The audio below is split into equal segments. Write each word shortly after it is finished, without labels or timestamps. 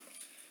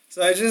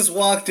So I just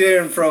walked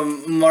in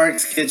from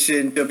Mark's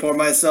kitchen to pour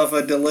myself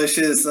a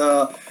delicious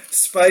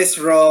spiced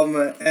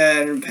rum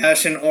and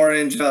passion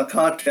orange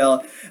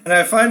cocktail, and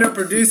I find our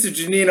producer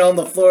Janine on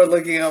the floor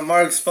looking at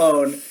Mark's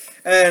phone.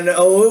 And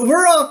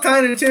we're all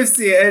kind of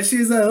tipsy, and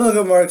she's like, look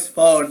at Mark's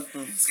phone.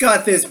 It's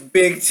got this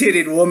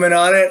big-titted woman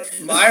on it.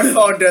 My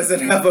phone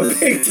doesn't have a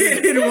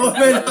big-titted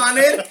woman on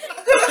it.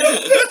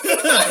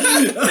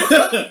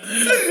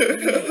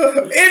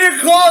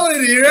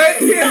 Inequality right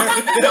here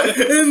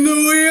in the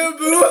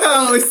Weeaboo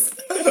house.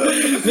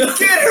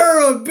 Get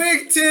her a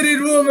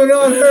big-titted woman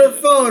on her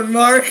phone,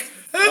 Mark.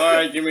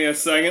 Alright, give me a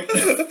second.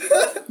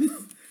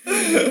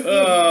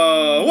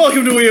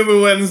 Welcome to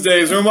Weeaboo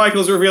Wednesdays, where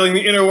Michael's revealing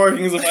the inner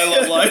workings of my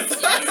love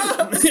life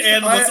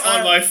and what's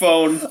on my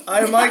phone.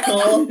 I'm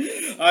Michael.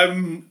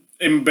 I'm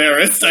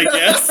embarrassed, I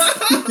guess.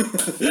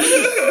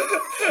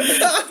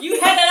 You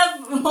had that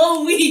up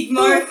all week,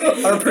 Mark.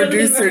 Our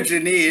producer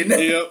Janine.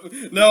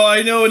 Yep. No,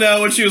 I know now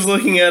what she was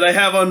looking at. I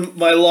have on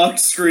my locked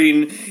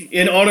screen,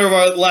 in honor of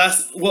our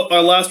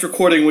last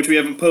recording, which we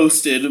haven't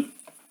posted.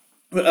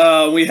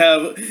 We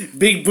have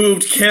big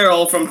boobed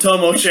Carol from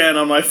Tomo-chan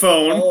on my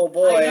phone. Oh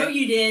boy! I know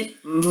you did.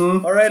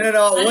 Mm-hmm. All right, and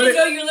I didn't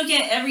know you were looking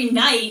at it every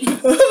night.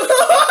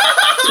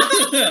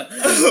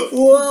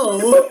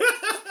 Whoa!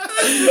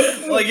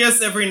 Well, I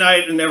guess every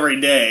night and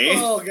every day.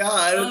 Oh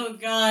god! Oh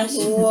gosh!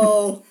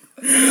 Whoa!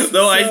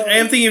 Though I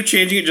am thinking of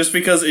changing it just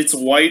because it's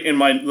white and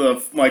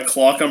my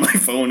clock on my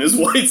phone is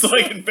white, so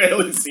I can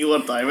barely see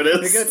what time it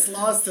is. It gets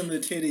lost in the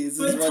titties. Is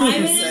What what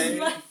time you it say.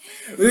 is?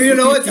 You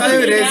know what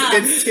time it is? Yeah.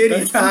 It's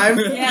titty time.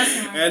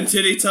 Yes, Mark. And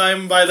titty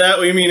time, by that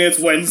we mean it's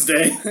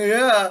Wednesday.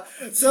 Yeah.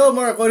 So,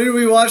 Mark, what did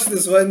we watch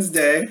this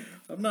Wednesday?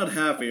 I'm not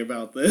happy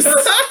about this.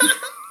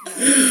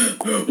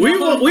 We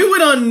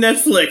went on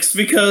Netflix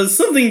because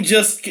something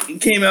just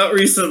came out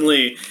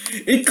recently.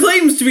 It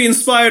claims to be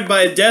inspired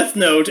by Death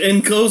Note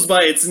and goes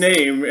by its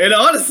name. And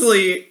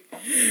honestly,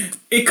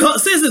 it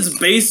says it's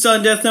based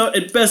on Death Note.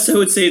 At best, I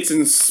would say it's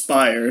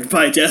inspired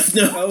by Death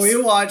Note. Oh, we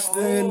watched the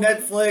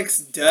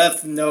Netflix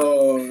Death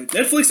Note.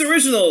 Netflix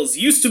originals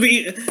used to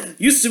be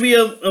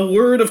a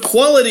word of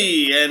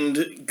quality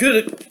and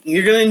good.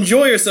 You're gonna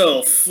enjoy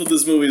yourself.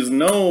 This movie is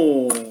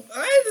no.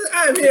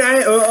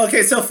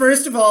 Okay, so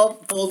first of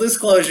all, full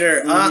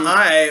disclosure,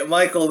 I,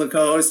 Michael, the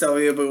co-host of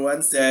Weeaboo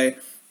Wednesday,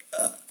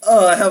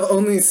 have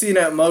only seen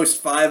at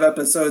most 5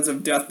 episodes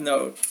of Death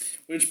Note.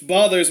 Which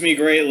bothers me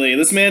greatly.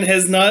 This man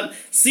has not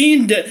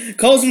seen,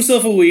 calls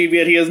himself a weeb,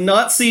 yet he has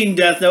not seen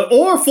Death Note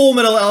or Full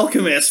Metal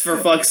Alchemist, for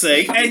fuck's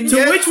sake. And to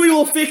yet, which we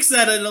will fix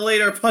that at a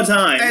later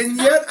time. And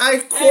yet I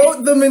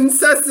quote them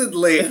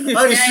incessantly.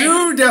 A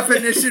true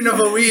definition of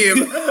a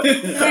weeb.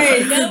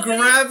 Hey,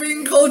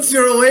 Grabbing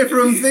culture away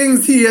from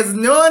things he has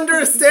no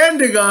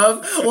understanding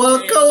of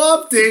while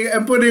co-opting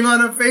and putting on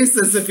a face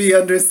as if he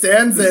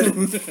understands it.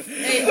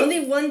 Hey,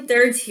 only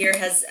 1/3 here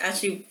has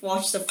actually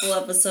watched the full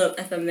episode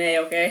of FMA,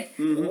 okay?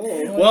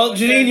 Oh. Well,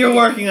 Janine, you're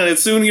working on it.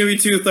 Soon you'll be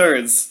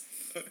 2/3.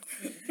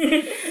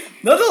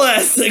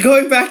 Nonetheless,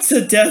 going back to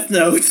Death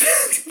Note,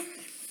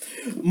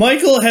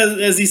 Michael has,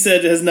 as he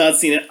said, has not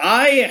seen it.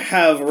 I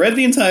have read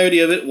the entirety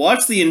of it,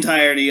 watched the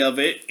entirety of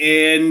it,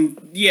 and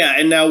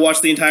now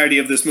watched the entirety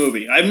of this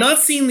movie. I've not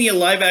seen the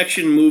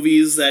live-action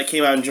movies that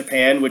came out in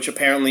Japan, which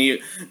apparently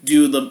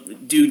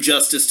do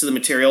justice to the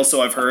material,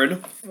 so I've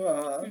heard.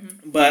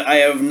 But I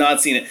have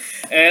not seen it.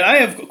 And I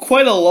have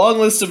quite a long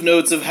list of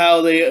notes of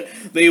how they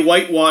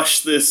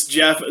whitewashed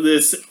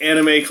this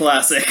anime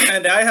classic.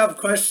 And I have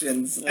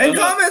questions. And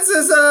comments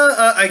as,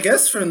 I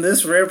guess from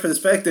this rare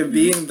perspective,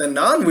 being the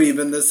non-weeb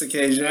in this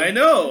occasion. I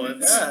know.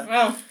 Yeah.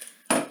 Well,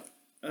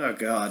 Oh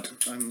god.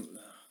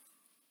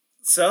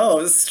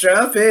 So,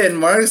 strap in.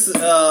 Mark's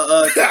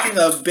taking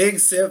a big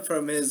sip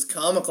from his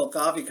comical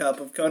coffee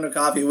cup of Kona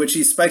coffee, which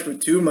he spiked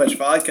with too much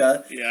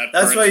vodka. Yeah.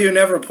 That's why you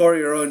never pour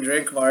your own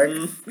drink, Mark.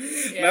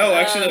 No,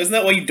 actually, isn't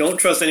that why you don't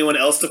trust anyone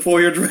else to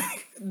pour your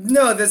drink?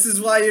 No, this is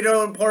why you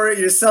don't pour it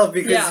yourself,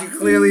 because Yeah. you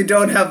clearly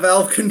don't have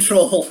valve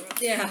control.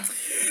 yeah.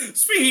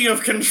 Speaking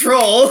of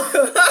control,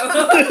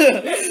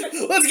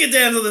 let's get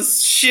down to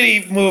this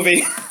shitty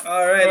movie.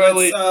 Alright,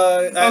 Early.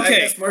 I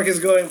guess Mark is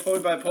going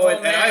point by point,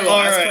 Oh, and I man. will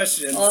ask Alright.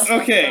 questions. All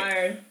shots Okay.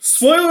 fired.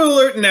 Spoiler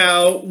alert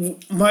now,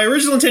 my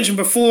original intention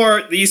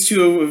before these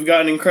two have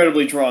gotten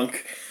incredibly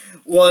drunk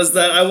was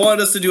that I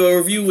wanted us to do a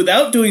review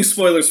without doing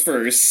spoilers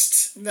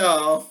first.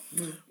 No.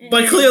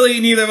 But clearly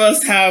neither of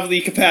us have the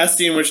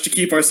capacity in which to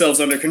keep ourselves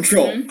under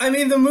control. I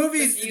mean, the movie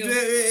Just you.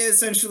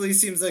 essentially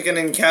seems like an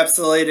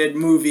encapsulated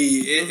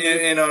movie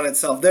in on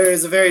itself. There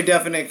is a very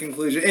definite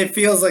conclusion. It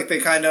feels like they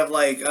kind of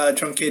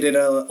truncated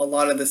a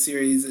lot of the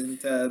series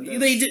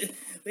into.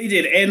 They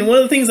did, and one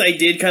of the things I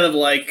did kind of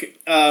like,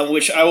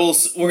 which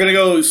we're gonna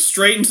go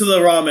straight into the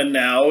ramen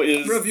now,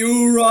 is...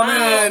 Review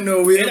ramen!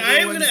 And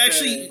I'm gonna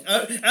actually,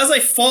 as I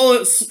fall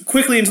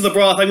quickly into the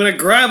broth, I'm gonna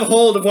grab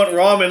hold of what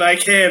ramen I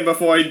can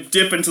before I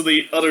dip into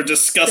the utter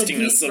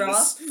disgustingness deep of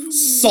broth?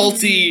 this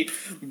salty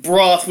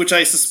broth, which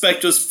I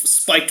suspect was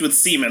spiked with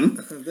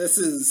semen. This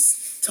is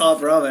top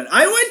ramen.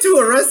 I went to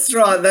a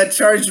restaurant that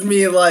charged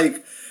me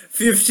like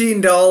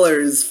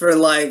 $15 for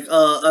like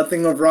a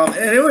thing of ramen,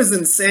 and it was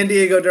in San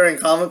Diego during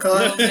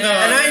Comic-Con, and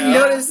I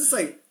noticed it's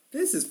like,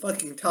 this is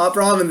fucking top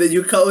ramen that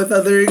you cut with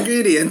other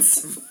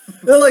ingredients.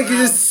 They're like, you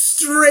just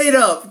straight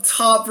up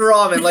top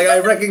ramen. Like, I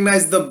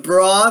recognized the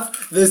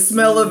broth, the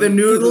smell of the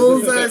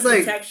noodles. I was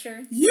like,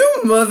 Texture.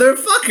 you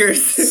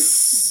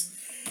motherfuckers.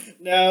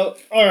 Now,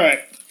 alright.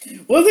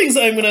 One of the things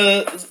I'm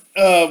gonna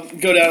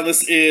go down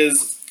this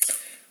is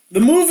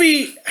the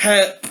movie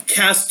had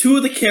cast two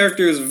of the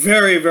characters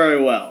very,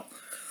 very well.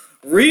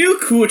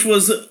 Ryuk, which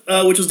was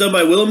done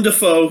by Willem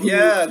Dafoe.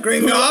 Yeah,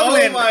 Green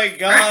Goblin. Oh my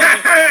god.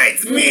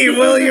 It's me,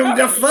 William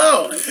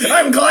Dafoe.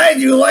 I'm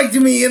glad you liked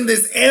me in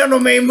this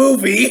anime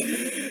movie.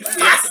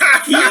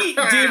 He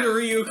did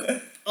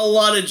Ryuk a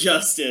lot of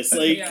justice.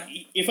 Like, Yeah.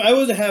 if I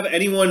was to have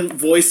anyone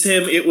voice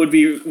him, it would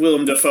be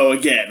Willem Dafoe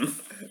again.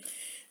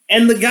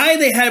 And the guy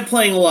they had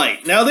playing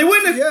Light. Now, they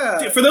went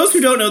for those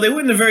who don't know, they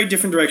went in a very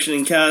different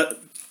direction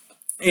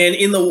and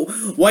in the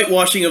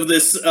whitewashing of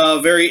this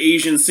very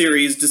Asian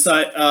series,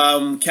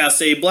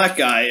 cast a black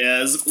guy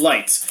as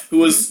Light, who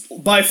was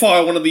by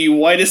far one of the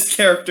whitest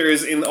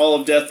characters in all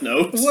of Death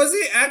Note. Was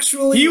he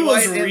actually? He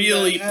was white in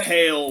really the-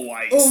 pale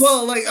white. Oh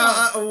well, like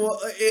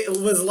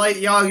it was Light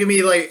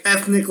Yagami like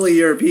ethnically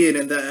European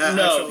in the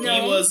No,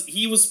 actual.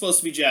 he was supposed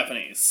to be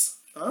Japanese.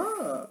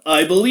 Ah.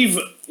 I believe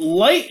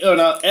Light or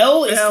not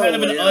L is L, kind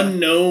of an yeah.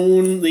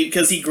 unknown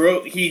because he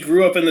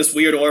grew up in this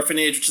weird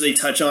orphanage, which they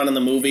touch on in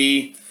the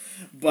movie,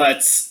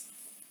 but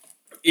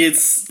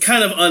it's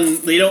kind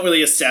of they don't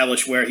really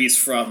establish where he's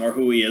from or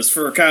who he is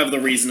for kind of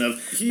the reason of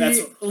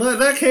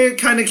That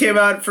kind of came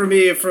out for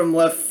me from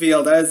left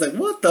field. I was like,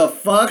 what the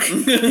fuck?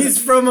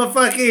 He's from a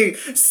fucking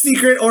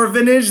secret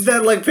orphanage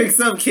that like picks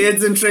up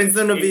kids and trains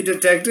them to be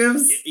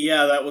detectives.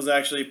 Yeah, that was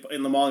actually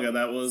in the manga.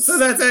 That was So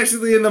that's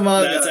actually in the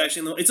manga. that's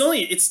actually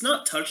it's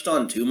not touched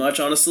on too much,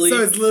 honestly. So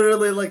it's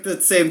literally like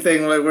the same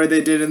thing like where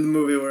they did in the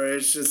movie where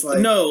it's just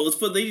like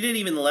But they did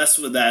even less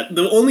with that.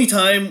 The only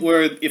time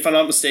where, if I'm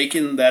not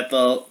mistaken, that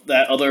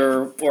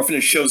other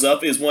orphanage shows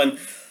up is when,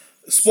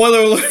 spoiler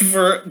alert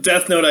for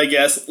Death Note, I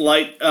guess,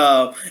 Light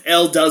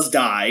L does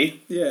die,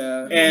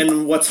 yeah.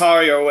 and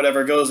Watari or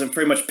whatever goes and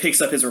pretty much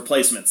picks up his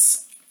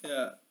replacements.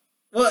 Yeah.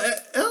 Well,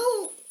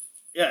 L.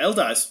 Yeah, L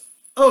dies,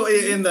 Oh,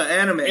 in the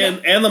anime.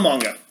 and the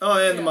manga. Oh,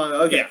 and the manga.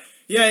 Okay.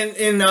 Yeah. Yeah.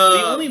 In The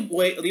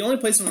only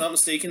place, if I'm not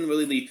mistaken,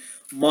 really the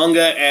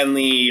manga and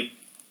the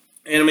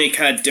anime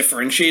kind of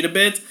differentiate a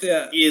bit.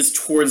 Yeah.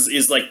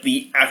 is like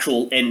the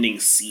actual ending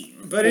scene.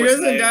 But he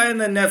doesn't die in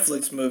the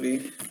Netflix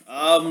movie.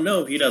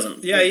 No, he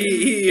doesn't. Yeah,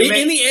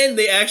 In the end,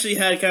 they actually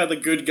had kind of the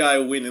good guy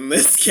win in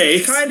this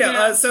case. Kind of.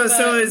 Yeah, So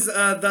but- is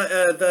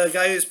the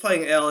guy who's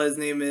playing L. His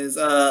name is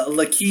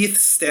Lakeith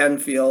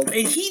Stanfield.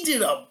 And he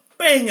did a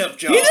bang-up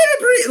job. He did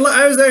a pretty.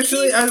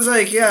 I was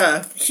like,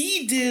 yeah.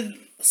 He did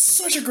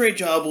such a great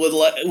job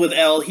with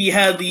L. He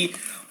had the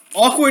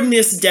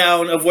awkwardness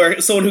down of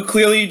where someone who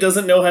clearly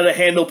doesn't know how to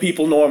handle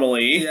people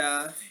normally.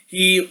 Yeah.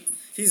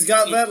 He's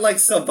got that like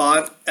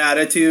savant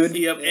attitude.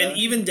 Yep, Yeah. and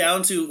even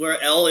down to where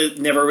L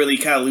never really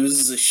kind of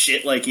loses his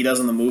shit like he does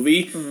in the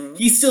movie. Mm-hmm.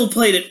 He still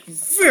played it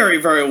very,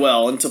 very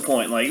well and to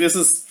point. Like, this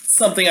is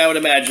something I would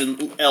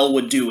imagine L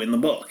would do in the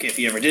book if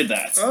he ever did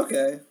that.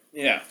 Okay.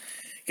 Yeah,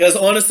 because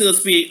honestly,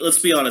 let's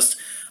be honest.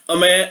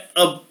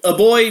 A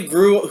boy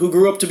who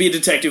grew up to be a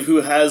detective who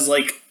has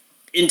like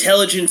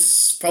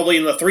intelligence probably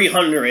in the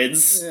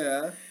 300s.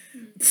 Yeah.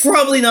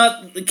 Probably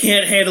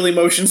can't handle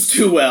emotions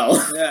too well.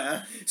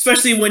 Yeah.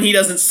 Especially when he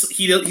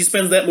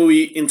spends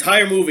that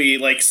entire movie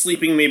like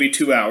sleeping maybe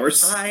 2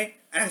 hours. I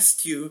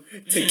asked you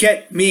to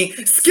get me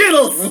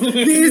Skittles.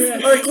 These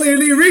are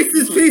clearly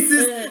Reese's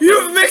Pieces.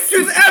 You've mixed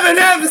with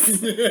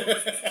M&M's.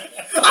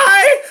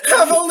 I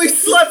have only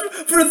slept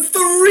for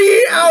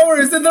 3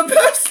 hours in the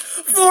past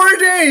 4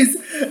 days.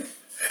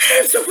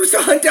 I'm supposed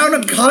to hunt down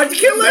a god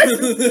killer?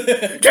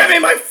 Give me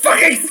my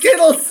fucking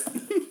Skittles.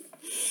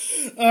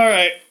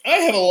 Alright, I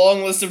have a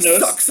long list of notes.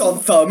 Sucks on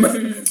thumb.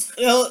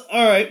 Well,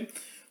 alright.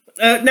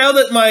 Now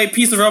that my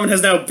piece of ramen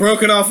has now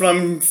broken off and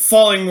I'm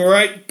falling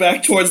right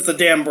back towards the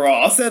damn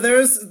broth. So there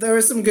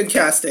was some good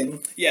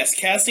casting. Yes,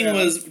 casting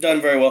was done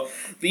very well.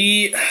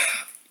 The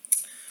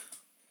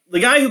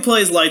guy who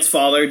plays Light's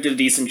father did a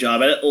decent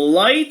job at it.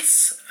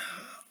 Light's...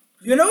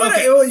 You know what?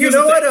 Okay, You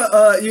know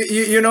what?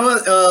 You know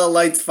what?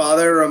 Light's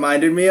father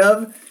reminded me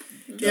of.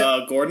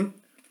 Gordon?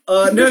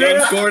 No,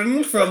 James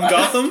Gordon from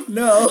Gotham?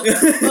 No,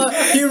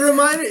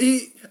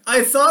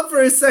 I thought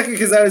for a second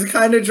because I was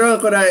kind of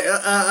drunk when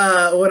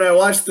I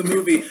watched the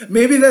movie.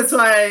 Maybe that's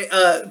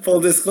why. Full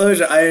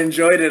disclosure, I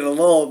enjoyed it a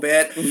little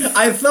bit.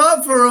 I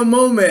thought for a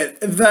moment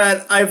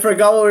that I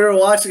forgot what we were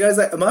watching. I was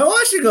like, "Am I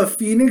watching a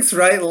Phoenix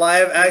Wright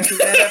live action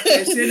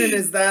adaptation?" And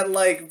is that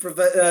like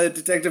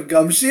Detective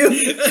Gumshoe?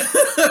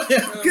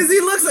 Because he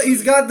looks like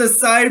he's got the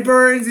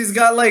sideburns. He's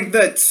got like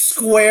the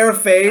square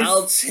face.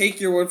 I'll take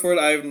your word for it.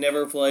 I've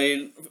never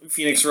played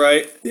Phoenix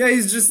Wright. Yeah,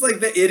 he's just like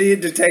the idiot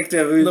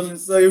detective who's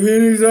just like,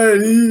 Phoenix Wright, I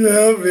need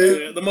help,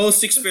 man. The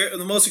most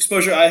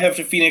exposure I have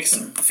to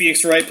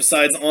Phoenix Wright,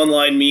 besides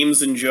online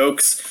memes and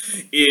jokes,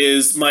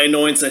 is my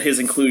annoyance at his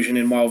inclusion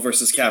in Marvel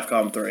vs.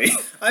 Capcom 3.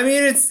 I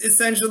mean, it's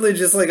essentially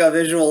just like a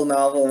visual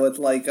novel with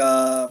like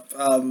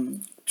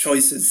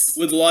choices.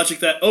 With the logic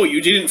that, oh,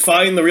 you didn't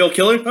find the real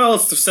killer? Well,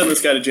 let's send this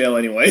guy to jail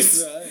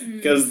anyways.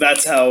 Because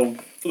that's how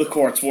the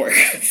courts work.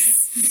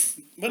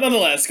 But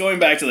nonetheless, going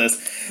back to this.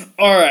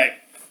 Alright.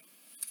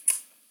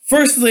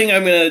 First thing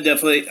I've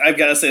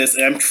gotta say this,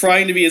 and I'm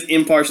trying to be as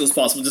impartial as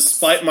possible,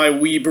 despite my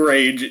weeb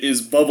rage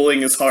is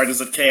bubbling as hard as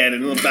it can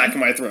in the back of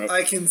my throat.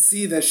 I can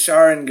see the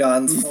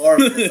Sharingan's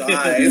form in his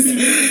eyes.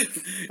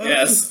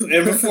 Yes,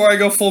 and before I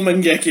go full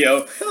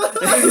Mangekyo,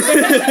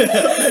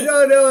 I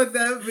don't know what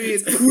that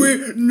means.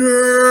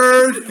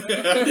 Nerd!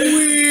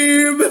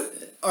 Weeb!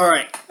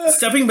 alright,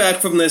 stepping back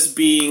from it,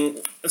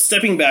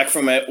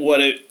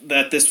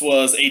 that this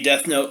was a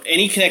Death Note,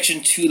 any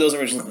connection to those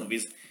original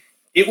movies,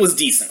 it was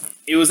decent.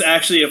 It was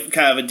actually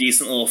kind of a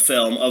decent little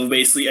film of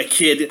basically a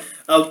kid in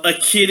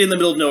the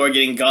middle of nowhere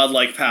getting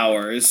godlike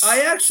powers. I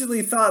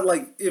actually thought,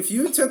 like, if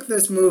you took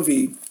this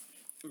movie,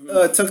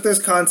 took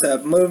this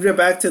concept, moved it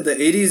back to the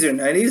 80s or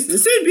 90s,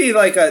 this would be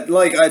like a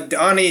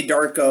Donnie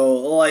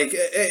Darko. Like,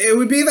 it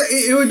would be.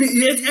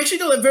 It actually,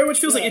 no, it very much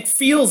feels like, it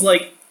feels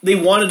like they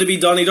wanted to be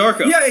Donnie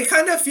Darko. Yeah, it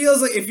kind of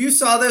feels like if you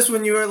saw this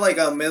when you were like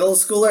a middle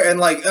schooler and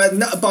like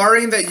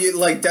barring that you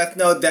like Death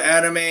Note, the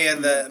anime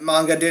and the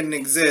manga didn't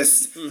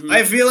exist,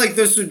 I feel like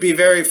this would be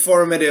very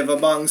formative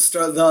amongst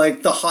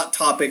the Hot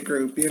Topic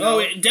group. You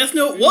know? Oh, Death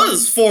Note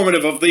was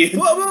formative of the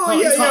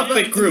Hot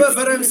Topic group.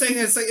 But I'm saying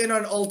it's like in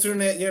an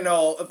alternate,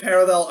 a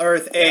parallel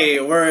Earth A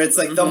where it's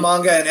like the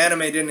manga and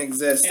anime didn't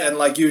exist and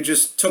like you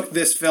just took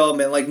this film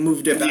and like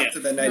moved it back to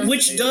the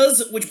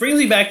 90s. Which brings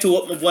me back to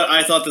what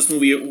I thought this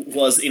movie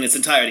was in its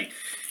entirety.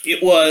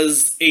 It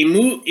was a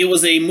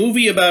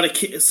movie about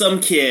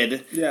some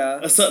kid. Yeah.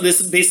 This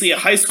is basically a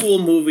high school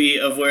movie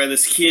of where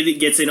this kid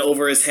gets in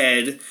over his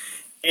head,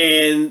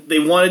 and they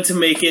wanted to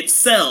make it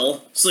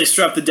sell, so they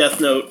strapped the Death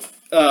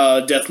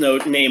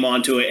Note name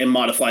onto it and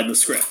modified the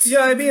script. Yeah,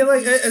 I mean,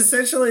 like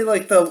essentially,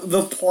 like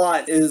the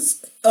plot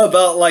is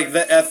about like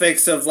the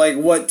ethics of like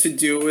what to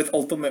do with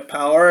ultimate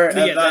power,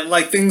 and that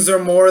like things are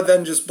more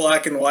than just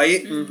black and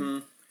white. Mm-hmm.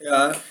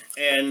 Yeah,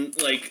 and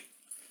like.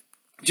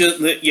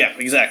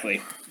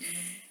 Exactly.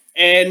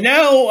 And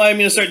now I'm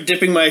gonna start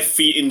dipping my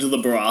feet into the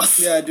broth.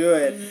 Yeah, do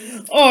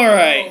it.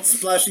 Alright.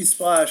 Splashy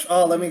splash.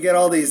 Oh, let me get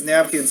all these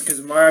napkins, because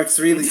Mark's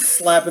really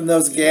slapping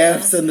those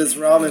gaps in this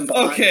ramen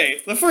pot. Okay,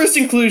 the first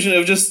inclusion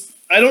of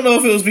I don't know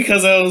if it was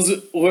because I was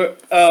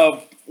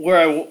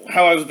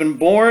how I was been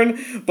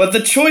born, but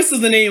the choice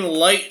of the name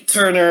Light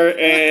Turner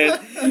and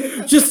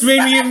just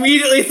made me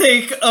immediately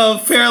think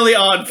of Fairly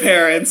Odd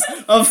Parents,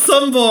 of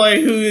some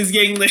boy who is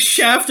getting the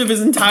shaft of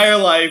his entire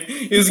life,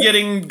 is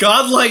getting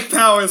godlike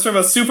powers from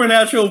a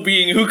supernatural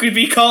being who could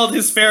be called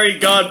his fairy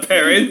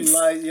godparents.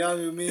 Like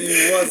young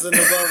me wasn't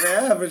above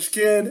average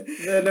kid,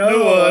 that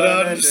no one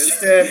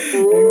understand.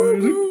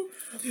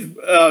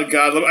 Oh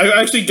god,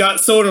 I actually got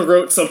someone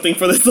wrote something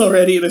for this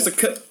already. There's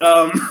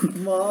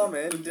Mom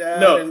and Dad.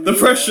 No, the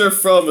pressure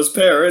from his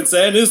parents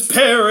and his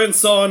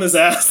parents on his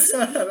ass.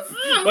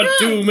 But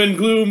doom and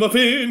gloom up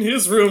in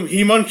his room,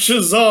 he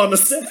munches on a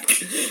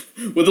snack.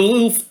 With a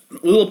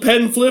little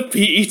pen flip,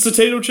 he eats a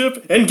potato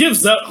chip and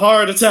gives out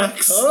heart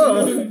attacks.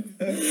 Oh.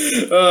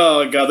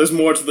 Oh god, there's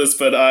more to this,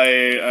 but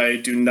I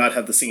do not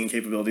have the singing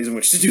capabilities in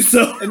which to do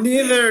so. And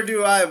neither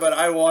do I, but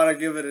I want to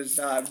give it a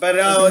shot. But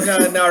no,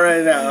 not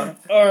right now.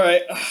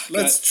 Alright.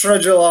 Let's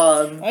trudge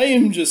along. I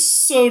am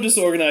just so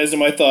disorganized in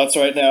my thoughts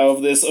right now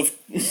of this.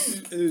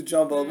 It was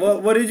jumbled.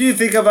 What did you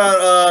think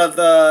about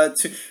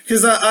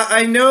because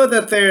I know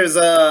that there's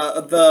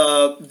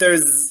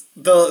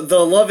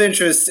the love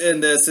interest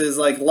in this is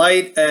like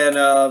Light and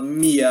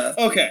Mia.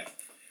 Okay.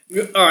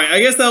 Alright, I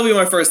guess that'll be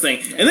my first thing.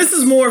 And this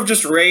is more of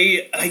just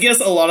rage. I guess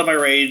a lot of my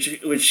rage,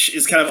 which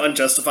is kind of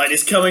unjustified,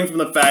 is coming from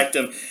the fact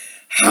of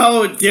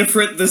how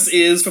different this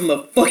is from the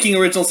fucking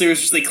original series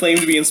which they claim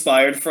to be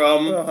inspired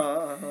from.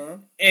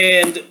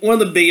 And one of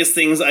the biggest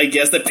things, I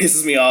guess, that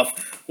pisses me off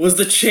was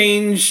the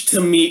change to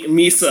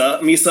Misa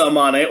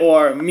Amane,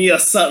 or Mia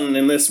Sutton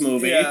in this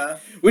movie. Yeah.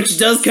 Which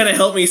does kind of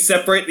help me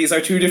separate these are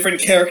two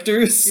different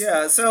characters.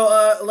 Yeah, so,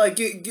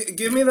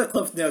 give me the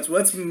cliff notes.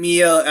 What's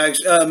Mia,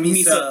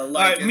 Misa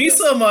like? Alright,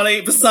 Misa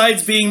Amane,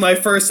 besides being my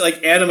first,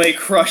 anime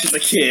crush as a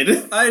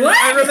kid. I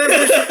remember,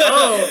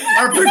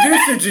 our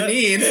producer,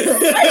 Janine.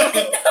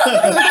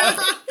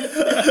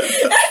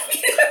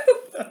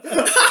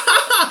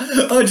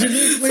 Oh,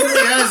 Janine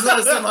clearly has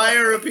some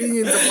higher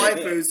opinions of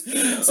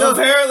waifus. So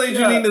apparently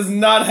Janine is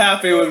not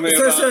happy with me.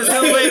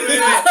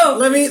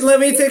 Wait. Let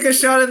me take a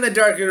shot in the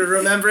dark at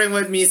remembering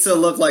what Misa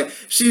looked like.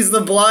 She's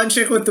the blonde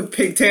chick with the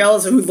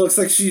pigtails who looks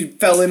like she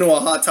fell into a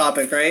Hot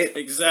Topic, right?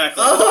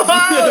 Exactly.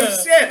 Oh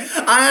shit!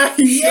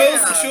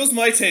 Yeah. Shows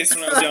my taste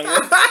when I was younger.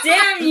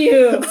 Damn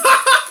you!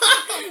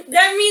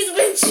 That means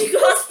when she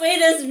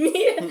cosplayed as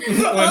Mia.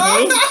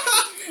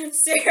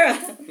 Sarah,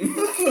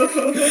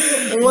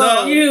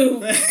 Whoa.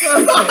 you.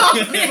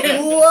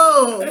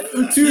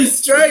 Whoa! 2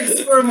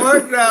 strikes for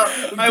Mark now.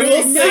 I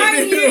will say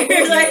 9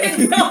 years. I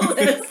didn't know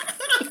this.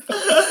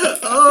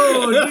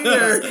 Oh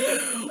dear.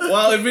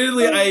 Well,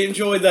 admittedly, I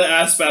enjoyed that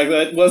aspect.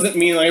 That wasn't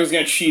mean like I was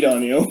gonna cheat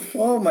on you.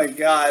 Oh my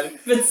god.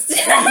 But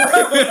still.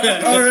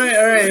 All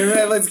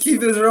right. Let's keep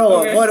this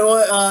rolling. Okay.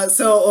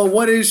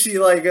 What is she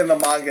like in the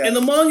manga? In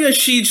the manga,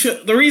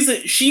 the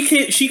reason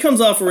she comes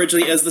off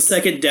originally as the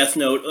second Death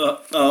Note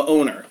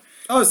owner.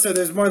 Oh, so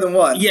there's more than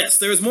one. Yes,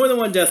 there is more than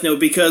one Death Note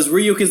because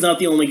Ryuk is not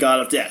the only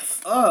god of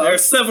death. Oh. There are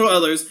several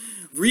others.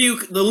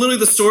 Ryuk, literally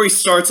the story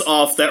starts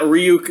off that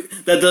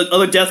the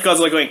other death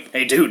gods are like going,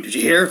 "Hey dude, did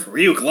you hear?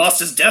 Ryuk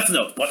lost his Death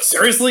Note. What,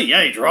 seriously?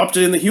 Yeah, he dropped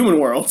it in the human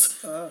world."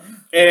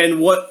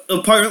 And what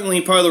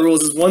apparently part of the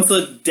rules is once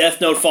the Death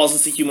Note falls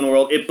into the human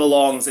world, it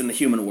belongs in the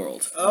human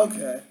world.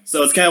 Okay.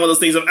 So it's kind of one of those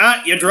things of,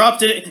 you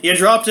dropped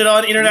it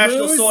on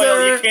international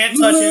soil, you can't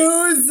touch it.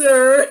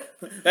 Loser.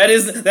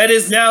 That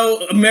is now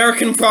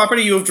American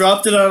property, you have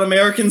dropped it on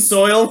American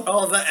soil.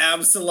 All the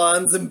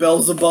Absalons and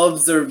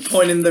Beelzebubs are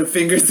pointing their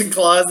fingers and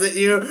claws at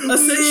you.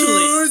 Essentially.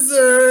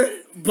 Loser.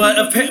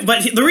 But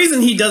the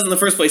reason he does in the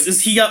first place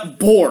is he got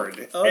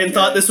bored and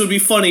thought this would be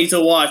funny to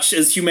watch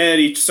as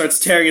humanity starts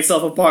tearing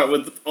itself apart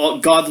with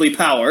godly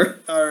power.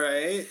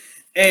 Alright.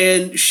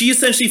 And she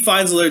essentially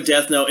finds their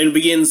Death Note and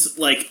begins,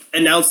 like,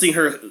 announcing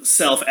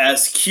herself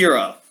as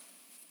Kira.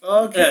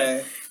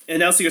 Okay.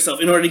 Announcing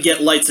herself in order to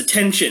get Light's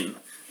attention,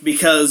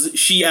 because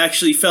she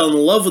actually fell in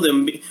love with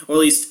him, or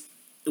at least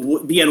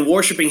began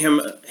worshipping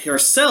him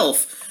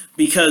herself,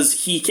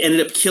 because he ended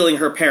up killing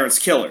her parents'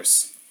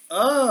 killers.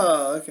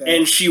 Oh, okay.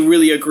 And she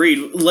really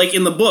agreed. Like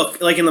in the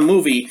book, like in the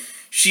movie,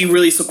 she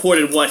really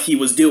supported what he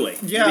was doing.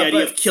 Yeah, the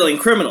idea of killing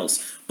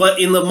criminals. But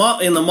in the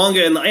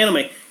manga and the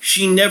anime,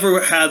 she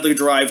never had the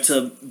drive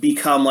to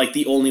become like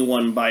the only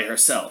one by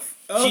herself.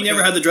 Okay. She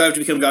never had the drive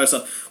to become God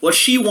herself. What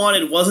she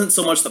wanted wasn't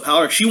so much the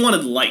power; she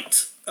wanted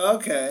light.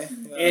 Okay.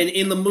 Yeah. And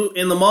in the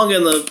manga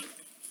and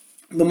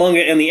the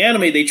manga and the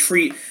anime,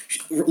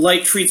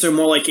 Light treats her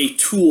more like a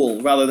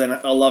tool rather than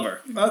a lover.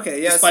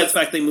 Okay, yeah. Despite the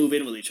fact they move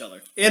in with each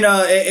other. In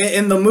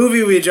the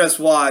movie we just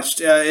watched,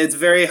 it's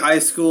very high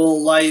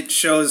school. Light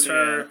shows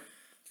her.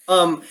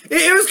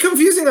 It was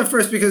confusing at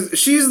first because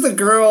she's the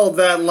girl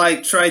that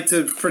like tried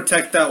to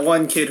protect that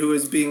one kid who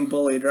was being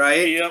bullied,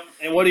 right? Yep.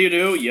 And what do?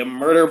 You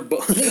murder.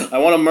 I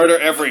want to murder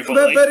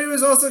everybody. But it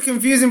was also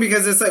confusing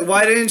because it's like,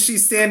 why didn't she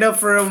stand up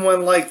for him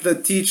when like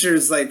the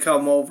teachers like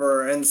come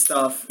over and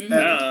stuff? And,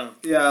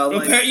 yeah.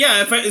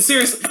 Like,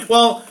 Seriously.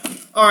 Well,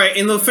 all right.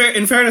 In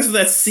fairness of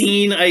that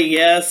scene, I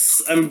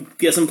guess I'm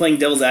playing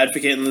devil's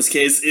advocate in this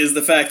case. Is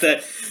the fact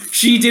that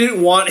she didn't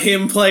want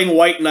him playing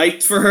White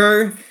Knight for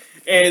her.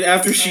 And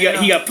after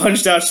he got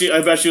punched out,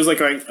 I bet she was like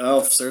going,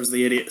 "Oh, serves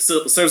the idiot,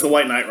 serves the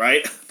White Knight,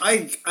 right?"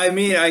 I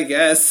mean, I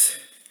guess.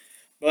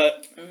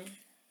 But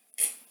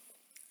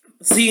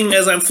seeing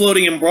as I'm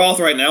floating in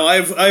broth right now,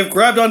 I've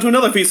grabbed onto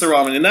another piece of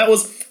ramen, and I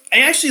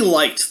actually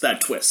liked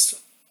that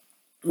twist.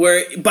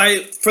 Where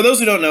for those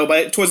who don't know,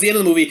 towards the end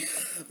of the movie,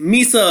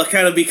 Mia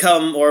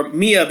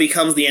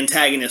becomes the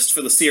antagonist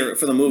for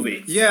the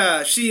movie.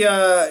 Yeah,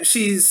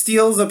 she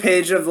steals a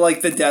page of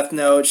like the Death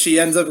Note. She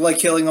ends up like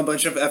killing a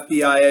bunch of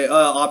FBI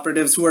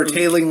operatives who are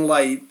tailing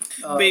Light.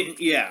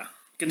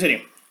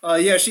 Continue.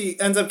 She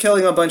ends up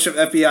killing a bunch of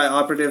FBI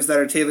operatives that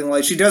are tailing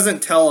Light. She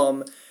doesn't tell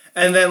them,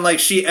 and then like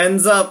she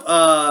ends up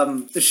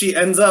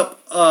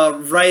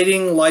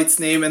writing Light's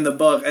name in the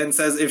book and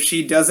says if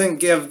he doesn't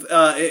give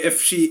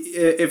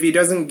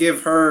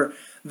her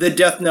the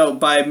Death Note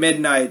by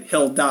midnight,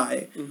 he'll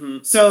die. Mm-hmm.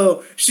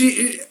 So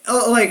she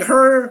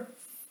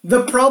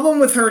the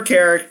problem with her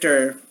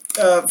character,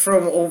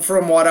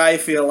 from what I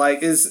feel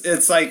like, is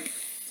it's like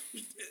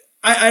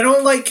I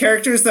don't like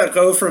characters that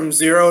go from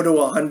 0 to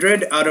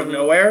 100 out of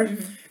nowhere.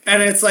 Mm-hmm.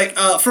 And it's like,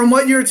 from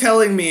what you're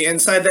telling me,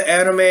 inside the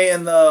anime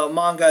and the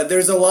manga,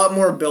 there's a lot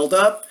more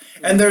build-up,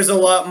 and there's a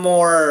lot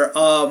more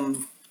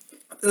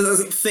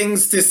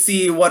things to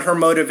see what her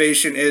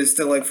motivation is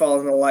to like fall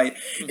in the light.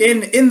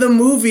 In the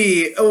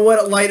movie,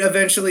 what Light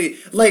eventually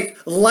Light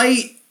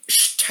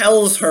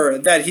tells her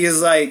that he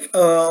is like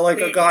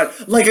a god,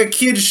 like a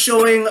kid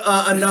showing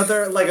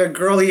another like a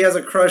girl he has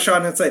a crush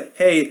on. It's like,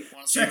 hey,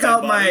 check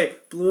out my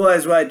blue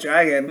eyes white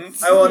dragon.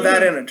 I won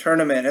that in a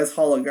tournament. It's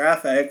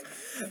holographic.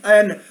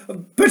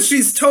 But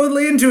she's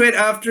totally into it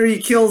after he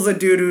kills a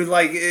dude who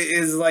like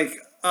is like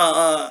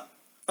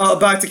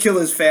about to kill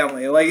his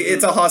family. Like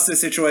it's a hostage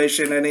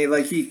situation, and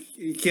he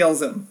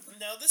kills him.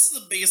 Now this is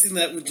the biggest thing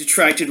that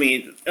detracted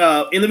me.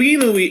 In the beginning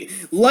of the movie,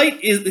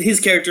 Light is his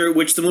character,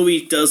 which the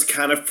movie does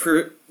kind of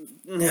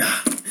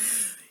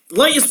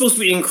Light is supposed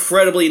to be an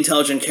incredibly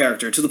intelligent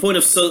character to the point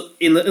of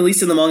at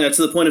least in the manga,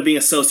 to the point of being a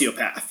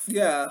sociopath.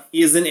 Yeah,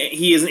 he is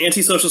an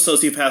antisocial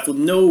sociopath with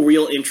no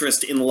real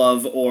interest in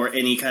love or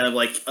any kind of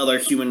like other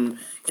human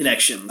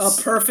connections. A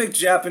perfect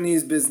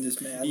Japanese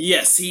businessman.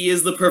 Yes, he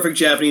is the perfect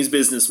Japanese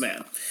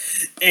businessman.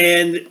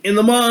 And in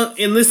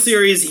this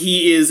series,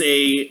 he is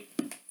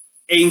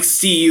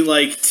angsty,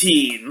 like,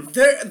 teen.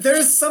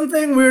 There's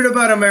something weird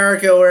about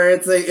America where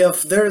it's like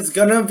if there's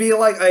gonna be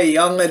like a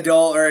young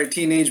adult or a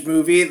teenage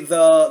movie,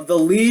 the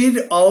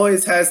lead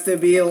always has to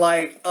be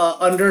like a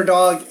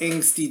underdog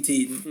angsty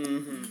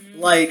teen.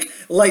 Like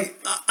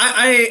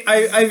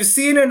I've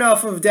seen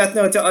enough of Death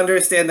Note to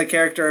understand the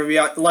character of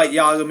Light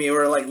Yagami,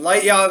 where like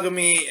Light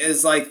Yagami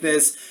is like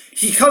this.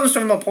 He comes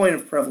from a point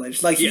of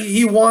privilege. Like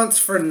he wants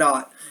for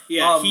naught.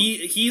 Yeah,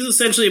 he's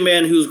essentially a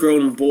man who's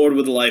grown bored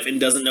with life and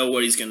doesn't know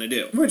what he's gonna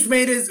do. Which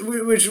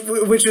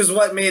is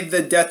what made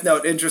the Death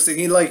Note interesting.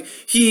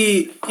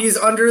 He's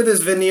under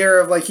this veneer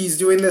of like he's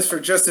doing this for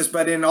justice,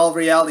 but in all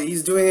reality,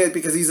 he's doing it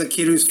because he's a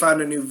kid who's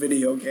found a new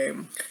video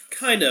game.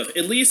 Kind of,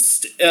 at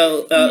least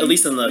in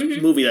the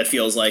movie, that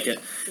feels like it.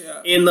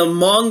 Yeah. In the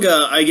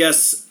manga, I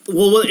guess.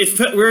 Well, it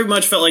very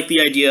much felt like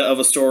the idea of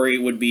a story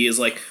would be is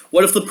like,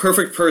 what if the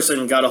perfect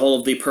person got a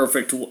hold of the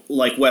perfect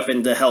like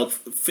weapon to help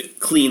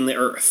clean the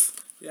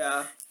earth?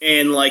 Yeah.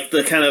 And like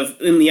the kind of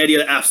in the idea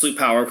that absolute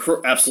power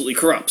absolutely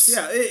corrupts.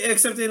 Yeah,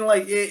 except in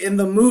like in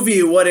the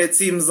movie, what it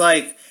seems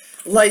like.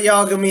 Light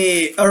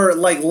Yagami, or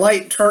like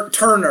Light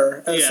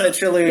Turner,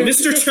 essentially.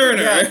 Mr.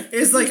 Turner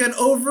is like an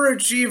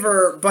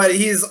overachiever, but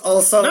he's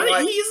also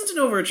he isn't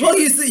an overachiever. Well,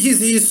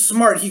 he's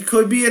smart. He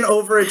could be an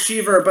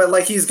overachiever, but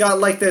like he's got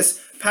like this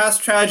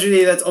past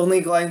tragedy that's only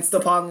glanced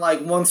upon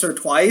like once or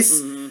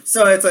twice.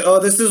 So it's like,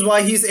 oh, this is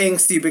why he's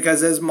angsty,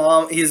 because his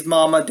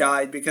mama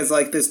died because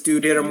like this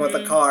dude hit him with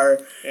a car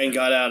and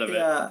got out of it.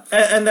 Yeah,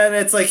 and then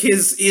it's like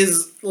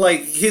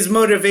his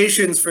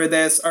motivations for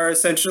this are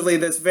essentially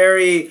this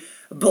very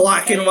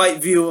black and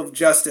white view of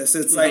justice.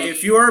 It's like,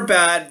 if you are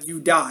bad, you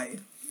die.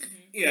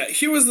 Yeah,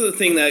 here was the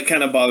thing that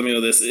kind of bothered me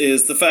with this,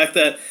 is the fact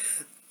that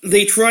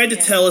they tried to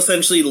tell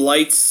essentially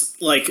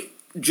Light's, like,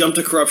 jump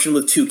to corruption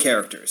with two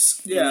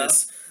characters. Yeah.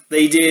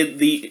 They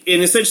did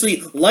and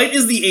essentially, Light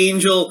is the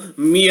angel,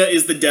 Mia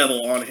is the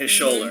devil on his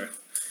shoulder.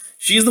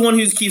 She's the one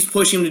who keeps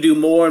pushing him to do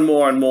more and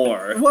more and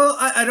more. Well,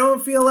 I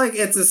don't feel like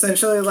it's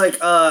essentially, like,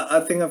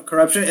 a thing of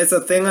corruption. It's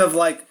a thing of,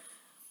 like,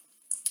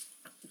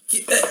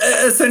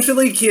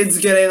 essentially kids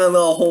getting a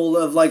little hold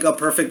of like a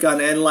perfect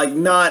gun and like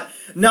not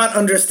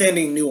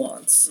understanding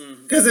nuance,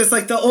 because it's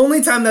like the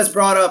only time that's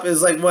brought up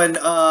is like when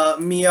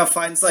Mia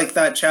finds like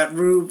that chat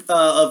room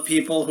of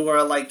people who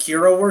are like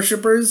Kira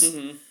worshippers.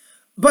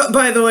 But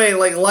by the way,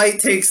 like Light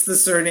takes the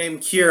surname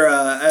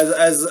Kira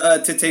as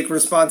to take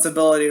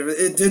responsibility.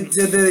 Did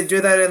they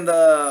do that in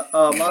the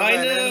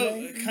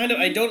manga? Kind of.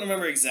 I don't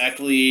remember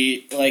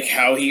exactly like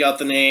how he got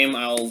the name.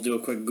 I'll do a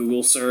quick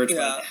Google search.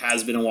 But it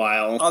has been a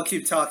while. I'll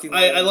keep talking.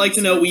 I like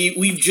to know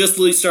we've just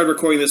really started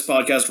recording this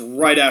podcast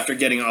right after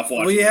getting off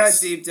watching. We had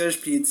deep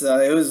dish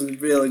pizza. It was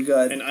really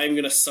good, and I'm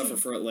gonna suffer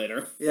for it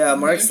later. Yeah,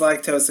 Mark's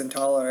lactose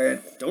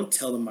intolerant. Don't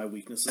tell them my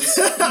weaknesses.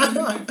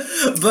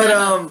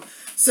 But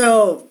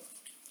so.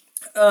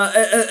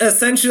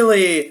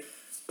 Essentially,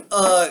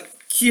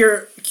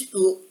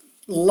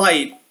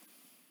 Light.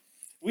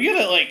 We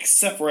gotta like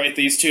separate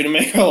these two to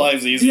make our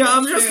lives easier. Yeah,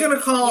 I'm just gonna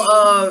call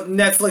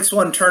Netflix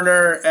one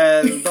Turner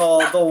and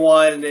the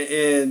one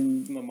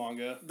in the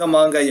manga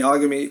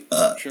Yagami.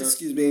 Sure.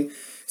 Excuse me.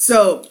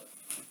 So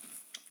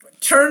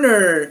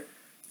Turner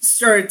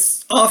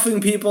starts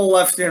offing people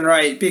left and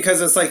right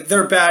because it's like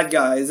they're bad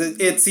guys.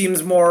 It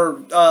seems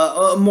more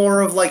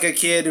of like a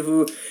kid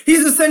who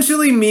he's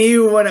essentially me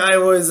when I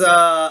was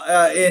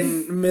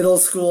in middle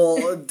school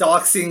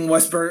doxing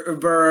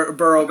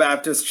Westboro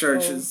Baptist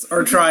churches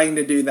or trying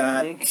to do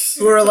that.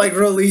 Who are like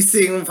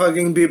releasing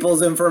fucking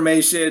people's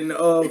information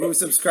who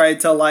subscribe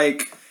to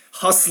like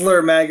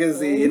Hustler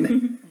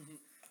magazine,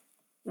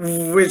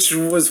 which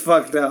was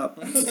fucked up.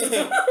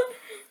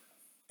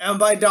 And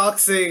by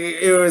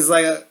doxing, it was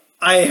like,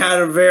 I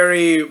had a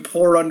very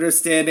poor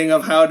understanding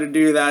of how to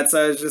do that,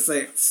 so I was just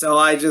like, so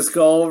I just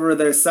go over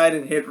their site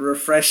and hit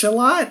refresh a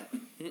lot?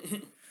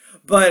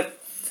 But,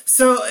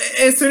 so,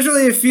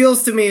 essentially it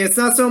feels to me, it's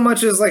not so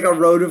much as like a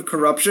road of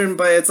corruption,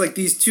 but it's like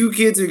these two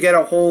kids who get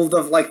a hold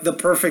of like the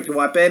perfect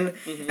weapon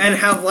and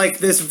have like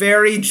this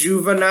very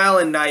juvenile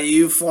and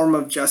naive form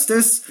of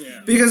justice. Yeah.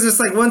 Because it's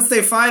like once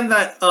they find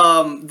that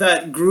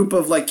that group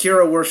of like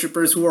Kira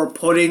worshippers who are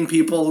putting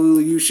people who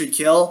you should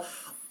kill,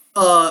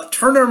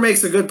 Turner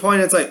makes a good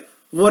point. It's like,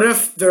 what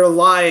if they're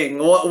lying?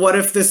 What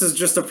if this is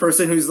just a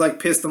person who's like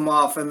pissed them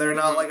off and they're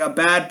not like a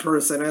bad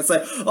person? And it's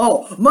like,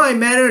 oh, my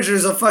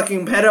manager's a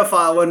fucking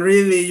pedophile when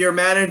really your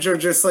manager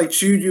just like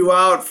chewed you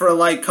out for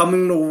like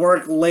coming to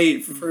work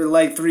late for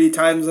like 3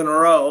 times in a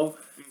row.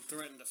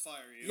 Threatened to fire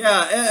you.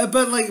 Yeah,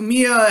 but like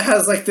Mia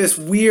has like this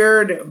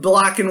weird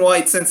black and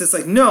white sense. It's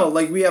like, no,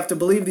 like we have to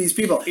believe these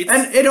people.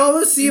 And it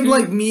almost seemed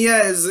like Mia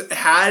has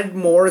had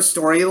more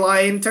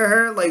storyline to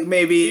her. Like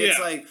maybe it's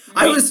like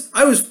I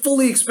was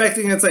fully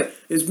expecting it's like,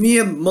 is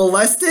Mia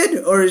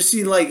molested or is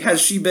she like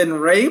has she been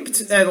raped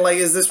and like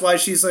is this why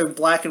she's like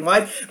black and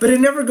white? But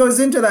it never goes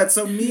into that.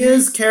 So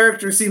Mia's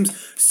character seems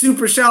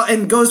super shallow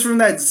and goes from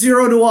that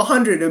 0 to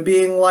 100 of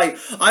being like,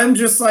 I'm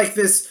just like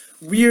this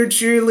weird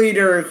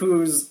cheerleader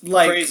who's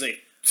like crazy.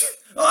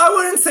 I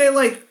wouldn't say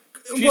like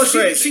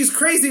She's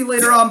crazy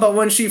later on, but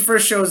when she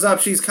first shows up,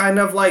 she's kind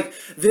of like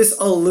this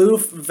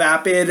aloof,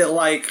 vapid,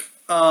 like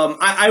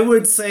I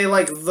would say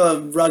like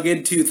the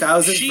rugged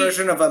 2000s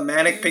version of a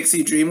manic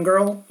pixie dream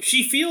girl.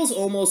 She feels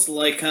almost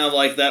like kind of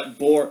like that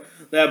bored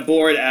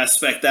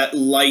aspect that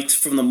Light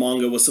from the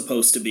manga was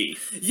supposed to be.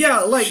 Yeah,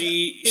 like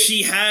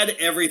she had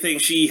everything.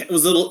 She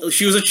was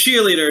a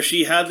cheerleader.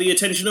 She had the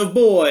attention of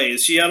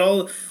boys. She had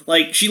all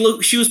like she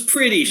was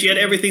pretty. She had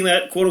everything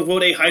that quote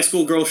unquote a high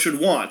school girl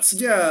should want.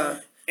 Yeah.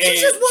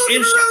 She's just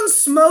walking around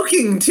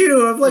smoking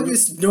too. I'm like,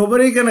 is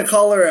nobody gonna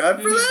call her out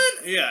for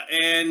that? Yeah,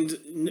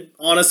 and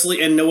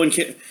honestly, and no one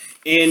can.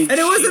 And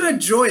it wasn't a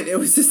joint; it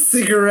was a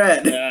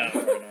cigarette. Yeah.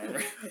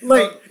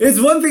 Like, it's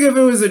one thing if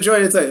it was a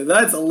joint, it's like,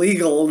 that's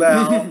illegal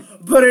now.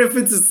 But if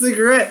it's a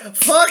cigarette,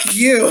 fuck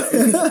you!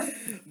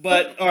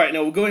 But, alright,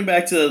 no, going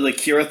back to the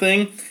Kira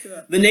thing,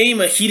 the name,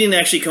 he didn't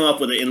actually come up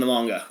with it in the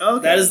manga.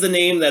 Okay. That is the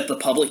name that the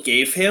public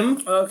gave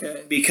him.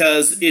 Okay.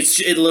 Because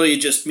it literally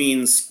just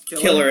means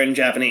killer in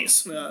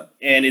Japanese. Yeah.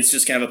 And it's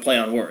just kind of a play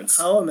on words.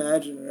 How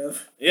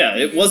imaginative. Yeah,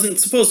 it wasn't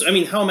supposed to, I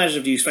mean, how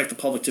imaginative do you expect the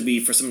public to be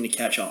for something to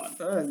catch on?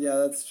 Yeah,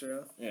 that's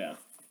true. Yeah.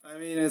 I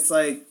mean, it's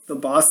like the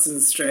Boston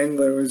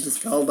Strangler was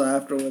just called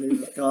after what he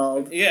was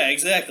called. Yeah,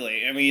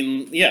 exactly. I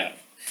mean, yeah.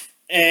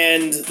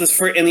 And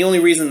the only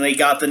reason they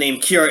got the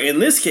name Kira in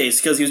this case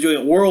because he was doing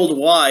it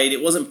worldwide.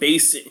 It wasn't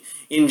based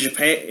in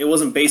Japan. It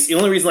wasn't based. The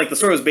only reason like the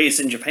story was based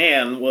in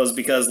Japan was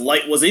because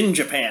Light was in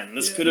Japan.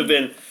 This could have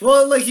been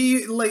well, like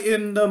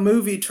in the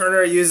movie,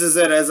 Turner uses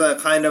it as a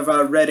kind of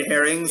a red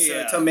herring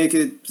to make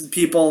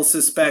people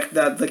suspect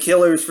that the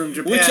killer's from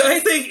Japan, which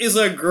I think is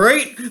a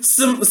great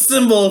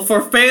symbol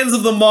for fans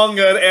of the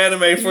manga and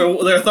anime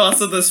for their thoughts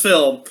of this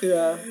film.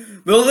 Yeah.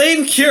 The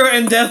name Kira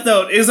in Death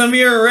Note is a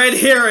mere red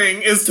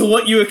herring as to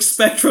what you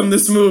expect from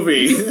this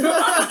movie.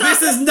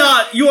 This is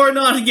not. You are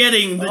not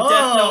getting the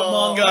Death Note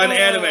manga and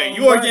anime.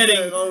 You are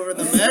getting over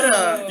the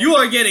meta. You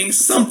are getting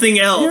something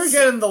else. You're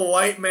getting the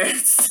white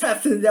man's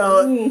Death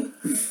Note.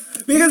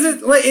 Because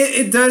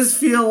it does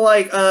feel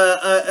like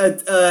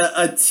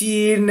a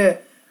teen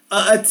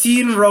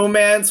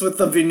romance with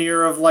the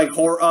veneer of like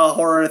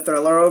horror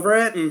thriller over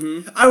it.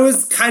 Mm-hmm. I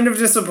was kind of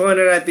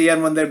disappointed at the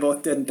end when they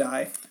both didn't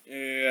die.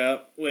 Yeah.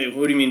 Wait,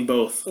 what do you mean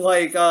both?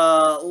 Like,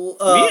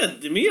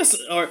 Mia,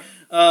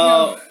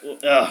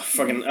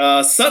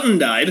 Sutton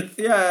died.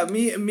 Yeah,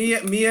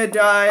 Mia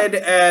died,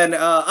 and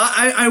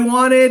I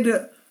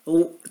wanted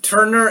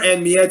Turner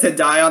and Mia to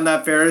die on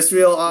that Ferris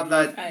wheel on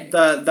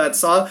that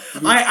song.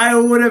 Mm-hmm. I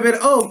would have been,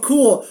 oh,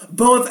 cool,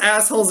 both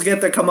assholes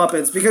get their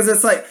comeuppance, because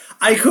it's like,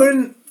 I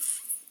couldn't,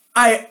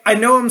 I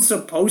know I'm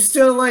supposed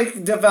to,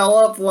 like,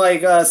 develop,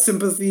 like,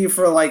 sympathy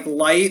for, like,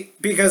 Light,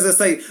 because it's,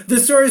 like, the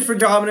story's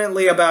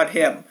predominantly about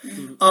him.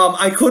 Mm-hmm.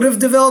 I could have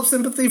developed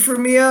sympathy for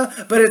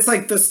Mia, but it's,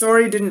 like, the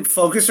story didn't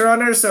focus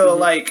around her, so,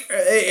 like,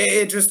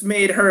 it just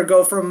made her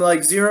go from,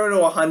 like, 0 to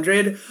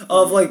 100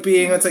 of, like,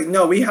 being, it's like,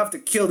 no, we have to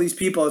kill these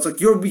people. It's like,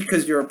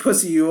 because you're a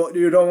pussy,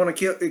 you don't want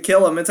to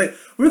kill them. It's like,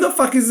 where the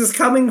fuck is this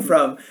coming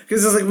from?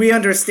 Because it's like, we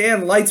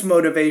understand Light's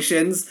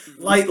motivations.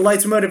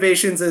 Light's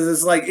motivations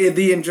is like,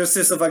 the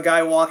injustice of a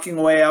guy walking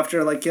away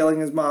after like killing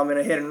his mom in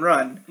a hit and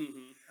run. Mm-hmm.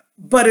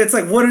 But it's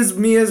like, what is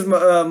Mia's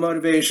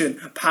motivation?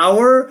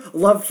 Power?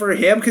 Love for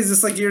him? Because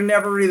it's like, you're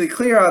never really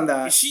clear on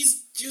that.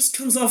 She's just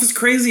comes off as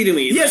crazy to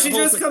me. Yeah, she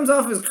just comes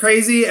off as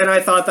crazy, and I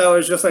thought that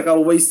was just like a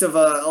waste of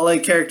a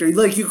like character.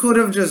 Like, you could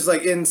have just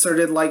like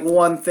inserted like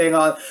one thing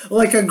on,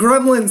 like a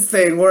Gremlins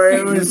thing where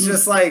it was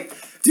just like,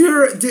 do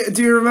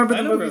you remember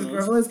the movie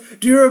Gremlins?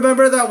 Do you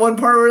remember that one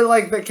part where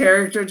like the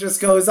character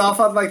just goes off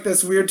on like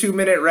this weird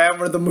 2-minute rant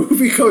where the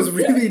movie goes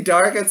really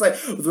dark? It's like,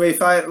 we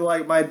find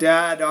like my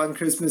dad on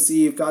Christmas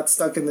Eve got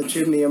stuck in the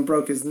chimney and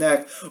broke his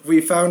neck. We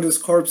found his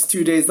corpse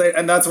 2 days later,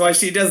 and that's why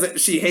she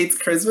doesn't. She hates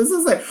Christmas.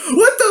 It's like,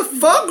 what the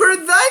fuck?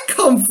 Where'd that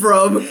come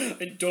from?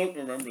 I don't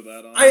remember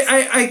that.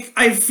 Honestly.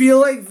 I feel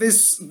like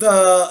this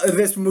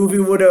movie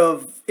would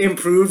have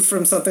improved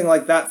from something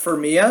like that for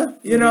Mia,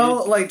 you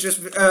know, like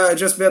just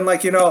been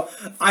like, you know,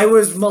 I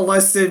was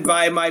molested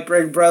by my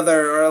big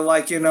brother, or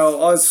like, you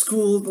know, a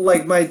school,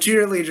 like my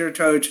cheerleader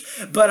coach,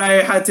 but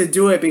I had to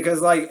do it because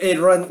like it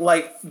run,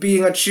 like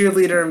being a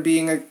cheerleader and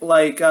being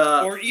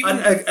or even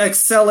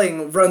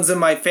excelling runs in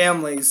my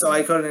family, so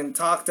I couldn't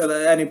talk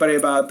to anybody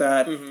about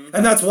that. Mm-hmm.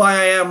 And that's why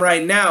I am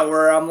right now,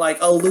 where I'm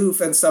like aloof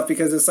and stuff,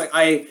 because it's like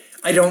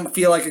I don't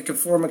feel like I could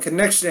form a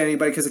connection to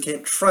anybody because I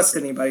can't trust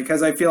anybody,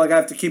 because I feel like I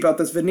have to keep out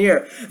this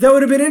veneer. That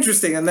would have been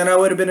interesting, and then I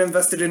would have been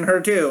invested in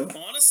her too.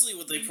 Honestly,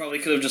 what they probably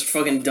could have just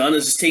fucking done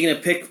is just taken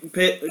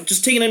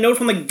a note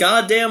from the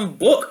goddamn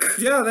book.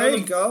 Yeah, there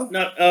you go.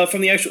 Not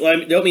from the actual.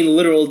 I don't mean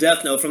literal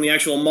Death Note, from the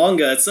actual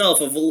manga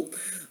itself of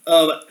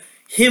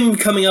him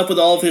coming up with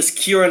all of his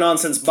Kira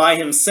nonsense by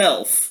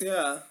himself.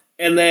 Yeah.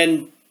 And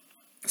then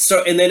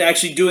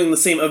actually doing the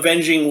same,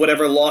 avenging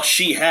whatever loss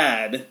she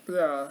had.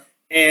 Yeah.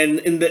 And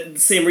in the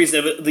same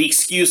reason, the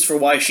excuse for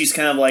why she's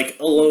kind of like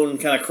alone,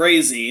 kind of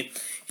crazy.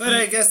 But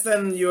I guess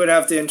then you would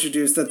have to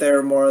introduce that there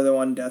are more than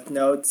one Death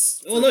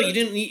Notes. Well, no, you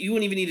didn't. You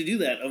wouldn't even need to do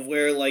that. Of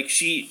where like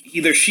she's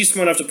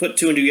smart enough to put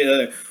two and two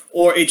together,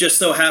 or it just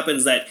so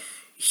happens that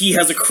he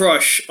has a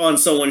crush on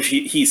someone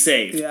he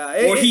saved.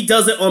 Yeah, or he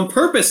does it on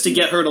purpose to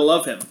get her to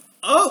love him.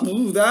 Oh,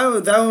 ooh,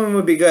 that one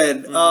would be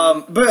good.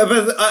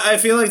 But I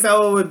feel like that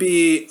one would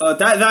be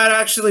that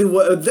actually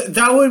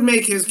that would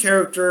make his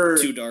character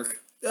Too dark.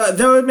 that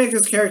would make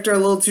his character a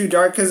little too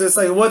dark because it's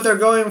like what they're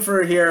going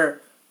for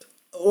here.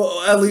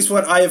 Well, at least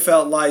what I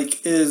felt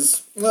like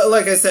is,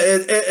 like I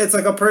said, it's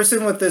like a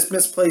person with this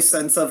misplaced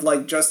sense of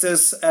like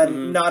justice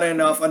and not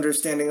enough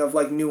understanding of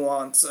like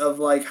nuance of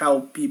like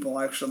how people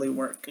actually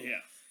work. Yeah.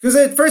 Because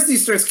at first he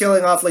starts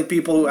killing off like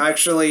people who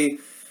actually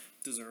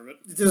Deserve it.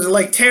 there's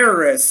like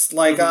terrorists,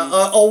 like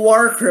a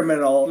war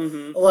criminal.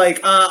 Like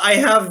I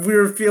have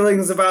weird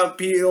feelings about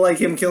like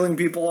him killing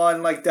people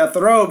on like death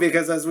row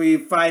because as we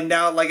find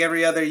out like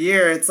every other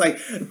year, it's like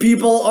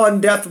people on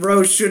death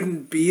row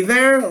shouldn't be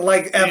there.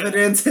 Like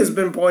evidence has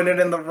been pointed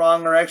in the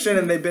wrong direction,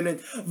 and they've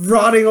been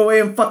rotting away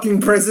in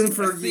fucking prison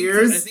for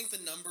years. I think the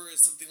number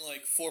is something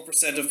like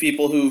 4% of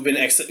people who've been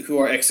who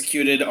are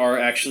executed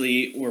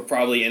were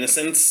probably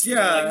innocent. something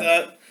Yeah. like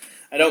that.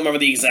 I don't remember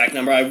the exact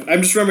number.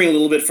 I'm just remembering a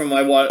little bit from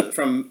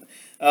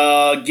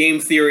Game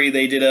Theory.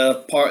 They did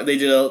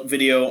a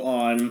video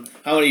on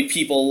how many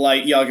people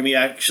like Yagami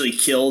actually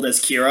killed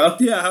as Kira.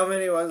 Yeah, how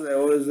many was there?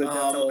 What was it?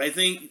 I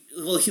think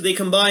they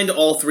combined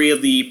all three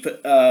of the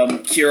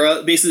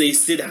Kira. Basically,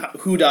 they did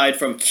who died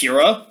from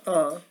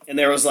Kira, and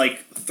there was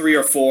like 3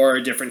 or 4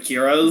 different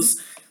Kiras.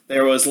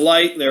 There was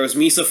Light. There was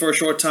Misa for a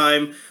short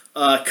time.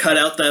 Cut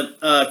out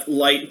that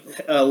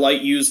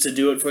Light used to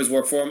do it for his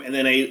work for him, and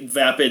then a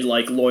vapid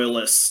like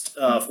loyalist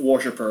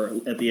worshipper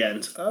at the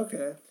end.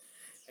 Okay.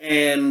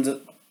 And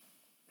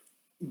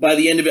by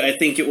the end of it, I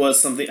think it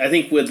was something. I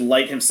think with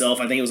Light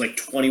himself, I think it was like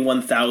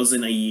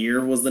 21,000 a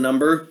year was the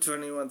number.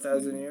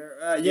 21,000 a year.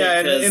 Yeah, Yeah,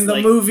 and 'cause, in the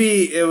like,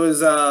 movie it was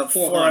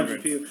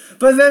 400 people.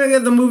 But then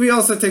again, the movie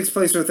also takes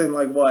place within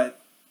like what?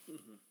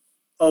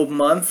 A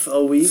month,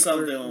 a week.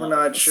 Something We're along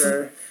not those.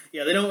 sure.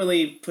 Yeah, they don't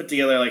really put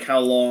together like how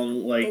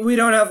long like. We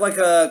don't have like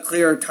a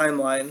clear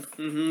timeline.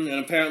 And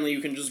apparently,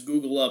 you can just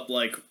Google up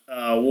like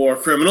war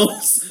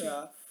criminals.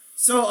 Yeah.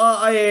 So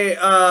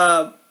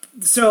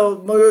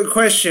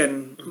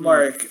question,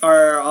 Mark,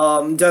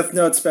 our Death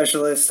Note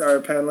specialist, our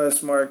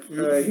panelist, Mark,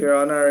 here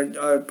on our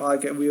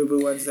podcast,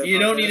 Weeaboo Wednesday. You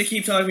don't need to podcast.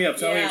 keep talking me up.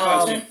 Tell me a Yeah.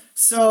 question.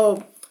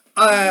 So,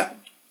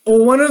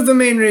 one of the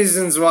main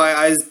reasons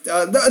why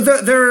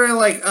there are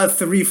like a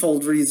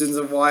threefold reasons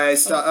of why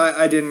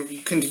I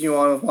didn't continue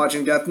on with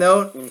watching Death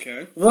Note.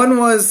 Okay. One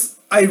was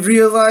I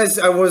realized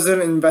I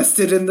wasn't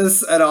invested in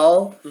this at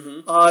all.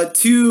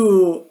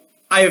 2,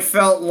 I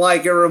felt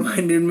like it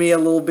reminded me a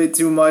little bit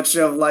too much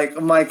of like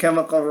My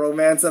Chemical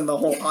Romance and the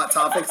whole Hot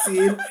Topic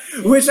scene,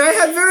 which I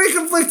had very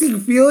conflicting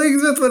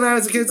feelings with when I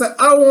was a kid. It's like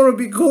I want to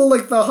be cool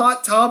like the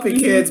Hot Topic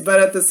kids, but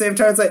at the same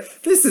time, it's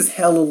like this is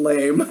hella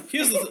lame.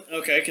 Here's the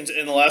okay.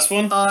 And the last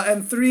one.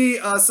 And 3,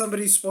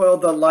 somebody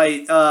spoiled the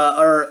light,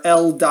 or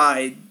L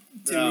died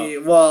to me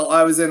while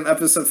I was in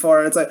episode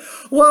 4. It's like,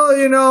 well,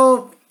 you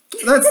know,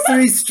 that's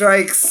 3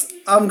 strikes.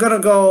 I'm gonna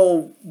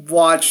go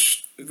watch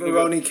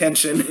Rurouni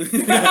Kenshin.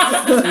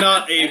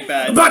 Not a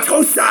bad.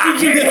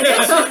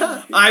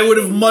 Batosai! I would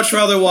have much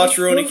rather watched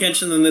Rurouni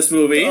Kenshin than this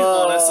movie,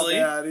 honestly.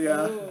 Man,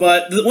 yeah.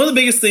 But one of the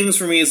biggest things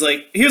for me is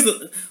like, here's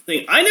the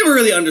thing. I never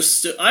really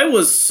understood. I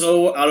was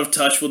so out of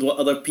touch with what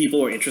other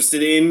people were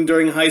interested in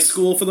during high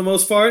school for the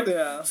most part.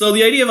 Yeah. So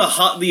the idea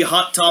of the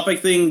hot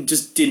topic thing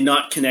just did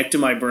not connect to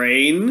my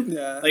brain.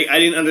 Yeah. Like I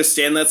didn't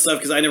understand that stuff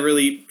because I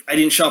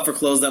didn't shop for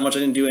clothes that much. I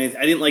didn't do anything.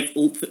 I didn't like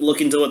look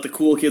into what the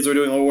cool kids were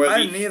doing or where I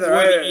didn't either.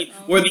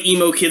 where the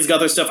emo kids got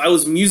their stuff. I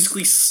was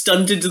musically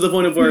stunted to the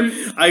point of where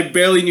I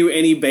barely knew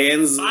any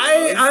bands.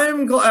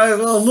 I'm glad.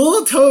 A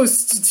little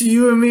toast to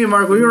you and me,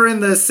 Mark. We were in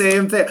the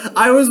same thing.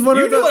 I was one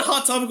You of knew the. what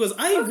Hot Topic was.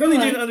 I really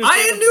didn't understand.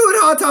 I knew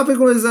what Hot Topic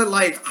was at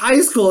like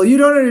high school. You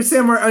don't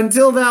understand where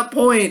until that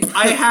point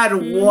I had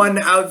one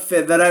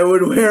outfit that I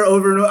would wear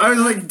over and over. I was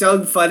like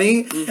Doug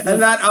Funny,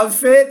 and that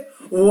outfit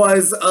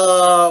was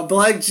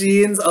black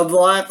jeans, a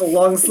black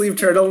long sleeve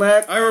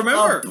turtleneck. I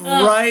remember. A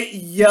bright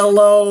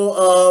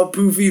yellow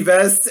poofy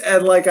vest,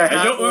 and like a hat.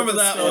 I don't with remember a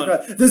that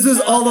stamp. one. This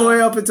was all the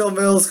way up until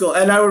middle school,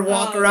 and I would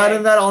walk around okay.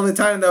 in that all the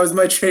time. That was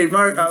my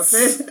trademark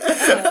outfit.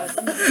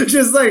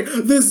 Just like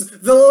this,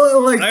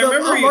 I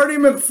remember you- Marty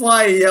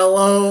McFly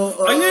yellow.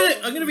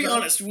 I'm gonna be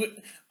honest.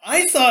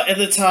 I thought at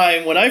the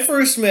time when I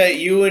first met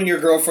you and your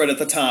girlfriend at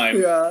the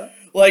time, Yeah.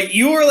 like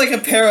you were like a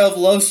pair of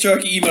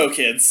love-struck emo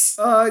kids.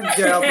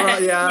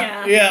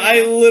 Yeah. Yeah,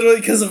 I literally,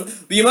 because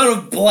of the amount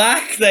of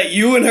black that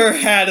you and her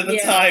had at the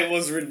time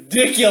was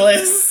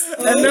ridiculous.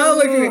 And now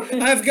look at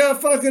me. I've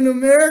got fucking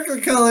America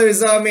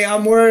colors on me.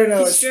 I'm wearing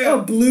a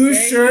blue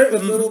shirt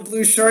with little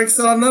blue sharks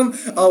on them,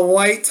 a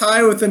white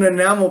tie with an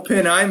enamel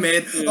pin I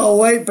made, a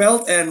white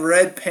belt, and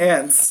red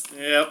pants.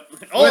 Yep.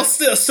 All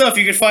stuff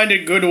you can find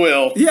at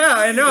Goodwill. Yeah,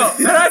 I know.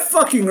 And I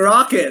fucking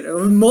rock it.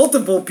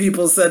 Multiple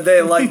people said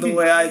they liked the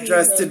way I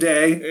dressed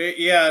today.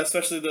 Yeah,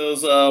 especially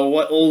those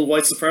old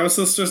white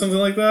supremacists or something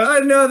like that. I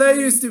know, that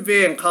used to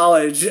be in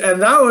college,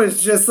 and that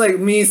was just like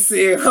me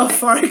seeing how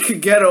far I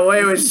could get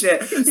away with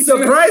shit.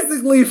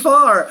 Surprisingly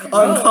far.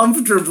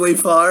 Uncomfortably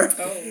far.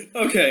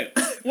 Okay.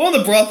 One of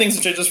the broad things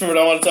which I just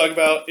remembered I want to talk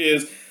about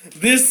is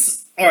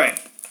this. Alright.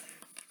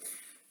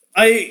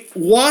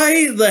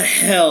 Why the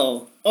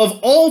hell, of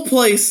all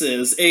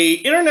places, a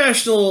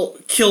international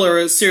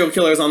serial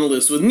killer is on the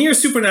loose with near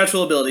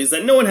supernatural abilities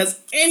that no one has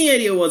any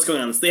idea what's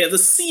going on. They have the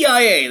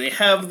CIA, they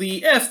have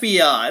the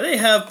FBI, they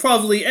have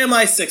probably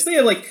MI6, they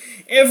have like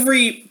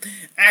every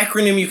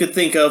acronym you could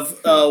think of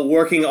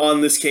working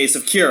on this case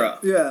of Kira.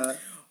 Yeah.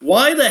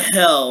 Why the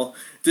hell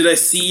did a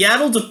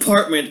Seattle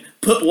department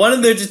put one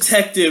of their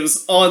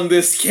detectives on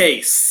this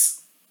case?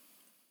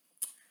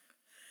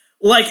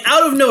 Like,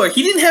 out of nowhere.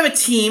 He didn't have a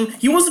team.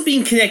 He wasn't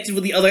being connected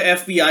with the other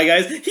FBI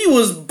guys. He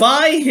was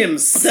by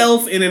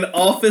himself in an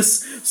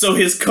office so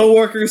his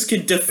coworkers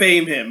could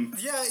defame him.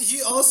 Yeah,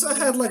 he also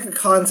had like a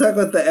contact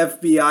with the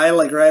FBI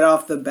like right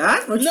off the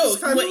bat, which No, is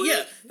kind of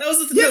yeah, that was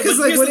the thing. Yeah, because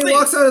like when he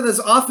walks out of this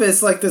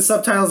office, like the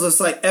subtitles just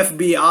like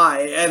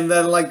FBI, and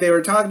then like they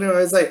were talking to him,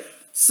 it's like,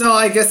 so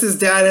I guess his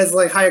dad has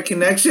like higher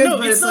connection. No,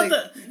 but it's not like,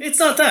 that. It's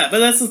not that. But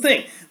that's the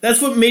thing.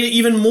 That's what made it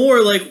even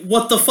more like,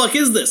 what the fuck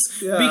is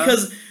this? Yeah.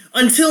 Because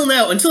until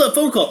that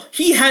phone call,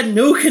 he had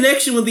no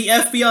connection with the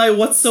FBI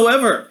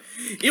whatsoever.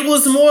 It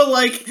was more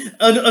like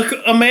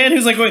a man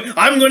who's like going,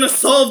 I'm going to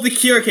solve the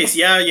Kira case.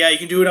 Yeah, you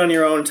can do it on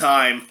your own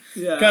time.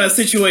 Yeah. Kind of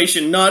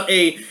situation. Not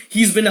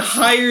he's been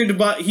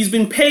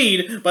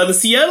paid by the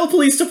Seattle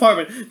Police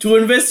Department to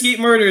investigate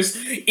murders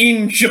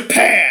in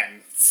Japan.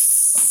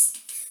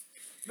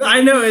 I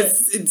know,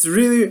 it's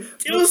really...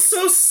 It was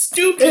so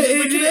stupid,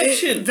 the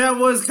connection. That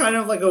was kind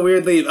of like a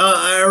weird leap.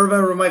 I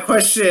remember my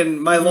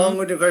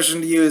long-winded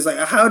question to you is like,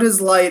 how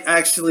does Light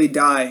actually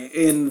die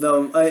in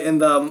the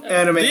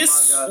anime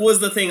This manga? was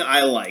the thing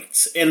I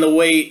liked, and the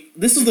way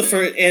this was the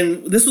first,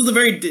 and this was the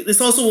very.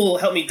 This also will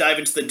help me dive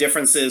into the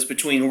differences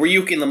between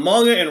Ryuk in the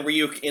manga and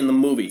Ryuk in the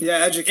movie. Yeah,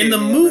 educate in the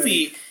me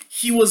movie,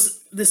 he was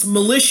this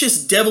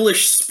malicious,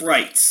 devilish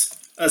sprite,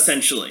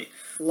 essentially.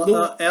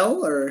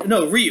 L or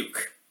No,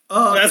 Ryuk.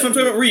 Oh, okay. That's what I'm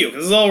talking about. Ryuk.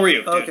 This is all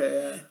Ryuk.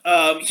 Okay,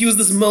 yeah. He was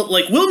this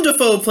Willem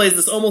Dafoe plays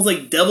this almost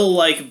like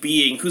devil-like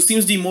being who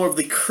seems to be more of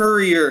the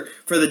courier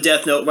for the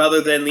Death Note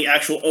rather than the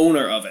actual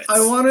owner of it.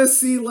 I want to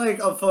see like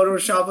a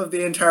Photoshop of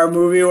the entire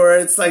movie where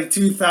it's like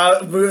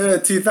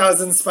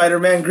 2000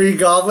 Spider-Man Green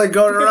Goblin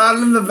going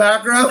around in the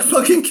background,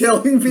 fucking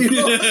killing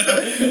people.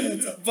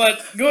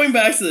 But going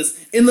back to this,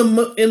 in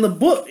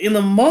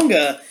the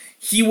manga,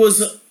 he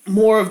was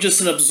more of just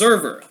an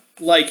observer.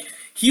 Like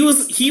he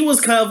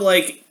was kind of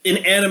like an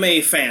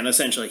anime fan,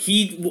 essentially.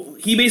 He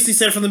basically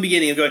said from the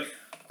beginning, going,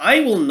 I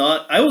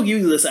will give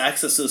you this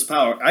access to this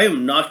power. I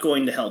am not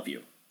going to help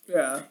you.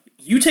 Yeah.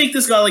 You take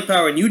this godlike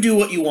power and you do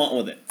what you want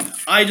with it.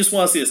 I just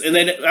want to see this. And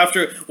then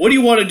after, what do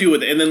you want to do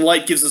with it? And then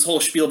Light gives this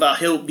whole spiel about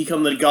he'll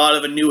become the god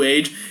of a new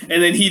age.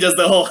 And then he does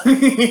the whole,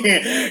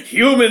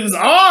 humans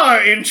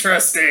are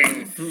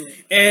interesting.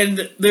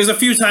 And there's a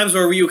few times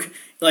where Ryuk,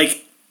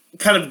 like,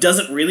 kind of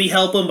doesn't really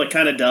help him, but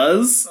kind of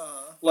does.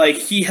 Like,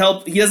 he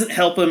doesn't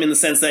help him in the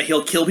sense that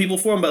he'll kill people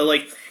for him, but,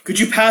 like, could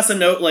you pass a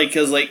note, like,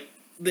 because, like,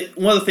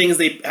 one of the things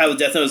they have with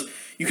Death Note is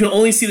you can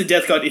only see the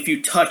Death God if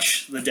you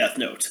touch the Death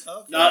Note,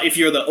 not if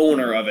you're the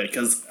owner of it,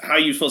 because how are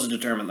you supposed to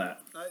determine that?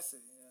 I see,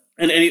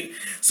 yeah. And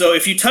so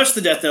if you touch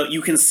the Death Note,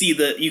 you can see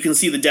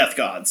the Death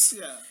Gods.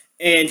 Yeah.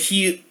 And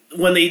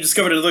when they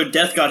discovered another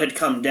Death God had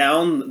come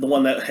down, the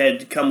one that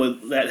had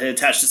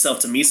attached itself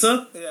to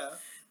Misa,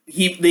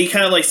 they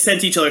kind of like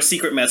sent each other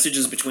secret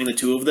messages between the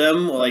two of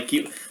them. Like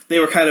they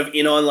were kind of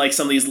in on like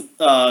some of these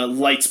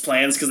Light's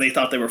plans because they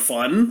thought they were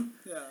fun.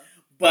 Yeah.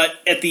 But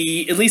at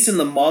least in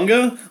the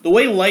manga, the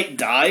way Light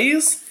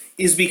dies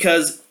is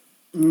because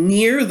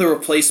Nier, the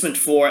replacement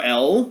for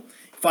L,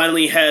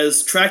 finally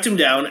has tracked him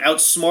down,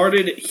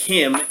 outsmarted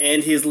him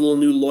and his little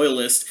new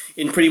loyalist,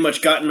 and pretty much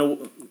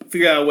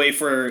figured out a way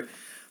for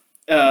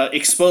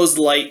exposed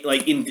Light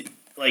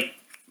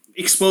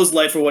exposed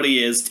Light for what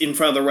he is in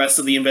front of the rest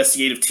of the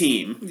investigative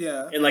team.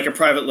 Yeah. In like a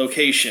private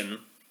location.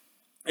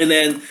 And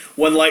then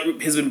when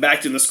Light has been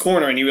backed in this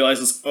corner and he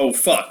realizes, oh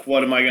fuck,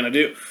 what am I gonna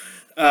do?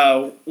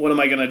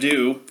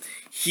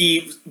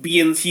 He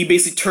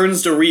basically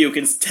turns to Ryuk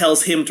and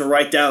tells him to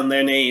write down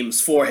their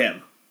names for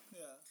him.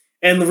 Yeah.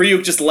 And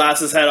Ryuk just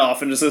laughs his head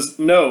off and just says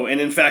no,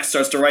 and in fact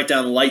starts to write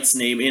down Light's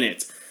name in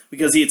it.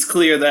 Because it's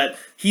clear that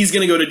he's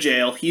gonna go to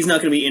jail, he's not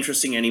gonna be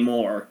interesting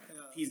anymore.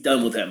 Yeah. He's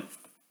done with him.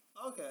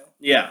 Okay.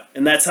 Yeah,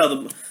 and that's how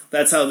the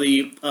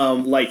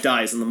Light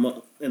dies in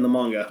the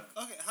manga.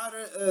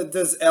 Okay,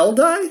 does L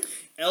die?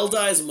 L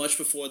dies much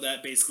before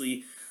that,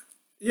 basically.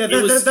 Yeah,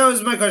 that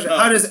was my question.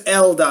 How does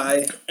L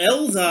die?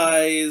 L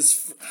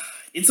dies.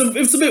 It's a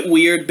bit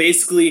weird.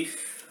 Basically,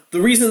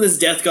 the reason this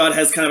Death God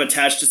has kind of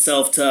attached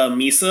itself to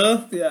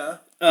Misa,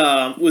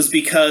 was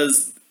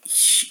because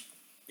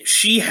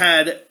she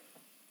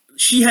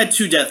she had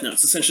two death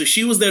notes. Essentially,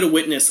 she was there to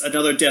witness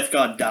another death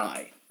god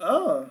die.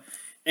 Oh.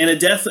 And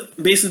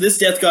basically, this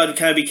death god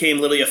kind of became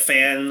literally a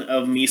fan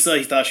of Misa.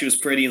 He thought she was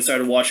pretty and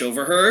started to watch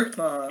over her,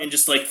 and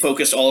just like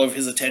focused all of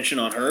his attention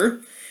on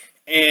her.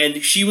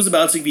 And she was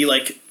about to be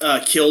like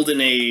killed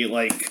in a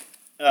like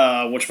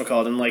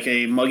whatchamacallit, in like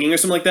a mugging or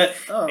something like that.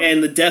 Oh.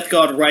 And the death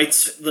god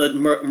writes the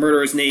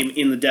murderer's name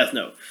in the death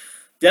note.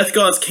 Death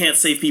gods can't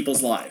save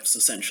people's lives,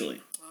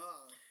 essentially.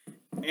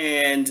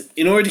 And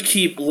in order to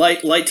keep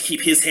Light to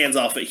keep his hands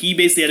off it, he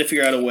basically had to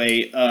figure out a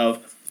way of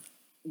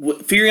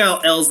figuring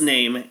out L's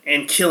name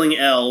and killing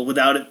L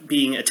without it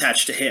being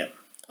attached to him.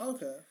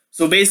 Okay.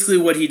 So basically,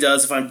 what he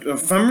does,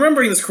 if I'm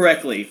remembering this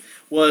correctly,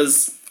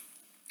 was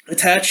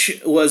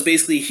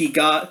basically he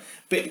got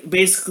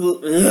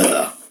basically.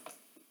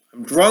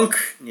 I'm drunk.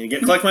 I need to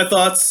collect my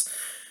thoughts.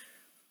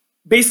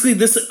 Basically,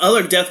 this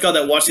other death god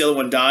that watched the other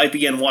one die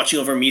began watching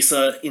over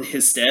Misa in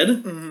his stead,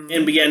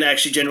 and began to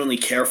actually genuinely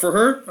care for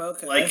her.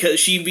 Okay. Like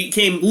she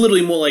became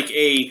literally more like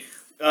a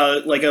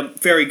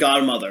fairy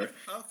godmother,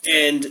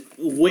 and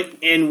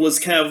was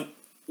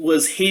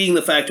hating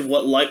the fact of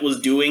what Light was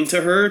doing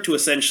to her to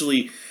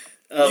essentially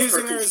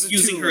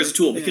Using her as a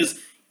tool. because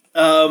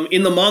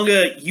in the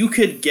manga you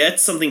could get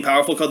something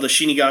powerful called the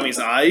Shinigami's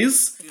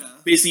Eyes. Yeah.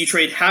 Basically, you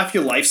trade half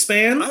your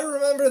lifespan. I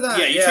remember that.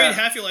 Yeah, you trade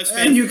half your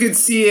lifespan. And you could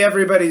see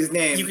everybody's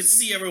names. You could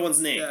see everyone's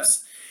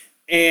names.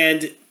 Yeah.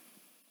 And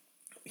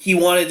he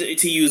wanted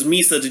to use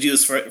Misa to do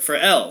this for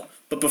L.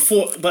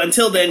 But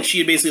until then, she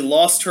had basically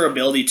lost her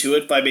ability to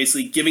it by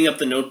basically giving up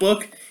the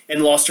notebook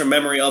and lost her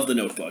memory of the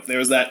notebook. There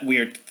was that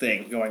weird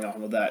thing going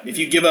on with that. If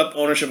you give up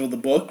ownership of the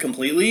book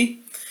completely,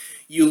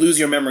 you lose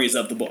your memories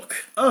of the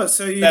book. Oh,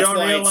 so you That's don't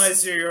why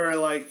realize you're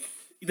like...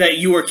 that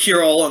you were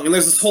Kira all along. And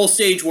there's this whole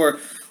stage where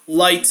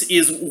Light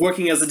is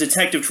working as a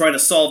detective trying to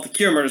solve the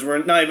Kira murders.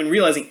 We're not even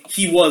realizing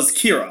he was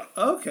Kira.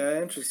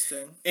 Okay,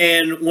 interesting.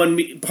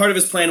 And part of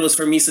his plan was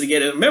for Misa to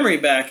get her memory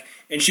back,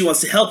 and she wants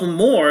to help him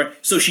more,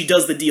 so she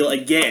does the deal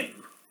again.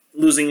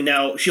 Losing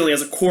now, she only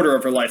has a quarter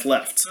of her life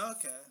left.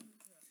 Okay.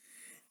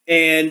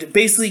 And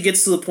basically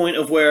gets to the point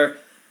of where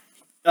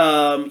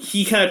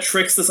he kind of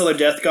tricks this other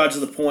death god to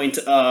the point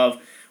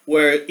of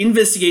where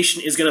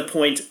investigation is going to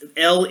point,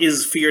 L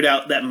is figured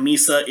out that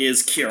Misa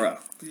is Kira.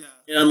 Yeah.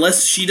 And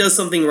unless she does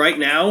something right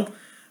now,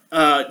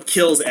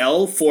 kills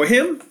L for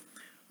him,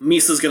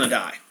 Misa's going to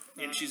die.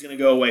 And she's going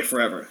to go away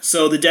forever.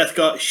 So the death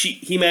god,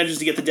 he manages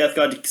to get the death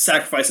god to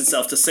sacrifice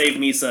itself to save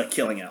Misa,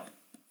 killing L.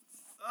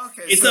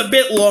 Okay, It's a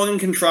bit long and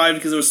contrived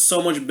because there was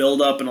so much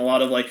build up and a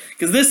lot of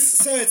because this.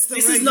 So it's the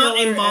this is not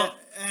a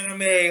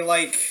anime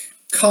like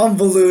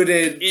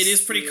convoluted. It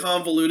is pretty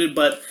convoluted,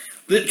 but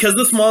because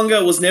this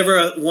manga was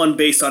never one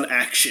based on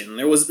action.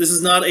 This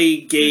is not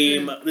a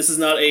game. This is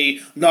not a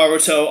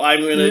Naruto.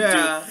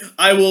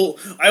 I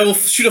will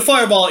shoot a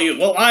fireball at you.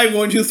 Well, I'm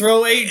going to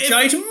throw a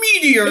giant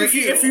meteor at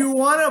you. If you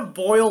want to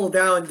boil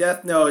down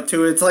Death Note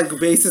to its like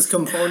basis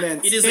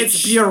components,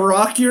 it's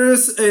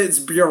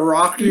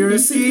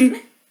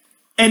bureaucracy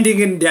ending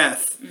in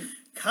death.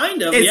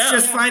 Kind of, It's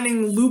just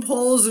finding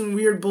loopholes and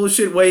weird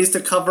bullshit ways to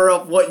cover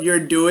up what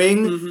you're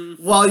doing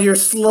while you're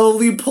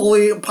slowly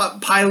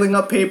piling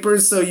up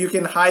papers so you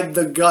can hide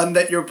the gun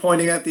that you're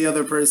pointing at the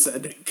other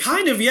person.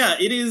 Kind of, yeah.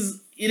 It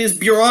is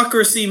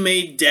bureaucracy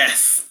made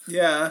death.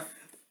 Yeah.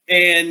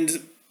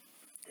 And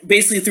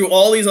basically through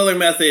all these other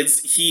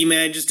methods, he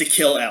manages to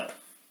kill L.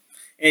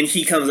 And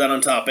he comes out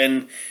on top.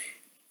 And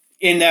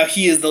now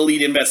he is the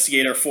lead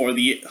investigator for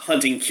the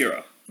hunting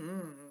Kira.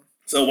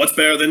 So what's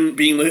better than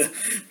being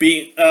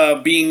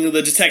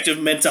the detective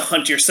meant to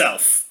hunt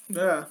yourself?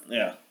 Yeah.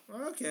 Yeah.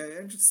 Okay,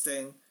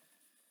 interesting.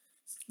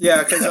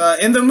 Yeah, because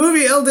in the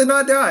movie, L did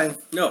not die.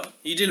 No,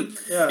 he didn't.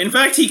 Yeah. In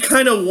fact, he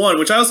kind of won,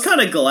 which I was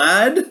kind of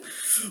glad.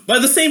 But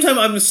at the same time,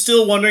 I'm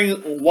still wondering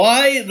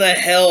why the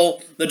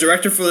hell the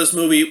director for this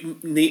movie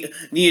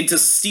needed to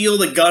steal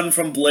the gun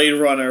from Blade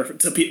Runner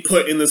to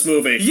put in this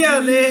movie. Yeah,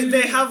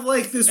 they have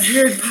like this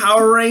weird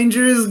Power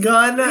Rangers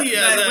gun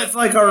with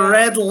like a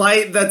red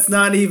light that's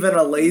not even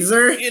a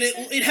laser. And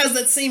it has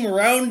that same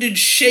rounded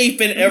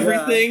shape and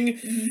everything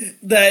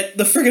that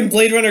the friggin'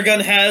 Blade Runner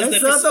gun has.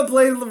 It's not the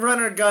Blade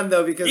Runner gun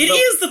though, because it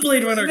is the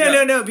Blade Runner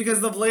gun. No, because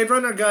the Blade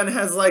Runner gun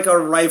has like a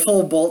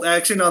rifle bolt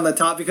action on the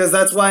top, because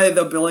that's why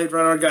the Blade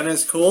Runner gun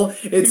is cool.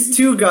 It's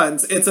two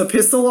guns. It's a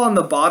pistol on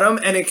the bottom,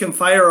 and it can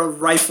fire a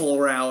rifle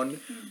round,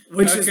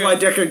 which is why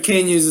Deckard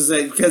Cain uses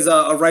it, because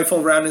a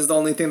rifle round is the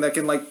only thing that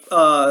can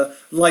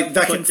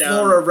can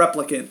floor a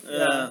replicant.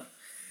 Yeah.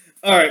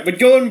 All right, but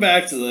going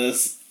back to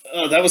this.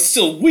 That was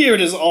still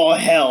weird as all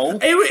hell.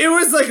 It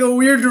was like a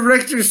weird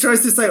director's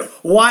choice. It's like,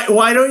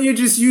 why don't you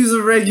just use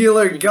a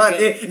regular gun?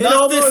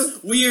 This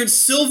weird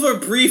silver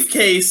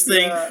briefcase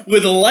thing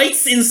with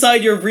lights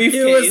inside your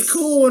briefcase. It was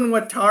cool when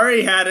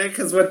Watari had it,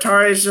 because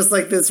Watari is just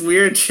like this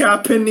weird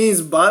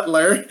Japanese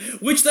butler.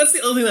 Which, that's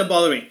the other thing that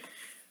bothered me.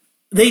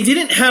 They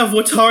didn't have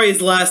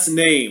Watari's last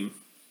name.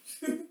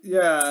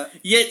 Yeah.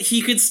 Yet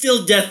he could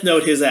still Death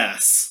Note his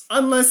ass.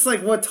 Unless,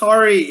 like,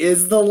 Watari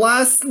is the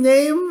last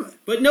name.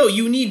 But no,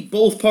 you need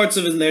both parts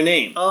of their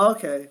name. Oh,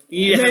 okay.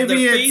 You have their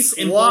face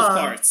and both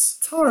parts.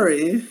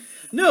 Watari.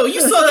 No,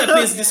 you saw that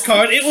business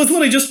card. It was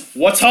literally just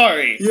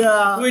Watari.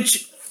 Yeah.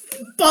 Which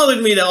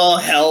bothered me to all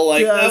hell.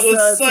 Like that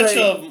was such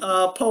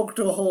a poked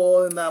a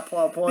hole in that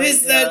plot point.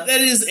 that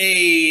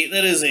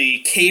is a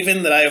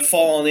cave-in that I have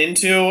fallen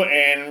into,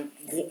 and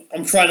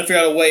I'm trying to figure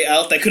out a way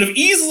out that could have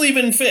easily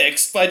been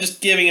fixed by just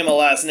giving him a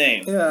last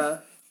name. Yeah.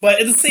 But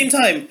at the same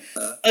time,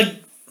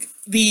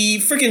 the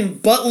freaking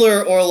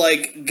butler or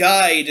like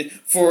guide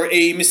for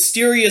a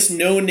mysterious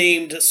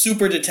no-named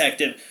super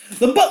detective,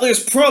 the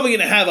butler's probably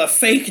gonna have a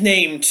fake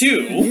name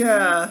too.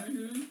 Yeah.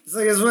 It's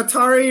like, is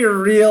Watari your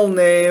real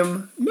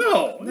name?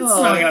 No, it's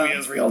not gonna be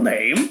his real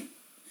name.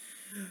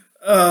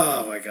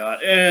 Oh my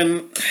god.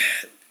 And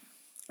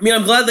I mean,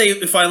 I'm glad they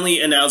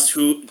finally announced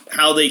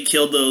how they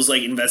killed those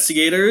like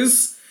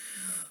investigators.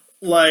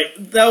 Like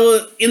that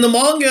was in the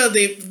manga,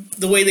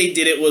 the way they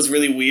did it was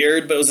really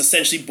weird, but it was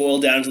essentially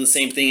boiled down to the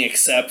same thing,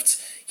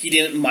 except he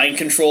didn't mind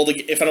control the.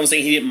 If I'm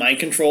saying he didn't mind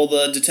control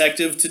the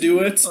detective to do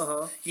it,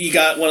 he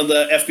got one of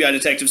the FBI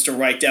detectives to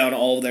write down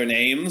all of their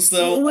names,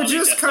 though. Which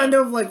is kind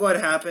of like what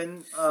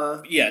happened.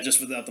 Yeah,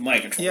 just without the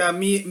mind control. Yeah,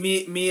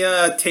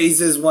 Mia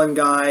tases one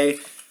guy,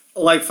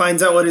 like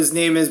finds out what his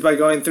name is by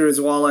going through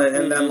his wallet,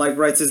 and then like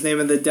writes his name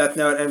in the death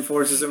note and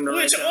forces him to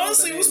write. Which down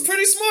honestly the was name.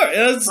 pretty smart.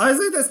 I was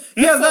like this.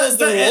 Yeah,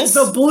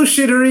 the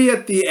bullshittery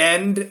at the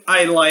end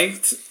I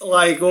liked,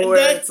 like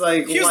where it's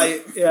like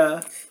light.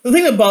 Yeah. The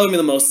thing that bothered me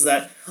the most is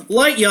that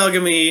Light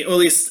Yagami, or at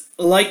least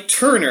Light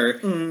Turner,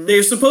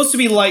 they're supposed to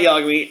be Light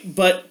Yagami,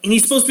 and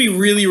he's supposed to be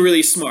really,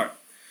 really smart.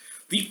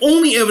 The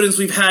only evidence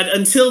we've had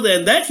until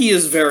then that he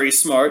is very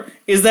smart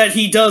is that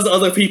he does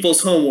other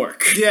people's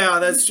homework. Yeah,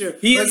 that's true.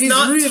 He's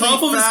not really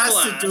top of his fast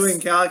class. at doing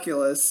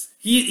calculus.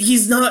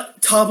 He's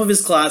not top of his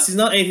class. He's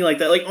not anything like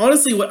that. Like,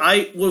 honestly, what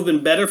I would have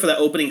been better for that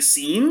opening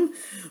scene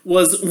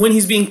was when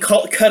he's being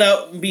cut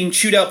out, being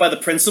chewed out by the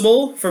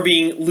principal for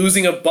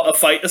losing a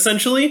fight,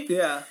 essentially.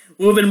 Yeah.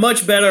 It would have been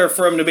much better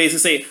for him to basically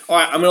say, all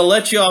right, I'm going to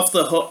let you off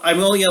the hook. I'm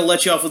only going to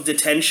let you off with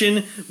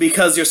detention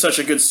because you're such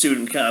a good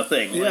student kind of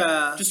thing. Like,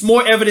 yeah. Just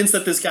more evidence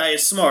that this guy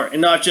is smart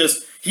and not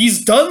just,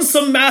 he's done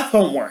some math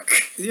homework.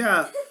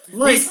 Yeah.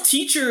 Like,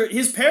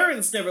 his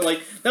parents never,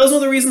 like, that was one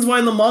of the reasons why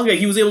in the manga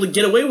he was able to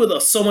get away with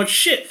so much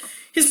shit.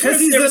 His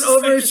parents he's never an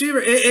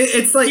overachiever.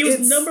 It's like, he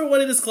was number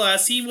one in his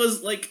class. He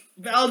was, like,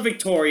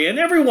 valedictorian.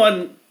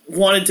 Everyone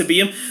wanted to be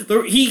him.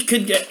 He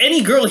could get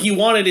any girl he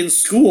wanted in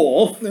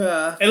school.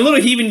 Yeah. And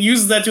literally he even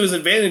uses that to his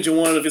advantage in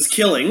one of his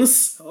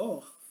killings.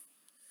 Oh.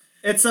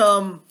 It's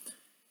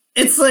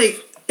like,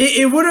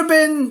 it would have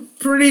been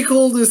pretty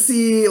cool to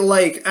see,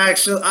 like,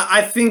 actually,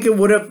 I think it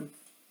would have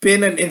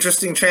been an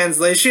interesting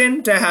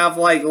translation to have,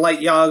 like, Light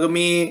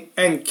Yagami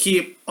and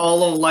keep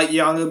all of Light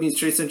Yagami's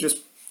traits and just,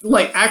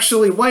 like,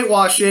 actually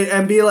whitewash it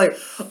and be like,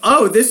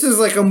 oh, this is,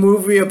 like, a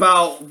movie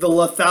about the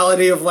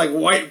lethality of, like,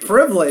 white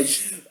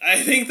privilege. I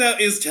think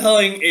that is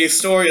telling a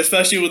story,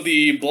 especially with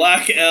the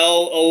Black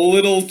L, a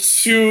little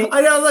too.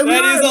 I know, like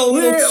that is a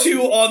little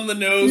too on the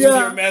nose with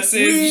your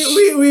message.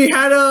 We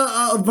had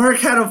Mark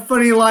had a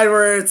funny line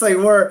where it's like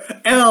where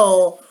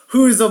L,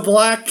 who's a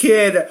black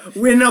kid,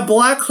 in a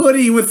black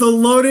hoodie with a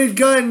loaded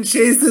gun,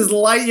 chases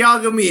Light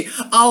Yagami,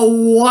 a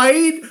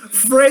white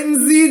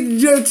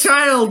frenzied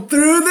child,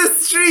 through the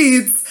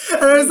streets,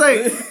 and I was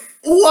like,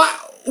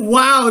 what?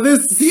 Wow,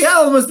 this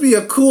Seattle must be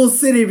a cool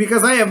city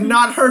because I have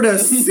not heard a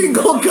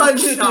single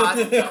gunshot.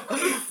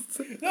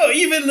 No,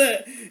 even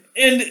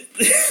and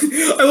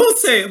I will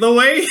say, the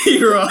way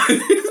he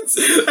runs,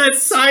 that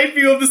side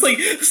view of this, like,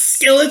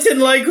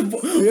 skeleton-like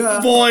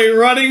boy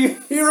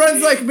running. He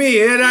runs like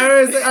me, and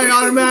I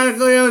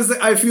was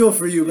like, I feel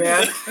for you,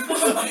 man.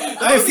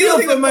 I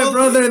feel for my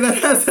brother that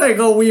has, like,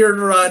 a weird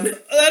run.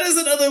 That is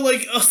another,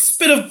 like, a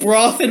spit of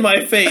broth in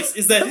my face,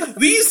 is that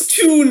these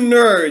two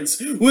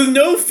nerds, with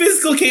no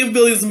physical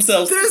capabilities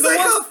themselves... There's, like,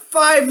 a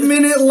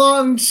 5-minute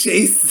long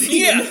chase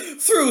scene. Yeah,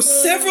 through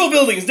several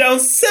buildings, down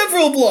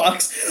several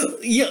blocks.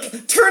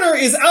 Turner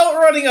is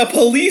outrunning a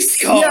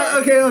police car. Yeah,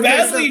 okay.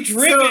 Badly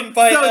driven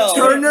by L.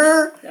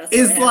 Turner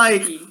is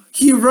like,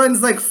 he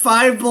runs like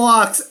 5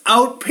 blocks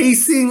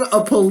outpacing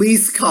a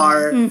police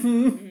car.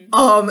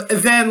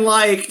 Then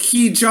like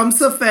he jumps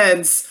a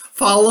fence,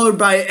 followed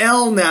by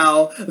L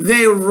now.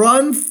 They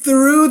run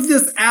through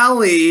this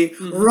alley,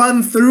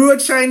 run through a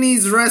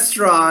Chinese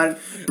restaurant,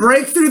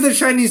 break through the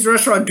Chinese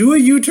restaurant, do a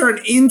U-turn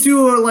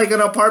into like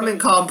an apartment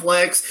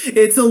complex.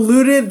 It's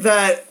alluded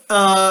that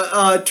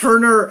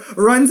Turner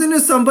runs into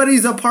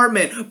somebody's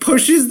apartment,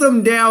 pushes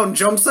them down,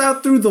 jumps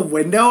out through the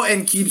window,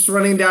 and keeps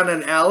running down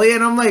an alley.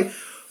 And I'm like,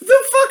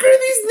 the fuck are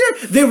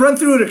these? They run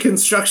through a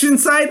construction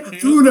site,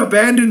 through an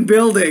abandoned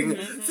building,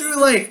 through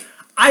like.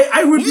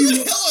 I would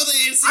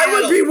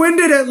be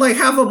winded at like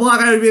half a block.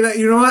 I would be like,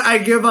 you know what? I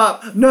give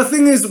up.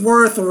 Nothing is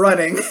worth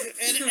running.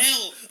 And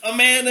L, a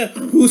man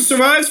who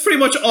survives pretty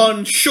much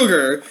on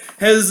sugar,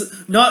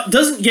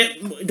 doesn't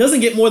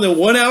get more than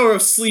 1 hour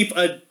of sleep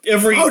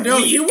every Oh no,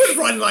 week. he would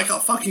run like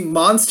a fucking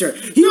monster.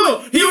 He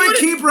would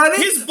keep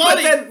running. His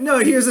body. But then, no,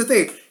 here's the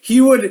thing. he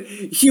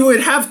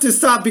would have to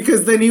stop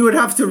because then he would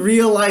have to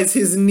realize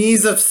his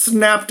knees have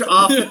snapped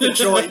off at the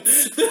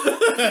joints.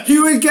 He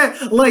would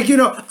get, like,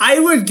 I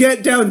would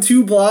get down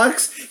 2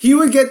 blocks. He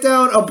would get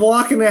down a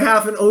block and a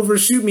half and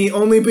overshoot me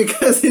only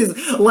because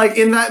like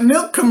in that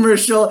milk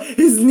commercial,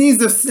 his knees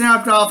have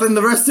snapped off and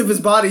the rest of his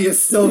body is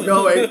still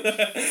going.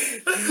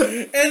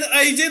 And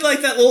I did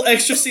like that little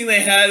extra scene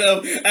they had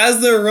of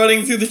as they're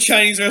running through the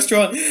Chinese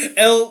restaurant,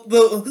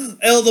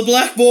 the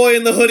black boy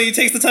in the hoodie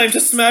takes the time to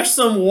smash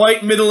some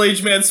white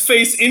middle-aged man's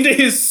face into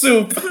his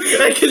soup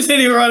and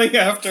continue running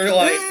after,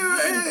 like...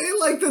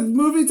 Like, the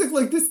movie took,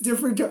 like, this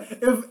different...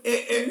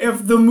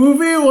 If the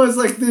movie was,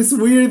 like, this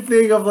weird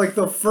thing of, like,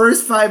 the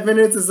first 5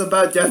 minutes is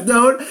about Death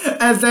Note,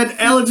 and then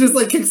L just,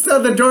 like, kicks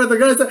down the door, and the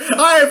guy's like,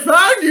 I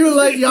found you,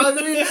 like,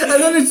 Yagami,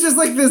 and then it's just,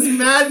 like, this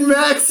Mad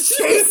Max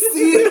chase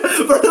scene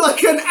for,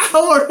 like, an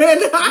hour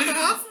and a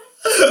half.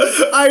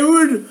 I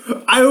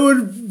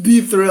would be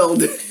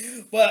thrilled.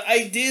 But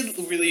I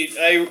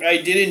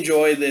did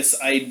enjoy this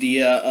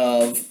idea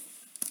of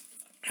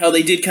how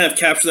they did kind of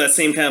capture that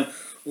same kind of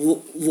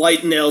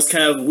Light and L's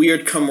kind of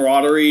weird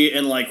camaraderie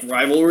and like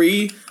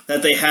rivalry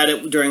that they had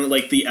it during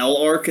like the L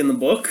arc in the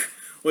book,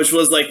 which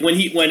was like when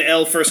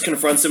L first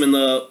confronts him in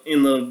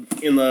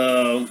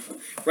the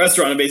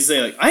restaurant and basically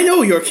saying like, I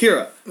know you're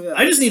Kira,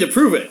 I just need to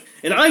prove it,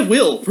 and I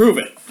will prove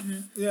it.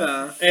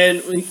 Yeah.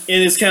 And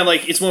it's kind of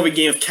like it's more of a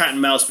game of cat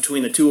and mouse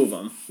between the two of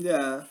them.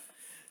 Yeah.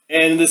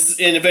 And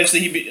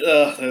eventually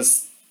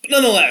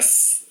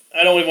nonetheless,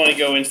 I don't really want to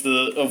go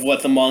into of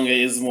what the manga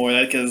is more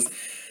because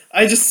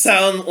I just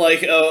sound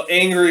like an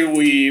angry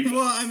weeb.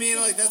 Well, I mean,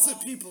 like, that's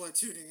what people are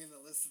tuning in to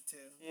listen to.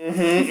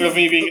 Mm-hmm. Of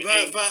me being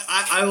but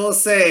I will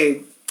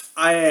say,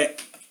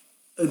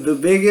 the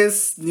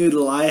biggest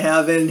noodle I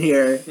have in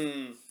here,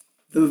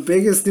 the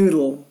biggest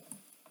noodle,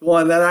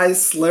 one that I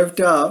slurped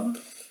up,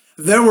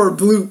 there were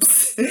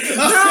bloops. There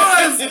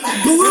was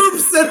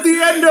bloops at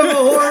the end of a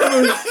horror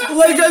movie.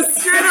 Like a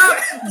straight up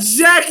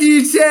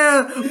Jackie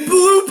Chan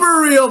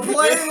blooper reel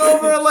playing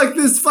over like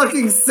this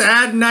fucking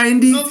sad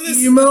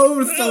 90s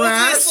emo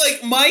thrash. This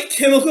like My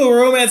Chemical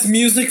Romance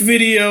music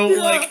video,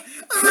 like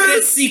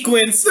credit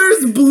sequence.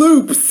 There's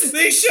bloops.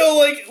 They show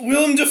like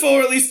Willem Dafoe,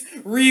 or at least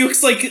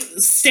Ryuk's like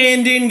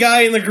stand-in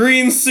guy in the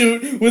green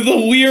suit with the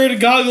weird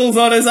goggles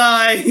on his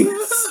eyes.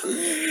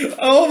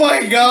 Oh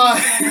my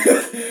god.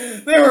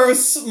 There were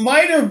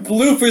minor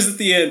bloopers at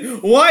the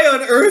end. Why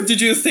on earth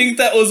did you think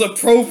that was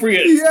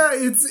appropriate? Yeah,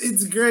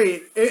 it's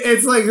great.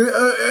 It's like,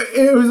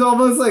 it was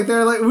almost like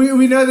they're like,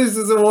 we know this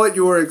isn't what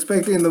you were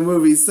expecting in the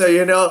movie, so,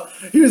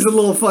 here's a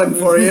little fun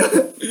for you.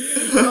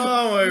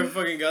 Oh my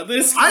fucking god.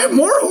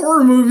 More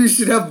horror movies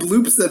should have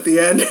bloops at the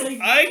end.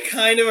 I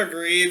kind of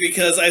agree,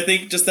 because I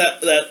think just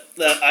that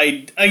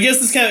I guess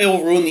this kind of, it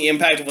will ruin the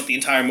impact of what the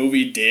entire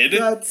movie did.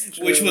 That's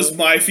true. Which was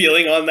my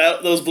feeling on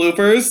those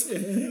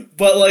bloopers.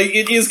 But like,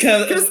 it is kind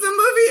of... Because the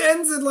movie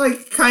ends in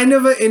like kind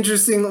of an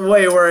interesting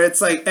way where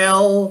it's like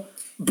L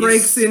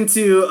breaks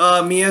into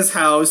Mia's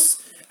house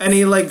and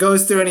he like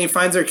goes through and he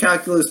finds her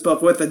calculus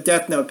book with a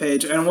Death Note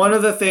page. And one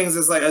of the things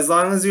is like, as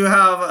long as you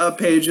have a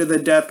page of the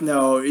Death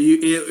Note,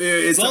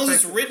 as long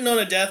as it's written on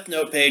a Death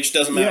Note page,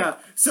 doesn't matter. Yeah.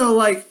 So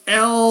like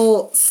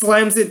L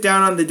slams it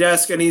down on the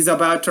desk and he's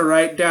about to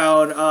write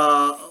down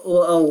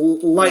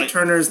Light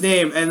Turner's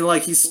name, and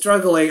like he's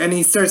struggling and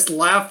he starts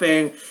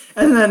laughing.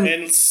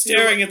 And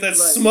staring at that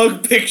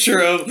smug picture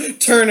of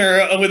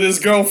Turner with his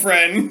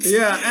girlfriend.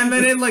 Yeah, and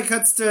then it like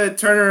cuts to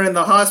Turner in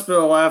the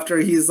hospital after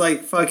he's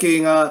like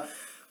fucking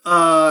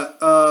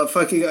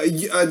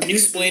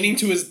explaining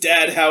to his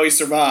dad how he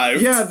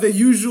survived. Yeah, the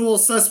usual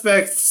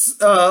suspects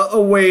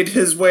await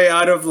his way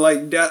out of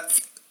like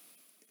death.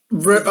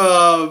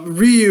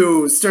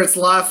 Ryu starts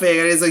laughing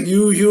and he's like,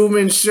 "You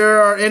humans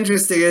sure are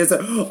interesting." And it's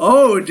like,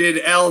 "Oh,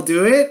 did L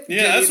do it?"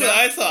 Yeah, that's what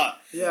I thought.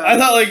 Yeah. I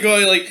thought like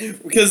going like,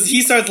 because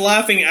he starts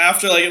laughing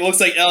after like it looks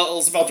like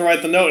L's about to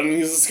write the note and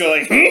he's just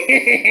going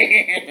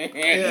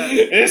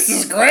this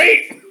is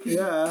great.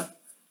 Yeah.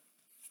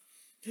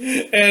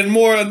 And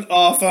more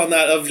off on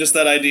that of just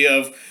that idea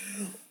of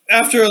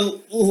after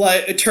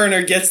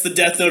Turner gets the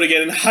Death Note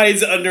again and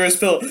hides it under his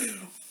pillow.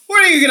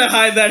 Where are you gonna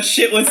hide that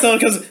shit when someone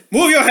comes?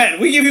 Move your head.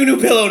 We give you a new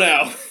pillow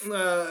now.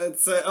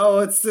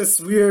 It's this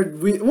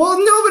weird. Well,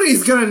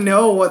 nobody's gonna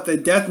know what the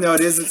Death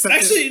Note is except.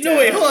 Actually, no,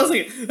 wait, hold on a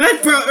second.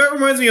 That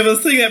reminds me of a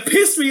thing that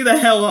pissed me the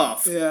hell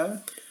off. Yeah.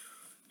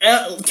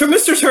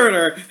 Mr.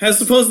 Turner has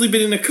supposedly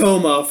been in a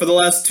coma for the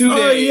last 2 days.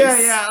 Oh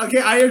yeah.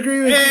 Okay, I agree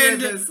with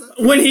you.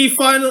 And when he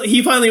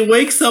finally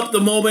wakes up, the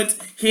moment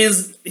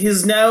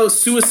his now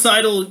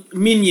suicidal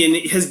minion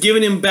has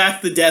given him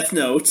back the Death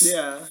Note.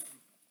 Yeah.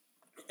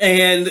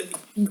 And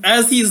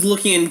as he's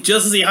looking,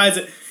 just as he hides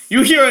it,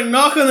 you hear a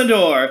knock on the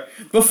door.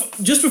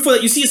 Just before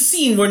that, you see a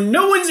scene where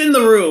no one's in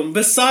the room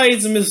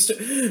besides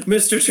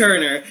Mr.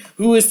 Turner,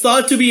 who is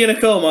thought to be in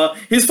a coma.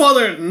 His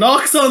father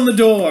knocks on the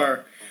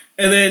door,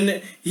 and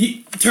then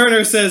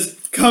Turner says,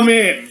 "Come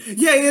in,"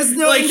 Yeah, he has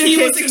no Like, he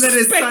was indication that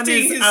his son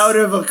expecting is his- out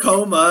of a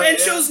coma. and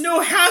shows no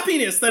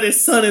happiness that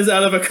his son is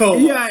out of a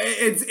coma. Yeah,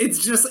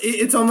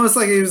 it's almost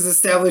like it was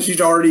established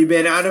he'd already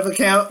been out of a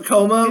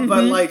coma,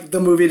 but like the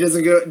movie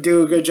doesn't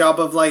do a good job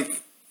of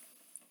like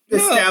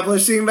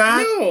establishing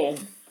that. No.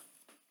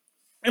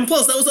 And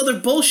plus, that was other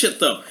bullshit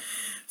though.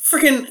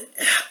 Freaking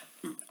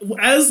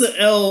as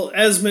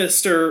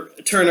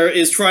Mr. Turner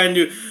is trying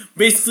to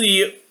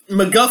basically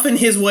MacGuffin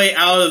his way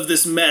out of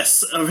this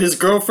mess of his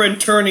girlfriend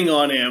turning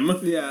on him.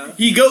 Yeah.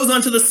 He goes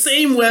onto the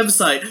same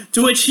website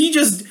to which he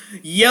just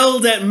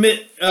yelled at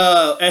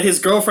his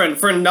girlfriend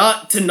for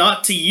not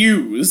to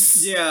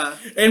use. Yeah.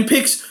 And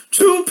picks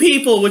 2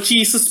 people which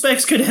he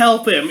suspects could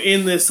help him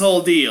in this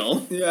whole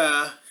deal.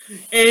 Yeah.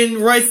 And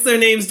writes their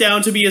names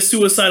down to be as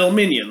suicidal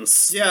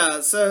minions.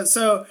 Yeah,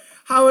 so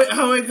how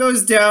it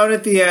goes down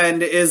at the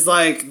end is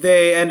like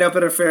they end up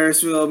at a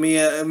Ferris wheel,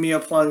 Mia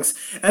Plunks,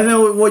 and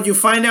then what you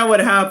find out what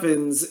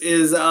happens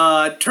is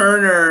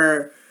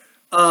Turner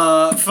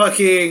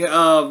fucking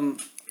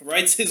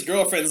Writes his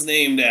girlfriend's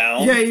name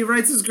down. yeah, he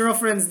writes his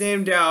girlfriend's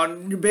name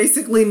down.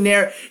 Basically,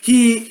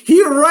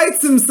 he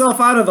writes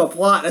himself out of the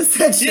plot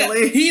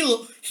essentially. Yeah,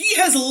 he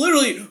has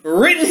literally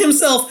written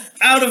himself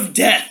out of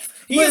death.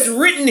 He has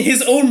written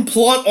his own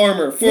plot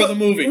armor for the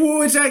movie.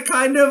 Which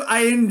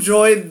I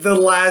enjoyed the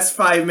last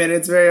 5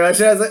 minutes very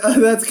much. I was like, oh,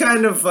 that's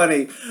kind of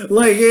funny.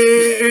 Like,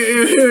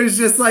 it was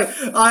just like,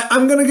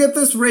 I'm gonna get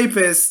this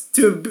rapist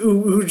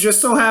who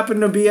just so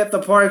happened to be at the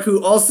park,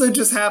 who also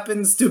just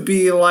happens to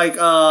be like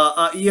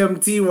a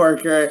EMT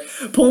worker,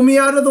 pull me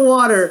out of the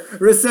water,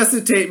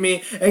 resuscitate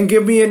me, and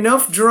give me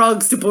enough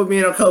drugs to put me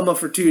in a coma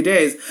for 2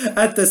 days.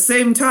 At the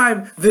same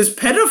time, this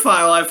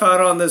pedophile I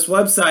found on this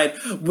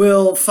website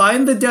will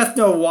find the death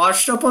note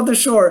washed up on the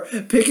shore,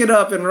 pick it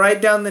up, and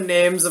write down the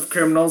names of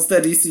criminals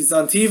that he sees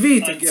on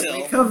TV to give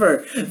me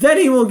cover. Then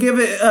he will give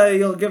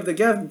he'll give the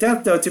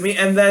death note to me,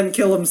 and then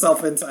kill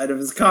himself inside of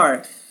his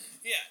car.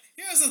 Yeah,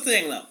 here's the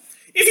thing though.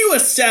 If you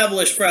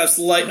establish perhaps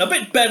Light a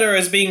bit better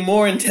as being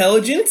more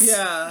intelligent,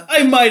 Yeah.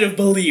 I might have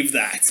believed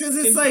that. Because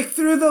it's like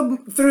through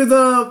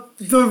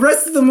the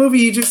rest of the movie,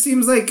 he just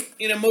seems like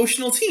An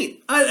emotional teen.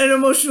 an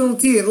emotional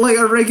teen, like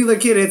a regular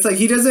kid. It's like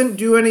he doesn't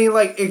do any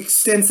like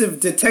extensive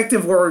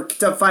detective work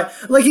to find.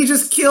 Like he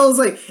just kills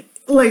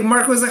like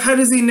Mark was like, how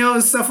does he know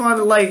stuff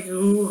on like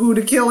who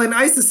to kill in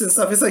ISIS and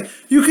stuff? It's like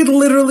you could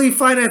literally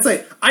find it. It's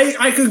like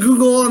I could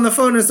Google on the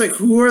phone. And it's like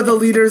who are the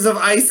leaders of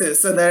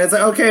ISIS, and then it's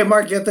like okay,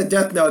 Mark, get the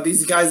death note.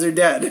 These guys are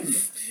dead.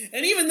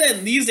 And even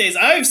then, these days,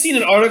 I've seen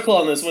an article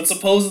on this when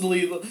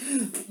supposedly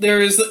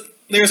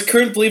there's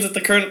current belief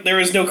that there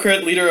is no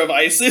current leader of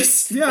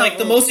ISIS. Yeah, like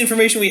the most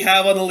information we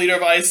have on the leader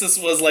of ISIS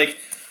was like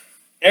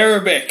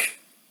Arabic,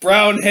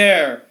 brown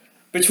hair,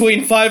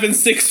 between 5 and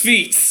 6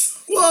 feet.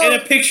 Well,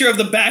 And a picture of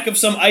the back of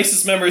some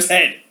ISIS member's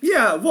head.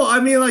 yeah, well, I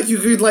mean, like you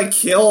could like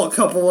kill a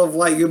couple of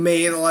like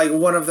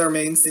one of their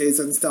mainstays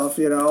and stuff,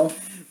 you know.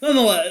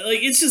 Nonetheless, like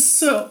it's just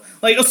so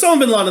like Osama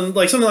bin Laden,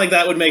 like something like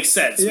that would make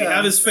sense. We Yeah.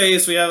 have his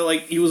face. We have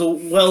like he was a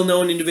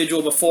well-known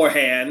individual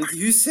beforehand. Are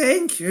you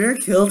saying Kira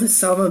killed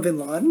Osama bin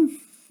Laden?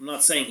 I'm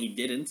not saying he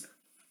didn't.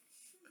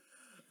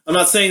 I'm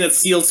not saying that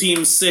SEAL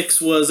Team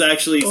 6 was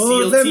actually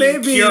SEAL then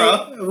Team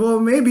Kira. Well,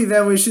 maybe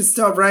then we should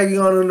stop ragging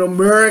on an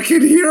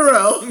American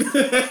hero.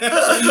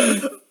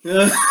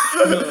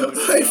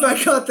 If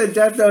I got the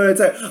death note, it's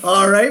like,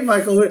 all right,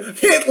 Michael,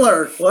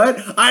 Hitler. What?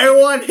 I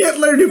want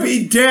Hitler to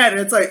be dead.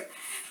 It's like,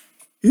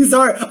 he's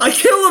alright. I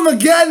kill him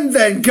again,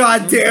 then.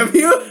 God damn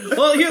you.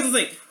 Well, here's the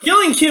thing: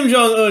 killing Kim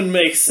Jong Un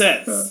makes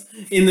sense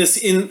in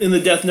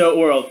the Death Note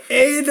world.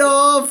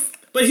 Adolf.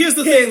 But here's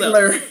the thing,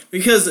 Hitler. though,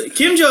 because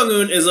Kim Jong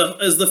Un is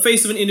the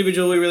face of an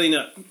individual we really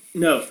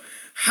know.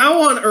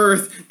 How on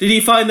earth did he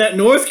find that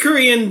North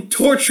Korean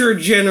torture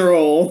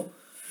general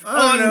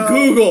on know.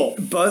 Google?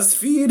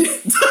 BuzzFeed.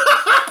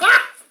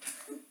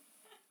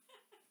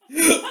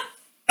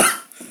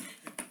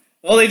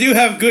 Well, they do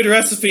have good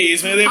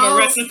recipes. Maybe they have How- a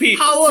recipe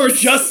how for abs-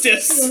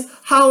 justice.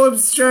 How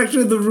abstract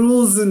are the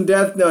rules in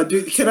Death Note?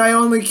 Can I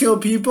only kill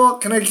people?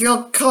 Can I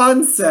kill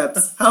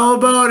concepts? How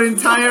about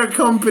entire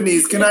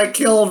companies? Can I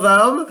kill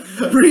them?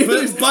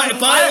 Really? By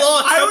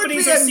law, I would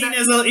companies be are a seen ni-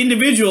 as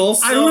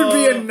individuals. I would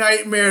be a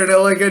nightmare to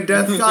like a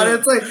death god.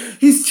 It's like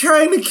he's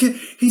trying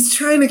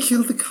to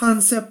kill the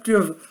concept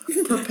of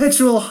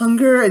perpetual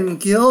hunger and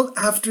guilt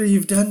after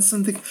you've done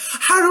something.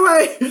 How do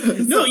I?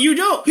 No, you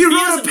don't. He wrote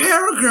doesn't- a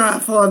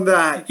paragraph on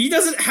that. He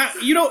doesn't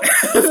have. You don't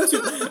have to.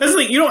 That's the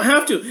thing. You don't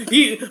have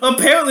to.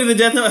 Apparently the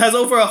Death Note has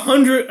about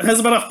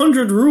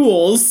 100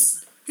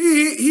 rules.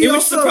 He In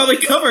which to also probably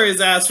cover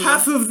his ass. With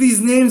half of these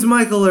names,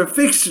 Michael, are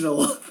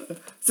fictional.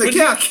 It's like,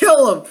 yeah,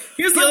 kill him.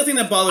 Here's the other thing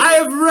that bothers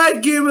I me. have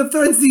read Game of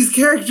Thrones. These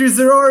characters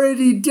are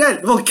already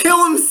dead. Well, kill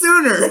them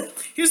sooner.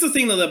 Here's the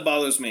thing though that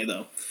bothers me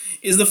though,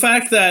 is the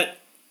fact that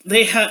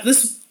they have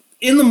this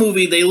in the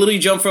movie. They literally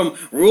jump from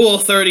Rule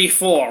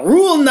 34,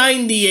 Rule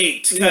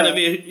 98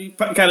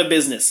 kind of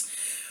business.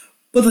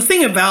 But the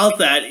thing about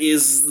that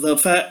is the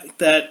fact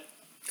that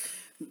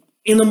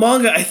in the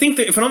manga, I think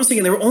that if I'm not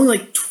mistaken, there were only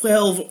like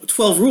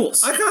 12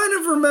 rules. I kind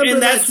of remember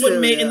And that's that what too,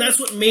 made yeah. and that's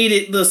what made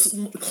it this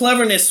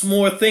cleverness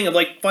more thing of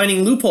like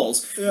finding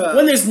loopholes. Yeah.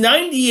 When there's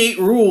 98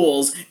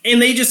 rules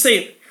and they just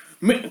say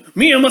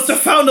Mia must have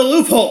found a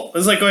loophole.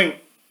 It's like going,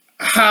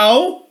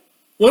 how?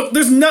 What?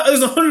 There's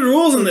 100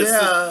 rules in this.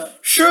 Yeah.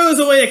 Sure, there's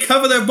a way to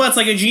cover their butts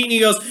like a genie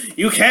goes.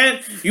 You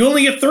can't. You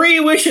only get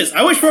 3 wishes.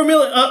 I wish for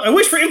I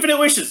wish for infinite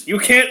wishes. You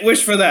can't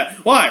wish for that.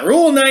 Why?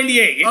 Rule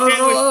 98. You can't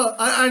wish.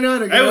 I know how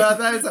to get about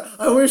that. It's,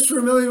 I wish for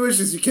a million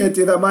wishes. You can't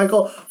do that,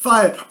 Michael.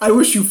 Fine. I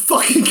wish you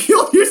fucking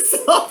kill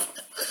yourself,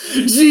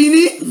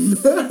 genie. You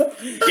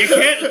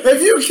can't.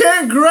 If you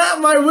can't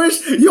grant my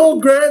wish, you'll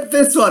grant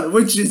this one,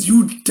 which is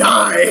you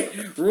die.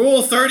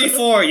 Rule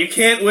 34. You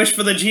can't wish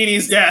for the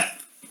genie's death.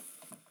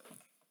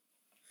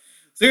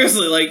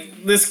 Seriously,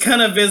 like, this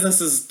kind of business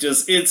is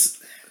just,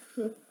 it's...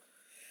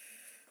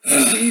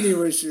 Genie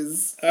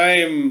wishes.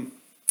 I'm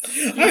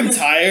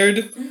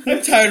tired.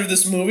 I'm tired of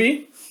this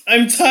movie.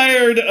 I'm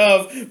tired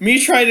of me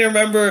trying to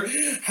remember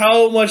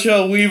how much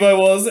a weeb I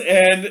was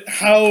and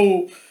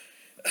how...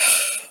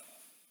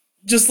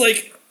 Just,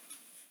 like...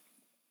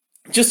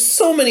 Just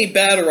so many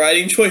bad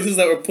writing choices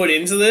that were put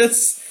into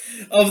this.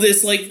 Of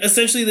this, like,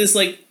 essentially this,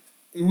 like,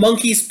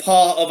 monkey's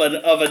paw of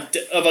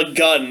a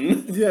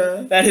gun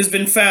Yeah. that has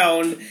been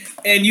found,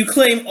 and you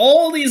claim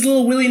all these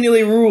little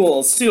willy-nilly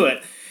rules to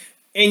it,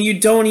 and you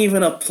don't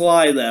even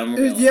apply them.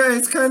 Really. Yeah,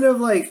 it's kind of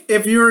like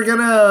if you were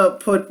gonna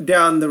put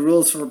down the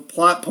rules for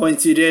plot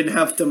points, you didn't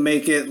have to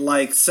make it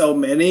like so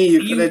many.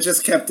 You could have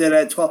just kept it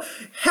at 12.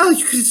 Hell,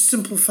 you could have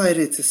simplified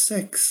it to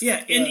 6.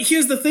 Yeah, and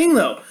here's the thing,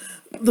 though.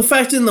 The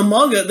fact in the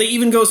manga, they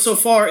even go so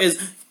far as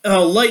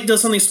Light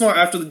does something smart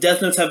after the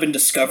Death Notes have been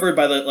discovered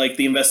by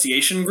the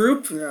investigation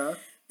group. Yeah.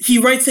 He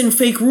writes in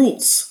fake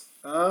rules.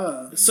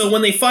 Ah. So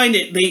when they find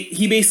it,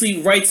 he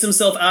basically writes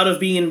himself out of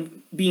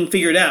being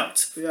figured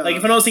out. Yeah. Like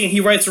if I'm not mistaken,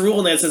 he writes a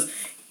rule that says,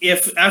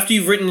 if after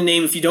you've written a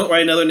name, if you don't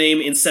write another name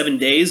in 7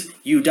 days,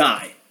 you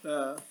die.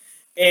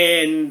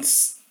 And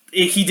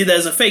he did that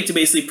as a fake to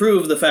basically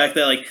prove the fact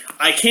that like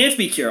I can't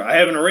be cured. I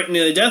haven't written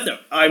in the Death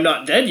Note. I'm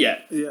not dead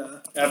yet. Yeah.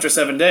 After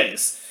 7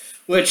 days.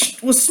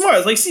 Which was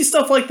smart. Like, see,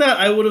 stuff like that,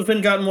 I would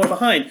have gotten more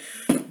behind.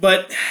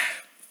 But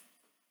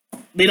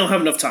they don't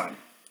have enough time.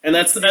 And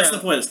that's the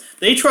point.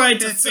 They tried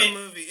to It's fit... a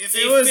movie. If They,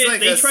 it was fit, like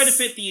they a tried to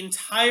fit the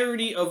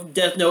entirety of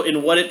Death Note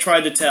and what it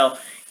tried to tell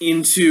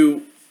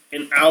into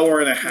an hour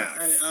and a half.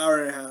 An hour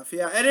and a half,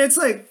 yeah. And it's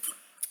like,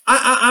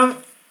 I'm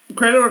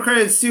credit where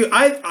credit's due.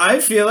 I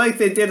feel like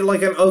they did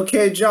like an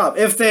okay job.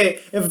 If they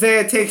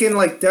had taken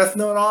like Death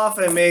Note off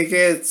and make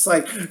it's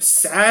like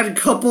sad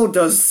couple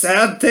does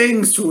sad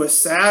things to a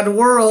sad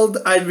world,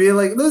 I'd be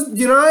like, this,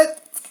 you know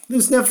what?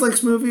 This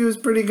Netflix movie was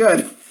pretty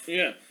good.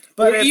 Yeah.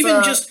 But or it's,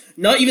 even just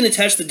not even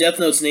attach the Death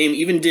Note's name,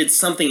 even did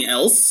something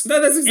else.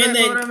 No, that's exactly and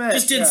then what I meant.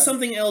 just did yeah.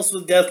 something else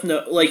with Death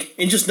Note, like,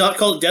 and just not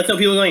call it Death Note.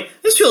 People are going,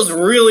 this feels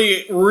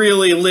really,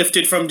 really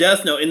lifted from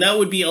Death Note, and that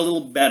would be a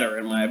little better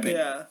in my opinion.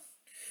 Yeah.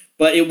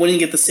 But it wouldn't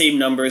get the same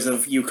numbers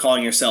of you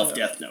calling yourself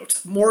Death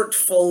Note.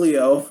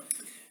 Mortfolio.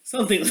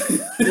 Something.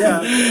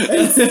 Yeah.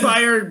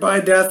 Inspired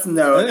by Death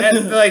Note.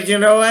 And like, you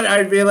know what?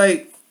 I'd be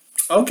like,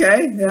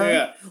 okay. Yeah.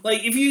 Yeah.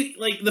 Like, if you,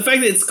 like, the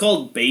fact that it's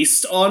called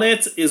based on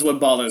it is what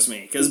bothers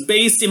me. Because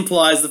based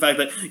implies the fact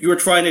that you are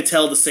trying to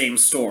tell the same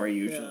story,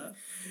 usually. Yeah.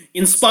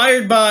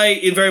 Inspired by,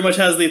 it very much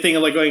has the thing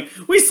of, like, going,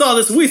 we saw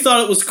this, we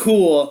thought it was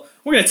cool,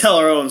 we're gonna tell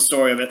our own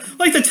story of it.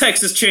 Like the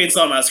Texas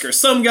Chainsaw Massacre.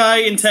 Some guy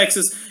in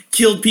Texas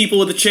killed people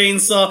with a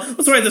chainsaw.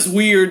 Let's write this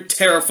weird,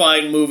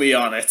 terrifying movie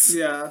on it.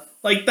 Yeah.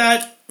 Like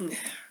that...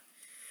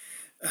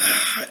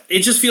 It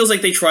just feels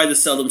like they tried to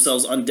sell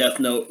themselves on Death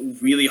Note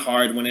really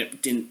hard when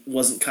it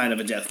wasn't kind of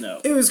a Death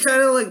Note. It was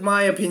kind of like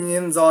my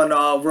opinions on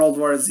World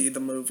War Z, the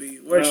movie.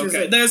 Which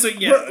Okay. is There's a,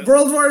 yeah.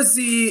 World War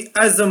Z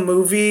as a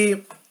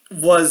movie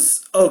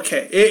was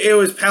okay. It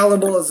was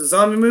palatable as a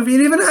zombie movie.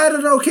 It even had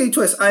an okay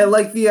twist. I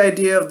like the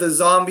idea of the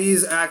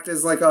zombies act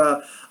as like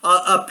a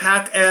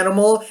pack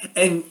animal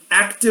and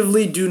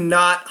actively do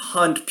not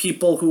hunt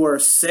people who are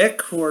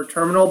sick, who are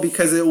terminal,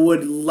 because it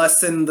would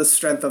lessen the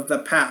strength of the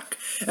pack.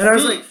 And I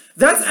was like,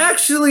 that's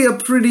actually a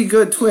pretty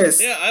good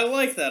twist. Yeah, I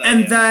like that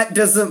And idea. that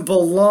doesn't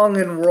belong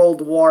in World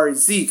War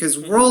Z, because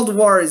World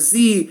War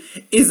Z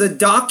is a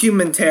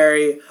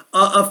documentary,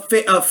 what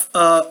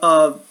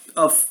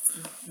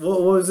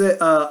was it?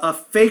 A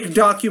fake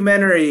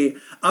documentary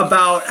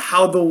about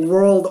how the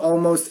world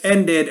almost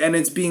ended, and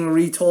it's being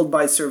retold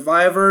by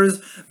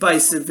survivors, by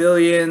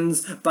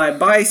civilians, by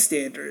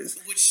bystanders.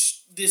 Which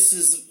this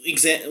is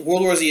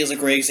World War Z is a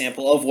great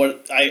example of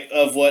what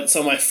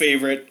some of my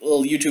favorite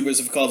little YouTubers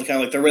have called kind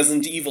of like the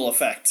Resident Evil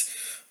effect.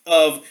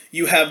 Of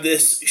you have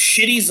this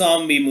shitty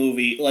zombie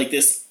movie, like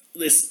this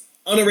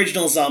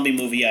unoriginal zombie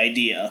movie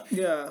idea.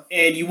 Yeah.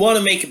 And you want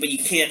to make it, but you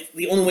can't.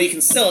 The only way you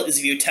can sell it is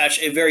if you attach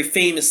a very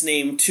famous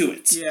name to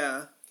it.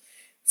 Yeah.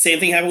 Same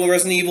thing happened with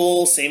Resident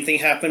Evil. Same thing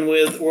happened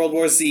with World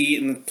War Z,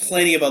 and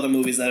plenty of other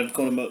movies that have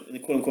quote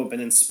unquote been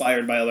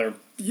inspired by other.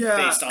 Yeah,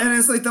 Based on and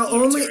it's like the other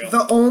only material.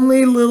 the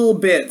only little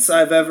bits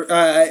I've ever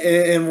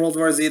in World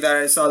War Z that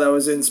I saw that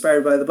was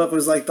inspired by the book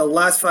was like the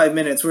last 5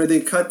 minutes where they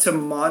cut to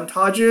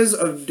montages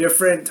of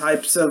different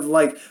types of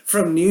like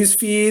from news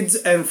feeds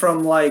and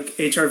from like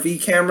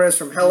HRV cameras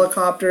from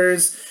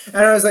helicopters, and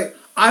I was like,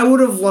 I would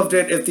have loved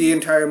it if the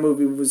entire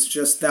movie was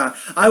just that.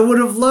 I would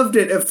have loved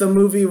it if the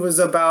movie was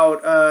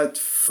about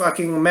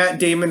fucking Matt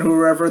Damon,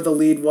 whoever the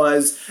lead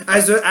was,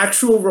 as an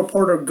actual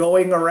reporter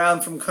going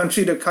around from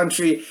country to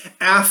country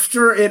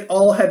after it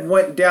all had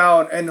went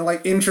down and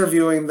like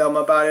interviewing them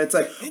about it. It's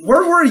like,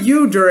 where were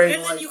you during?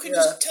 And then like, you can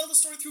just tell the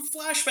story through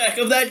flashback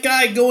of that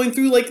guy going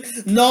through like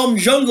Nam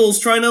jungles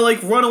trying to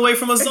like run away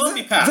from a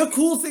zombie pack. The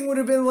cool thing would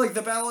have been like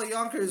the Battle of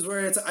Yonkers, where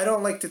it's I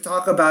don't like to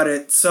talk about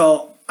it,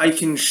 so I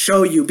can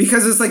show you,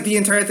 because it's like the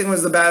entire thing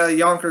was the Battle of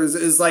Yonkers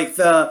is like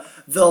the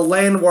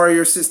land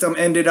warrior system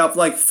ended up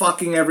like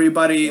fucking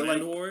everybody.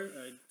 Land like War?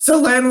 So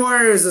Land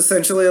Warrior is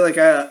essentially like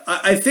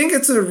I think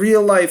it's a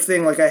real life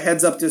thing, like a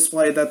heads up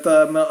display that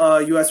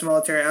the U.S.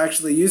 military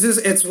actually uses.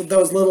 It's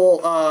those little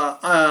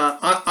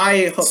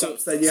eye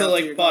hookups that you So have to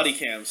like your body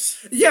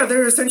cams. Yeah,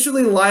 they're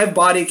essentially live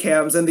body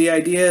cams, and the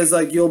idea is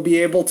like you'll be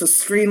able to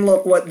screen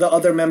look what the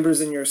other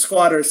members in your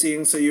squad are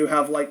seeing, so you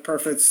have like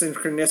perfect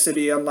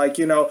synchronicity and like,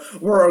 you know,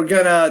 we're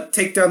gonna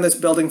take down this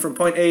building from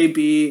point A,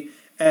 B,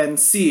 and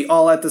C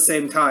all at the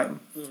same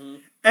time.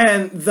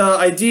 And the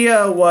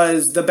idea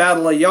was the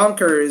Battle of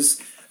Yonkers,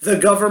 the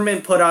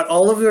government put out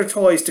all of their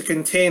toys to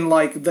contain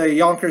like the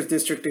Yonkers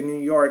district in New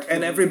York,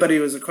 and everybody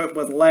was equipped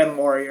with Land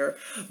Warrior.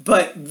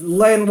 But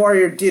Land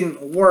Warrior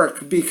didn't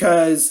work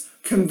because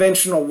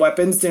conventional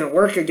weapons didn't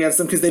work against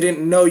them because they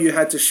didn't know you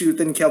had to shoot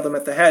and kill them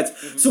at the heads.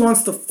 So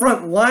once the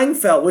front line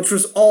fell, which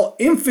was all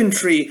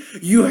infantry,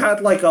 you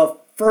had like a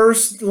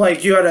first,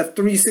 like you had a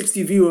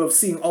 360 view of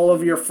seeing all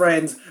of your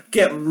friends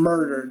get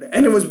murdered,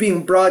 and it was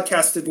being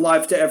broadcasted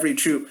live to every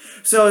troop.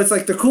 So it's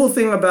like the cool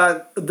thing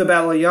about the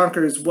Battle of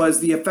Yonkers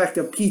was the effect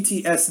of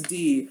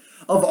PTSD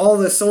of all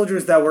the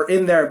soldiers that were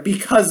in there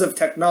because of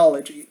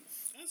technology.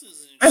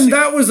 And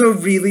that was a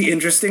really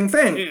interesting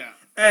thing. Yeah.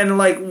 And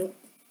like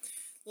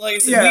I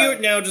said, Yeah. we are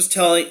now just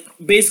telling.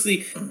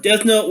 Basically,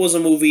 Death Note was a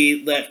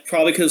movie that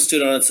probably could have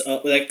stood on its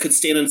own, that could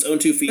stand on its own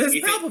 2 feet. it's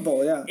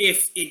probable, yeah.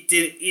 If it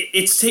did,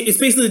 it's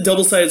basically the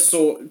double-sided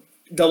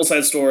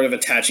sword of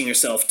attaching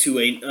yourself to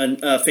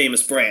a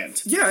famous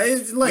brand. Yeah,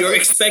 it's like You're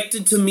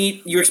expected to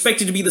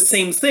be the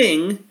same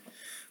thing,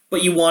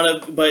 but you want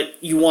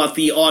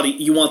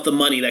the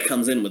money that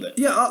comes in with it.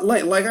 Yeah,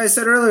 like I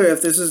said earlier,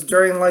 if this is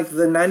during like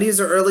the 90s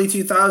or early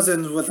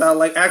 2000s without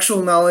like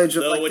actual knowledge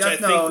of like Which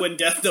Death I Note, think when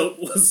Death Note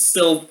was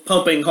still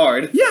pumping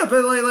hard. yeah,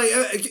 but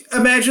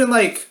imagine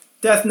like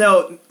Death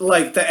Note,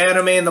 like the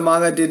anime and the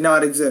manga did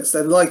not exist,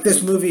 and like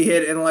this movie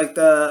hit in like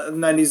the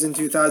 90s and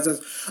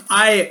 2000s.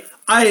 I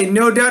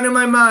no doubt in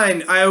my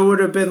mind, I would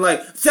have been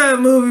like, that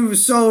movie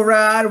was so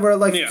rad, where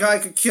like a guy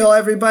could kill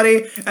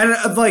everybody, and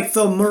like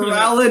the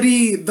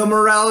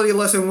morality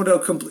lesson would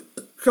have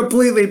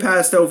completely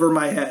passed over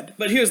my head.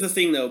 But here's the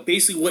thing, though.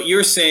 Basically, what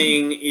you're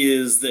saying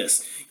is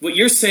this.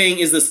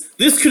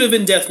 This could have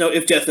been Death Note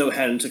if Death Note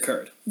hadn't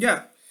occurred.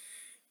 Yeah.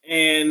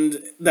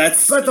 And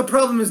that's... But the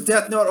problem is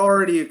Death Note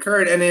already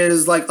occurred, and it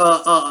is like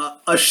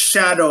a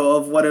shadow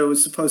of what it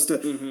was supposed to,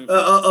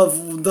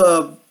 of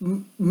the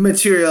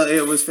material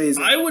it was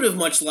phasing. I would have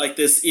much liked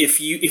this if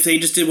they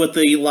just did what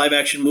the live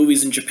action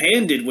movies in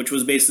Japan did, which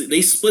was basically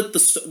they split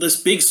this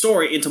big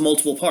story into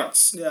multiple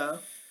parts. Yeah.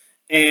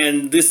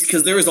 And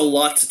because there is a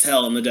lot to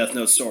tell in the Death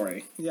Note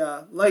story.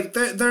 Yeah, like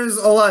there's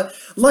a lot.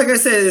 Like I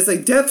said, it's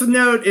like Death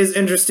Note is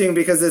interesting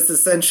because it's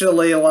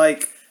essentially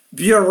like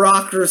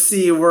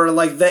bureaucracy where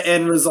like the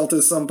end result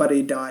is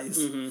somebody dies.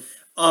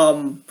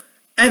 And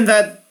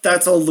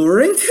that's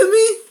alluring to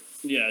me.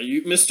 Yeah,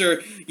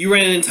 you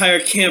ran an entire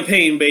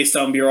campaign based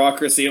on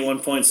bureaucracy at one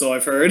point, so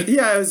I've heard.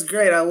 Yeah, it was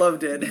great. I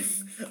loved it.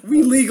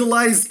 We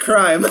legalized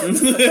crime. But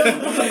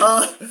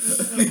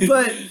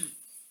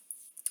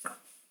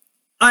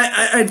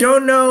I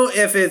don't know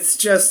if it's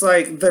just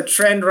like the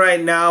trend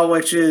right now,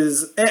 which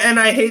is, and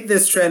I hate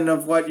this trend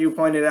of what you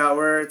pointed out,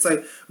 where it's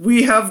like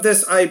we have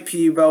this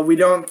IP, but we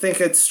don't think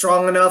it's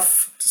strong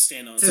enough to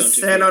stand on its to own.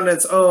 stand on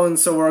its own,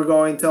 so we're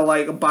going to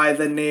like buy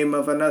the name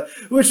of another,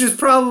 which is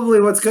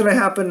probably what's going to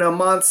happen to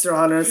Monster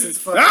Hunter since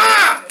fucking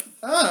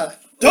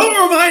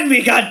Don't remind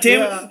me,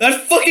 goddammit!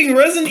 That fucking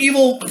Resident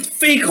Evil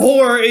fake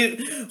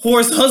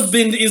whore's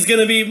husband is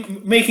gonna be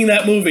making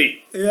that movie.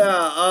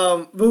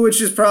 Yeah, but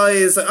which is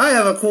probably I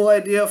have a cool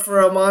idea for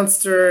a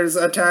Monsters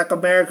Attack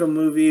America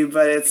movie,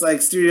 but it's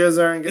like studios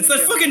aren't. It's that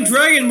fucking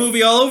dragon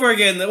movie all over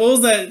again. What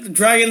was that?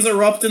 Dragons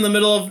erupt in the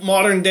middle of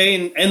modern day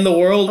and end the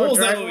world. What was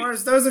that Dragon movie?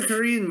 Wars? That was a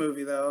Korean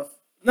movie, though.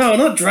 No,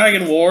 not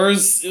Dragon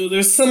Wars.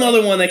 There's some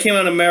other one that came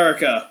out in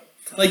America.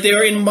 Like they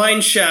were in mine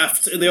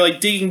shaft. They were like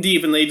digging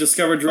deep, and they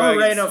discovered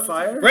dragons. Oh, Reign of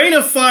Fire. Reign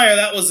of Fire.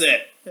 That was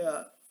it.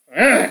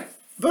 Yeah.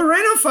 But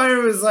Reign of Fire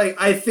was like,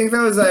 I think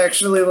that was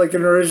actually like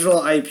an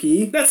original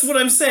IP. That's what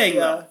I'm saying,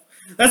 though.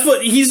 That's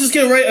what he's just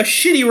gonna write a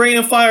shitty Rain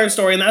of Fire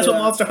story, and that's what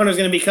Monster Hunter's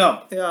gonna become.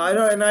 Yeah, I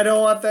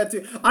don't want that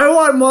to. I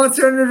want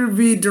Monster Hunter to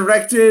be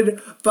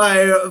directed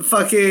by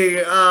fucking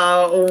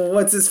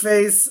what's his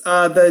face?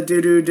 The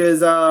dude who does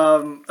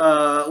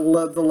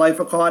the Life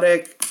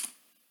Aquatic.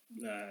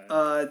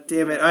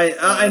 Damn it,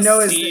 I know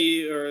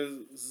his or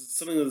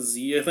something with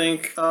Z, I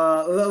think.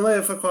 The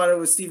Life Aquatic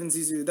was Steven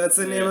Zissou. That's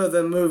the name of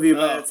the movie,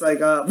 but it's like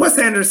Wes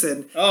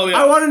Anderson. Oh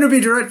yeah. I want him to be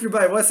directed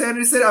by Wes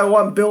Anderson. I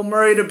want Bill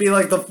Murray to be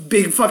like the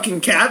big fucking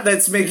cat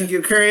that's making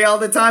you curry all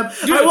the time.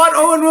 Dude. I want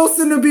Owen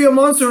Wilson to be a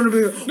monster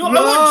hunter. No, I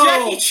want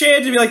Jackie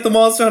Chan to be like the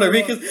Monster Hunter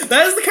because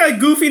that is the kind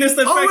of goofiness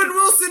that. Owen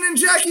Wilson and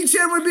Jackie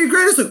Chan would be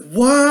great. It's like,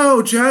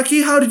 wow,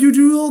 Jackie, how did you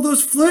do all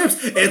those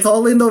flips? It's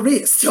all in the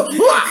wrist. So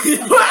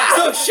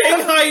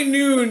Shanghai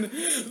Noon.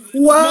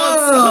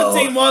 Wow.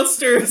 Hunting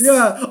monsters.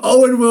 Yeah,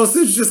 Owen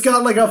Wilson's just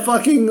got like a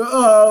fucking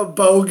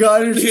bow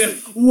gun. And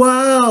just like,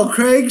 wow,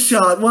 Craig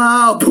shot.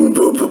 Wow, boom,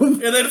 boom, boom.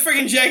 And then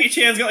freaking Jackie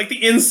Chan's got like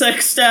the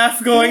insect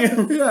staff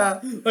going. Yeah.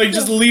 Like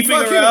just leaping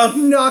Fucking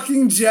around.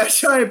 knocking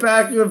Jedi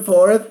back and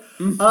forth.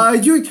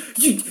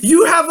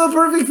 You have the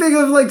perfect thing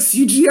of like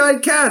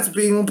CGI cats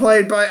being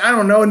played by, I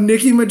don't know,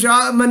 Nicki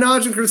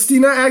Minaj and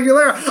Christina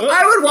Aguilera.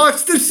 I would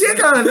watch the shit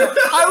out of that.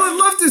 I would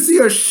love to see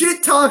a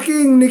shit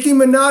talking Nicki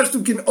Minaj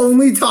who can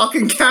only talk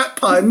in cat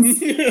puns.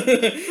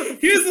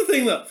 Here's the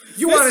thing though.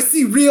 You want to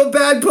see real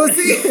bad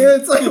pussy?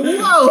 It's like,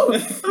 whoa.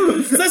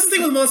 So that's the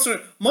thing with Monster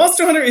Hunter.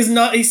 Monster Hunter is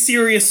not a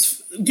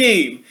serious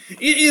game.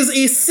 It is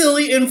a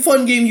silly and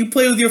fun game you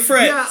play with your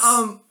friends.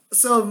 Yeah,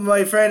 so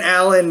my friend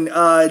Alan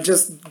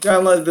just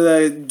downloaded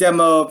the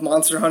demo of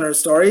Monster Hunter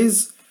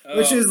Stories,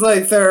 which is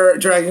like their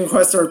Dragon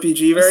Quest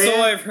RPG variant.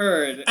 So I've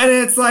heard. And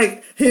it's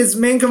like his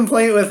main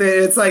complaint with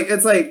it.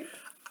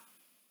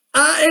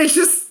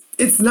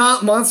 It's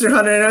not Monster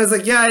Hunter. And I was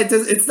like, yeah,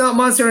 it's not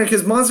Monster Hunter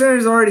because Monster Hunter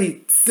is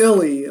already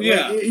silly.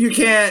 Yeah, like, you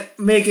can't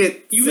make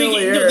it. They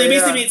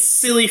basically made it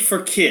silly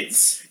for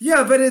kids.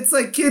 Yeah, but it's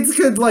like kids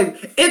could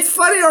like. It's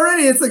funny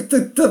already. It's like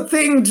the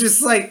thing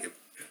just like.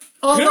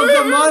 All of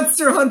the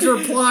Monster Hunter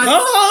plots,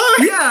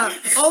 yeah,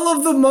 all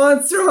of the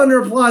Monster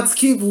Hunter plots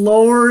keep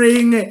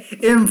lowering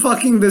in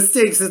fucking the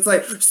stakes. It's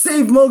like,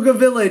 save Moga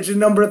Village in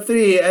number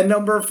 3, and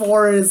number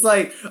 4 is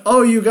like,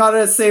 oh, you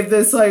gotta save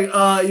this, like,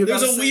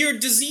 There's a weird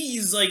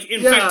disease, like,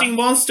 infecting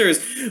monsters.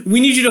 We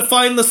need you to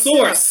find the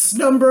source.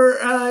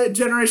 Yeah.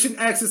 Generation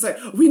X is like,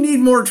 we need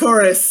more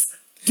tourists.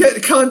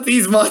 Count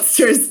these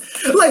monsters.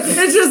 Like,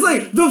 it's just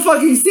like, the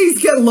fucking stakes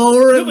get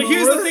lower and lower.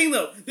 Here's the thing,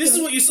 though. This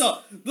is what you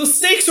saw. The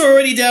stakes are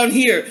already down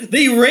here.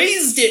 They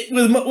raised it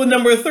with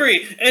number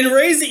 3, and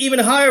raised it even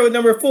higher with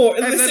number 4.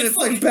 And then it's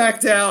like back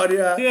down,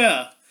 yeah.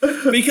 Yeah.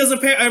 Because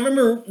I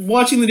remember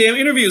watching the damn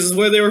interviews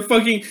where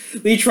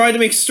they tried to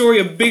make story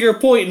a bigger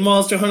point in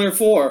Monster Hunter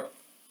 4.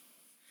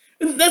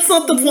 And that's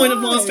not the point of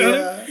Monster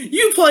Hunter.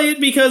 You play it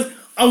because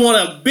I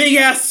want a big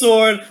ass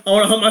sword. I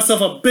want to hunt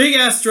myself a big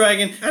ass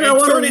dragon and I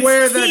want turn to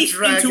wear its that teeth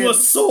dragon into a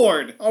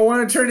sword. I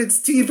want to turn its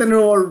teeth into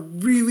a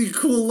really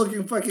cool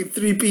looking fucking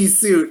 3-piece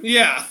suit.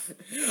 Yeah.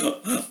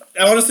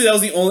 Honestly, that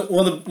was the only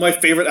one of my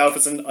favorite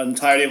outfits in the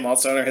entirety of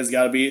Monster Hunter. Has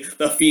got to be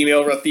the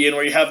female Rathian,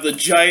 where you have the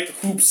giant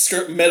hoop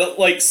skirt, metal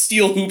like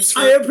steel hoop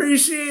skirt. I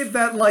appreciate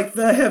that, like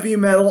the heavy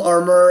metal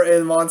armor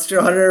in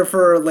Monster Hunter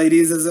for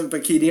ladies isn't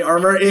bikini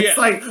armor. It's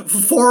like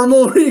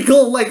formal,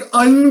 regal, like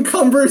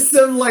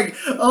uncumbersome, like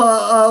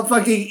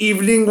fucking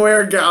evening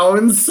wear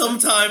gowns.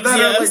 Sometimes that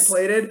are like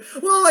plated.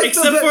 Well, like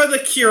except for the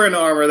Kirin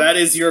armor, that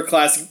is your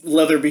classic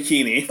leather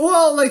bikini.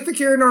 Well, like the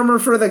Kirin armor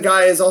for the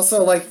guy is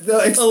also like the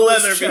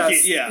leather chest.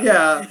 bikini. Yeah.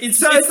 Yeah.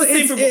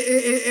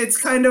 It's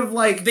kind of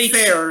like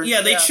fair.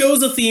 They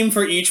chose a theme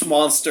for each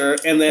monster,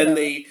 and then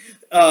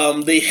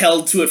they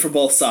held to it for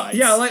both sides.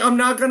 Yeah, like I'm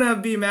not gonna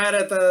be mad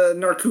at the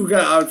Narkuga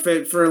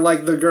outfit for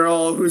like the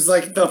girl who's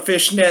like the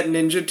fishnet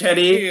ninja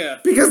Teddy. Yeah.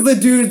 Because the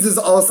dudes is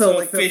also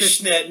like the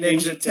fishnet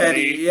ninja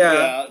Teddy.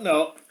 Yeah.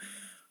 No.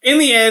 In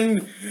the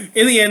end,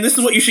 this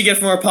is what you should get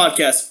from our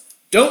podcast.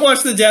 Don't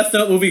watch the Death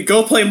Note movie.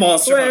 Go play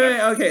Monster Hunter.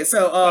 Wait. Okay,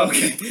 so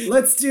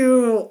let's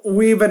do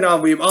weeb and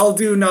non-weeb. I'll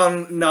do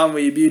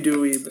non-weeb. You do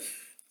weeb.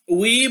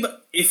 Weeb,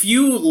 if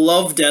you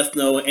love Death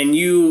Note and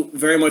you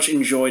very much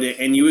enjoyed it,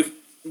 and you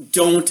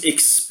don't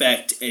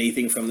expect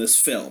anything from this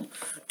film,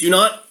 do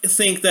not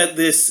think of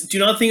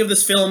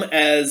this film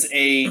as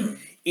a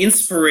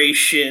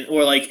inspiration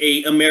or like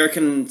a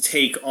American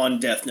take on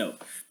Death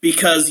Note,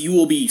 because you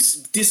will be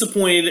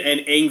disappointed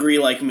and angry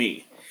like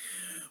me.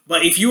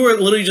 But if you were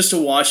literally just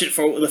to watch it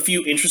for the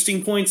few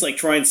interesting points, like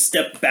try and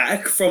step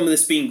back from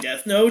this being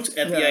Death Note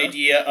at the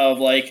idea of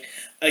like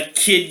a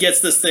kid gets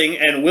this thing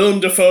and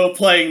Willem Dafoe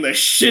playing the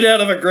shit out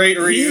of a great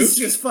Ryu. He's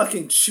just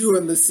fucking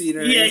chewing the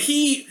scenery. Yeah,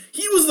 he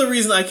was the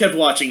reason I kept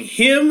watching.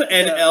 Him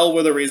and Elle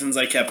were the reasons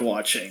I kept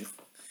watching.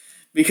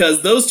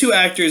 Because those two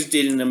actors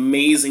did an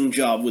amazing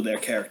job with their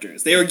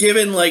characters. They were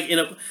given like in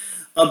a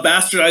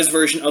bastardized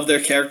version of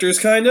their characters,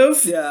 kind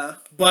of. Yeah.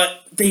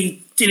 But they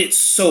did it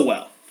so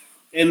well.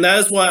 And that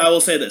is why I will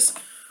say this.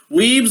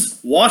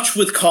 Weebs, watch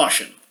with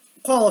caution.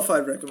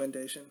 Qualified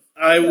recommendation.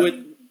 I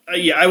would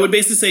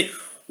basically say,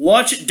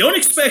 watch it. Don't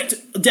expect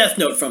Death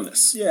Note from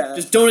this. Yeah.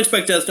 Just don't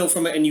expect Death Note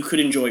from it, and you could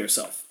enjoy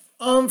yourself.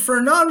 For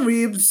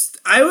non-weebs,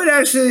 I would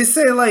actually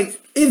say, like,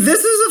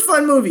 this is a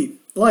fun movie.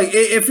 Like,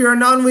 if you're a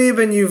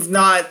non-weeb and you've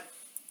not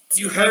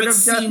You heard haven't of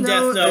seen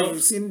Death and Note.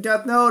 you've seen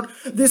Death Note,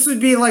 this would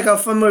be, like, a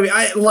fun movie.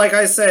 Like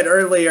I said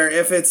earlier,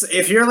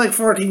 if you're, like,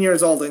 14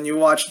 years old and you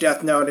watch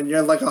Death Note and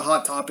you're, like, a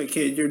Hot Topic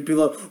kid, you'd be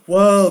like,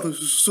 wow, this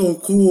is so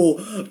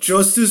cool.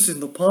 Justice in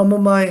the palm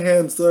of my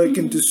hands that I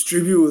can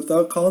distribute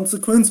without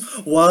consequence.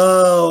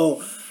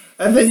 Wow.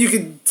 And then you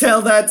can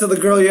tell that to the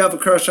girl you have a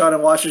crush on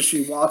and watch as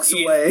she walks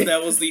away.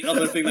 That was the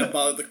other thing that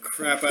bothered the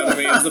crap out of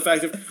me, is the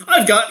fact of,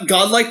 I've got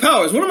godlike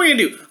powers. What am I going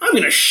to do? I'm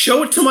going to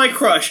show it to my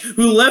crush,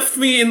 who left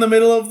me in the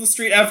middle of the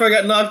street after I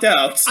got knocked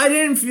out. I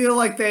didn't feel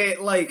like they,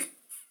 like...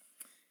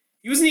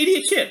 He was an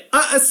idiot kid.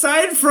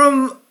 Aside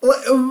from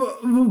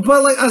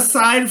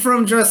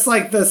just,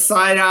 like, the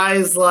side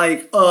eyes,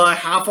 like,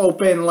 half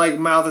open, like,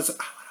 mouth, it's,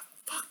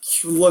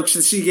 looks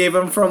that she gave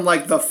him from,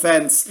 like, the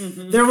fence.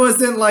 There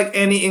wasn't, like,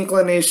 any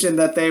inclination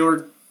that they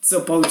were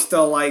supposed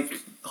to, like,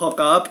 hook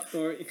up.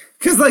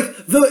 Because, like,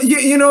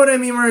 you know what I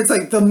mean, where it's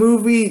like the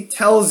movie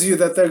tells you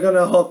that they're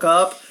gonna hook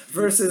up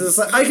versus it's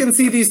like, I can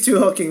see these two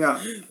hooking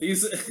up.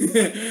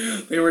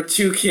 They were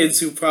two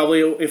kids who probably,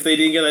 if they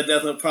didn't get that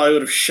Death Note, probably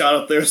would have shot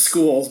up their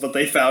schools, but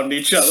they found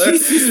each other.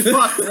 Jesus,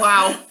 fuck,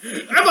 wow.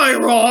 Am I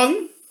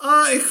wrong?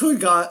 It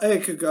could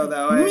go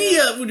that way.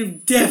 Mia would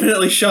have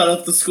definitely shot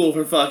up the school,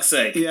 for fuck's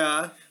sake.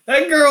 Yeah.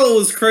 That girl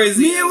was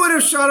crazy. Mia would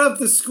have shot up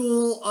the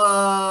school,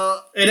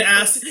 and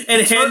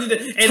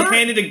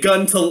handed a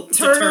gun to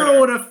Turner Turner.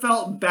 would have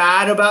felt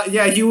bad about...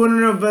 Yeah, he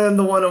wouldn't have been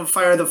the one to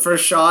fire the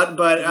first shot,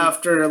 but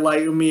after,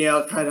 like,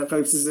 Mia kind of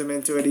coaxes him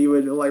into it, he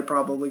would, like,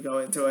 probably go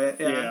into it.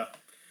 Yeah.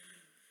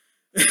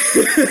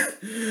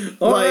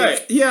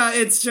 Alright. Yeah,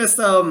 it's just,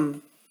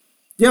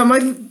 yeah,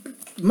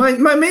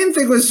 my main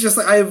thing was just,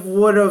 like, I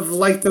would have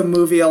liked the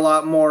movie a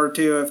lot more,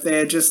 too, if they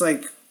had just,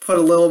 like, put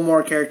a little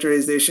more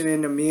characterization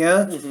into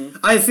Mia.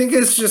 I think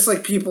it's just,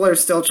 like, people are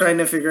still trying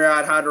to figure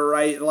out how to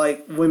write,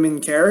 like,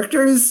 women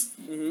characters.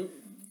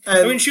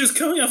 I mean, she was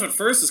coming off at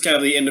first as kind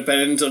of the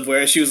independent of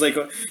where she was like,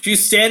 she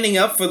was standing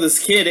up for this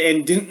kid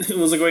and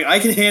was like going, I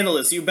can handle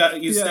this, you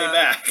stay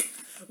back.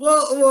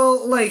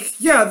 Well, like,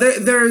 yeah,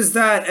 there's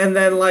that, and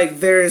then, like,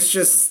 there's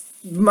just...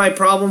 My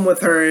problem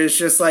with her is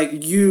just, like,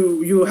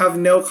 you have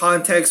no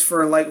context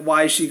for, like,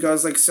 why she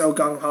goes, like, so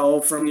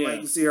gung-ho from,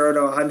 like, 0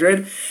 to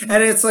 100.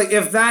 And it's, like,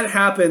 if that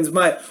happens,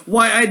 why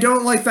I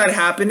don't like that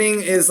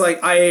happening is, like,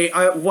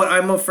 I what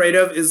I'm afraid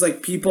of is,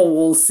 like, people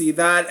will see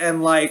that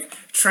and, like,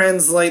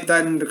 translate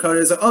that into code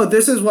as, oh,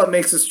 this is what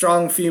makes a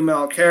strong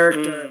female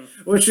character,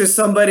 which is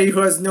somebody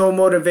who has no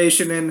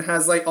motivation and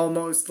has, like,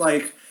 almost,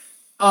 like,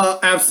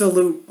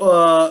 absolute,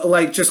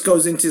 like, just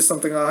goes into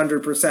something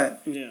 100%.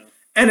 Yeah.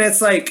 And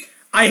it's like,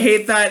 I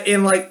hate that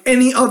in, like,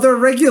 any other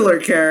regular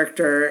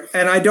character,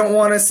 and I don't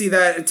want to see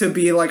that to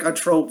be, like, a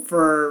trope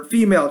for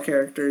female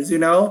characters, you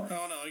know?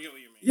 Oh, no, I get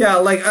what you mean. Yeah,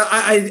 like,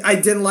 I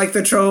didn't like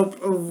the trope,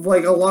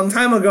 like, a long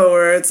time ago,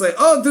 where it's like,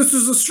 oh, this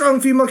is a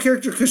strong female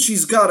character because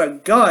she's got a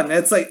gun.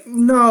 It's like,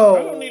 no.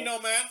 I don't need no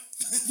man.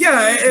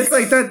 Yeah, it's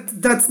like,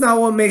 that's not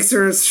what makes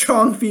her a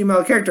strong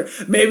female character.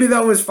 Maybe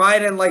that was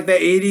fine in, like, the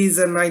 80s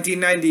and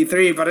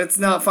 1993, but it's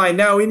not fine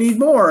now. We need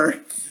more.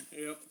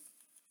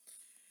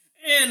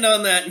 And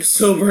on that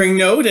sobering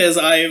note, as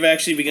I have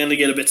actually begun to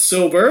get a bit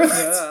sober,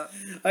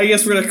 I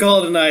guess we're gonna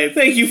call it a night.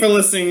 Thank you for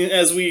listening.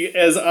 As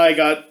I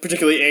got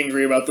particularly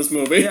angry about this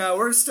movie. Yeah,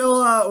 we're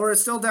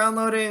still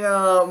downloading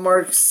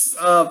Mark's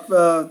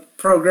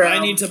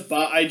program.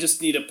 I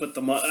just need to put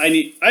the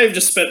money. I've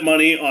just spent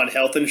money on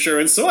health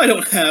insurance, so I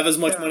don't have as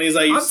much money as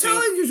I used to. I'm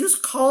telling you,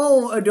 just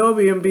call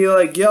Adobe and be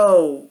like,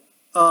 yo.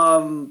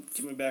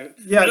 Give me back.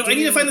 Yeah, I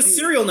need to find the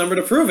serial number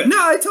to prove it. No,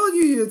 I told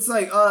you, it's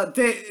like,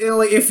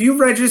 if you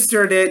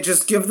registered it,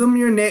 just give them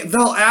your name.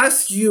 They'll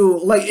ask you,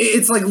 like,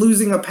 it's like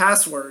losing a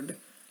password.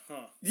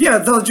 Yeah,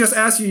 they'll just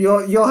ask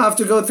you. You'll have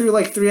to go through,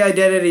 like, 3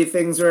 identity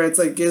things where it's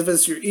like, give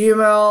us your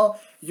email,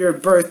 your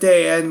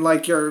birthday, and,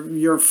 like,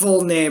 your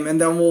full name,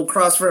 and then we'll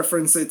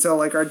cross-reference it to,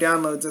 like, our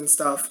downloads and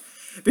stuff.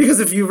 Because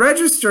if you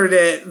registered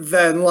it,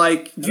 then,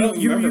 like, I don't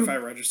remember if I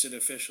registered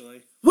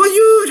officially. Well,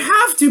 you'd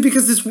have to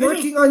because it's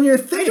working on your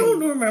thing. I don't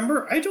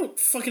remember. I don't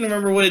fucking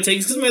remember what it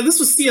takes. Because this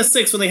was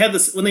CS6 when they had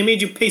this, when they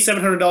made you pay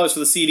 $700 for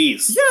the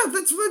CDs. Yeah,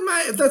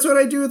 that's what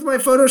I do with my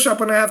Photoshop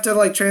when I have to,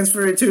 like,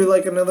 transfer it to,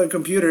 like, another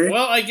computer.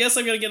 Well, I guess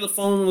I'm gonna get the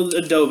phone with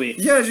Adobe.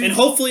 Yeah, and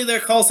hopefully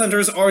their call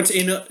centers aren't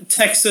in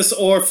Texas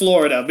or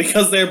Florida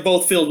because they're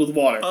both filled with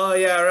water. Oh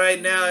yeah,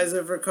 right now as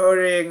of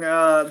recording,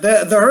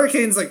 the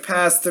hurricanes, like,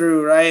 passed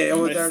through, right?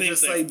 They're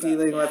just, like,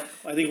 dealing with.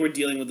 I think we're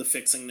dealing with the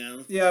fixing now.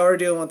 Yeah, we're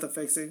dealing with the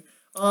fixing.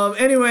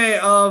 Anyway,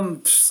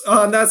 on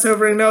that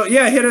sobering note,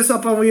 yeah, hit us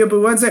up on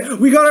Weeaboo Wednesday.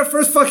 We got our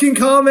first fucking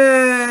comment!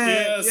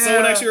 Yeah,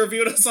 someone actually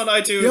reviewed us on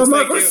iTunes. Yo,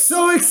 Mark, Thank we're you.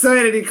 so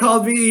excited. He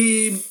called me,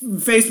 he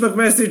Facebook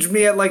messaged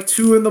me at like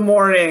 2 in the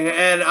morning,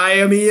 and I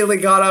immediately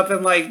got up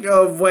and like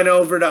went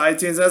over to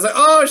iTunes. I was like,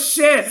 oh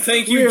shit!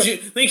 Thank you,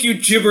 thank you,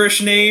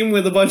 gibberish name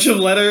with a bunch of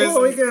letters.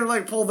 Oh, we can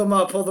like pull them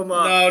up. No,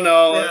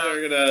 Yeah.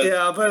 we're gonna.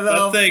 Yeah,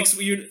 but thanks.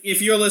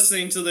 If you're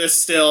listening to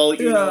this still,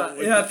 you know.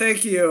 yeah,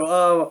 thank you.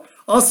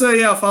 Also,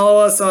 yeah, follow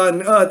us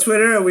on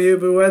Twitter at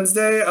Weeaboo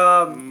Wednesday.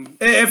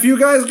 If you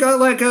guys got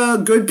like a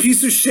good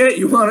piece of shit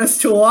you want us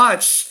to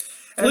watch,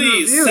 and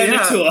Please review, send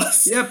it to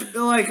us. Yep,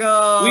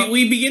 like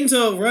We begin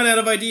to run out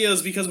of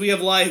ideas because we have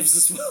lives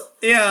as well.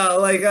 yeah,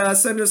 like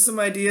send us some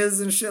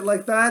ideas and shit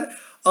like that.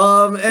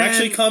 And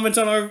Actually, comment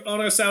on our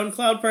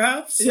SoundCloud,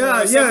 perhaps.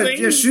 yeah, or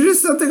something shoot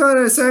us something on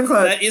our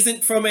SoundCloud. that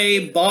isn't from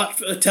a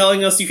bot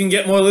telling us you can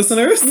get more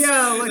listeners.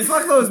 Yeah, like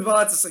fuck those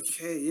bots. It's like,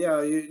 hey,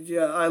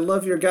 yeah, I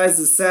love your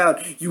guys'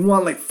 sound. You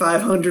want like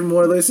 500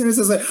 more listeners?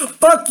 It's like,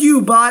 fuck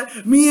you,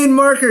 bot. Me and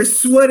Mark are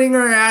sweating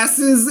our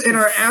asses in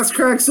our ass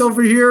cracks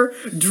over here,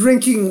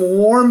 drinking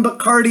warm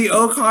Bacardi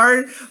Oak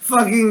Heart,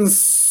 fucking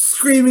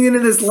screaming into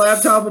this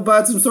laptop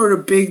about some sort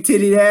of big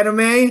titted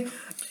anime.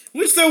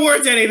 Which there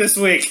weren't any this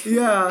week.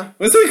 Yeah.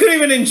 So we couldn't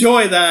even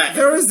enjoy that.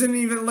 There isn't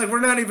even, like, we're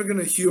not even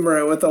gonna humor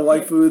it with the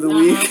waifu of the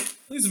week.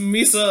 At least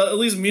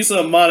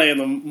Misa Amane in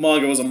the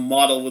manga was a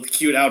model with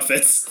cute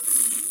outfits.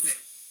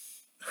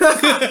 And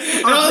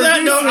on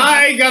that note,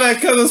 I gotta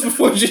cut this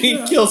before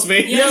Janine kills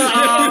me.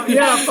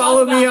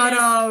 Follow me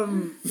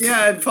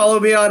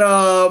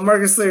on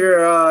Marcus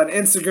Slinger on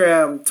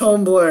Instagram,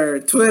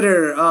 Tumblr,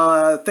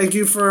 Twitter. Thank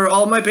you for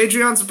all my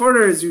Patreon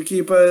supporters. You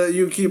keep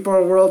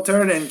our world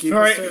turning. All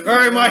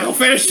right, Michael,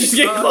 finish. Just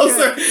get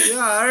closer. Yeah,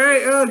 all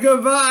right.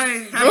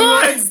 Goodbye. Happy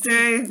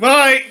Wednesday.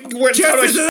 Bye. Justice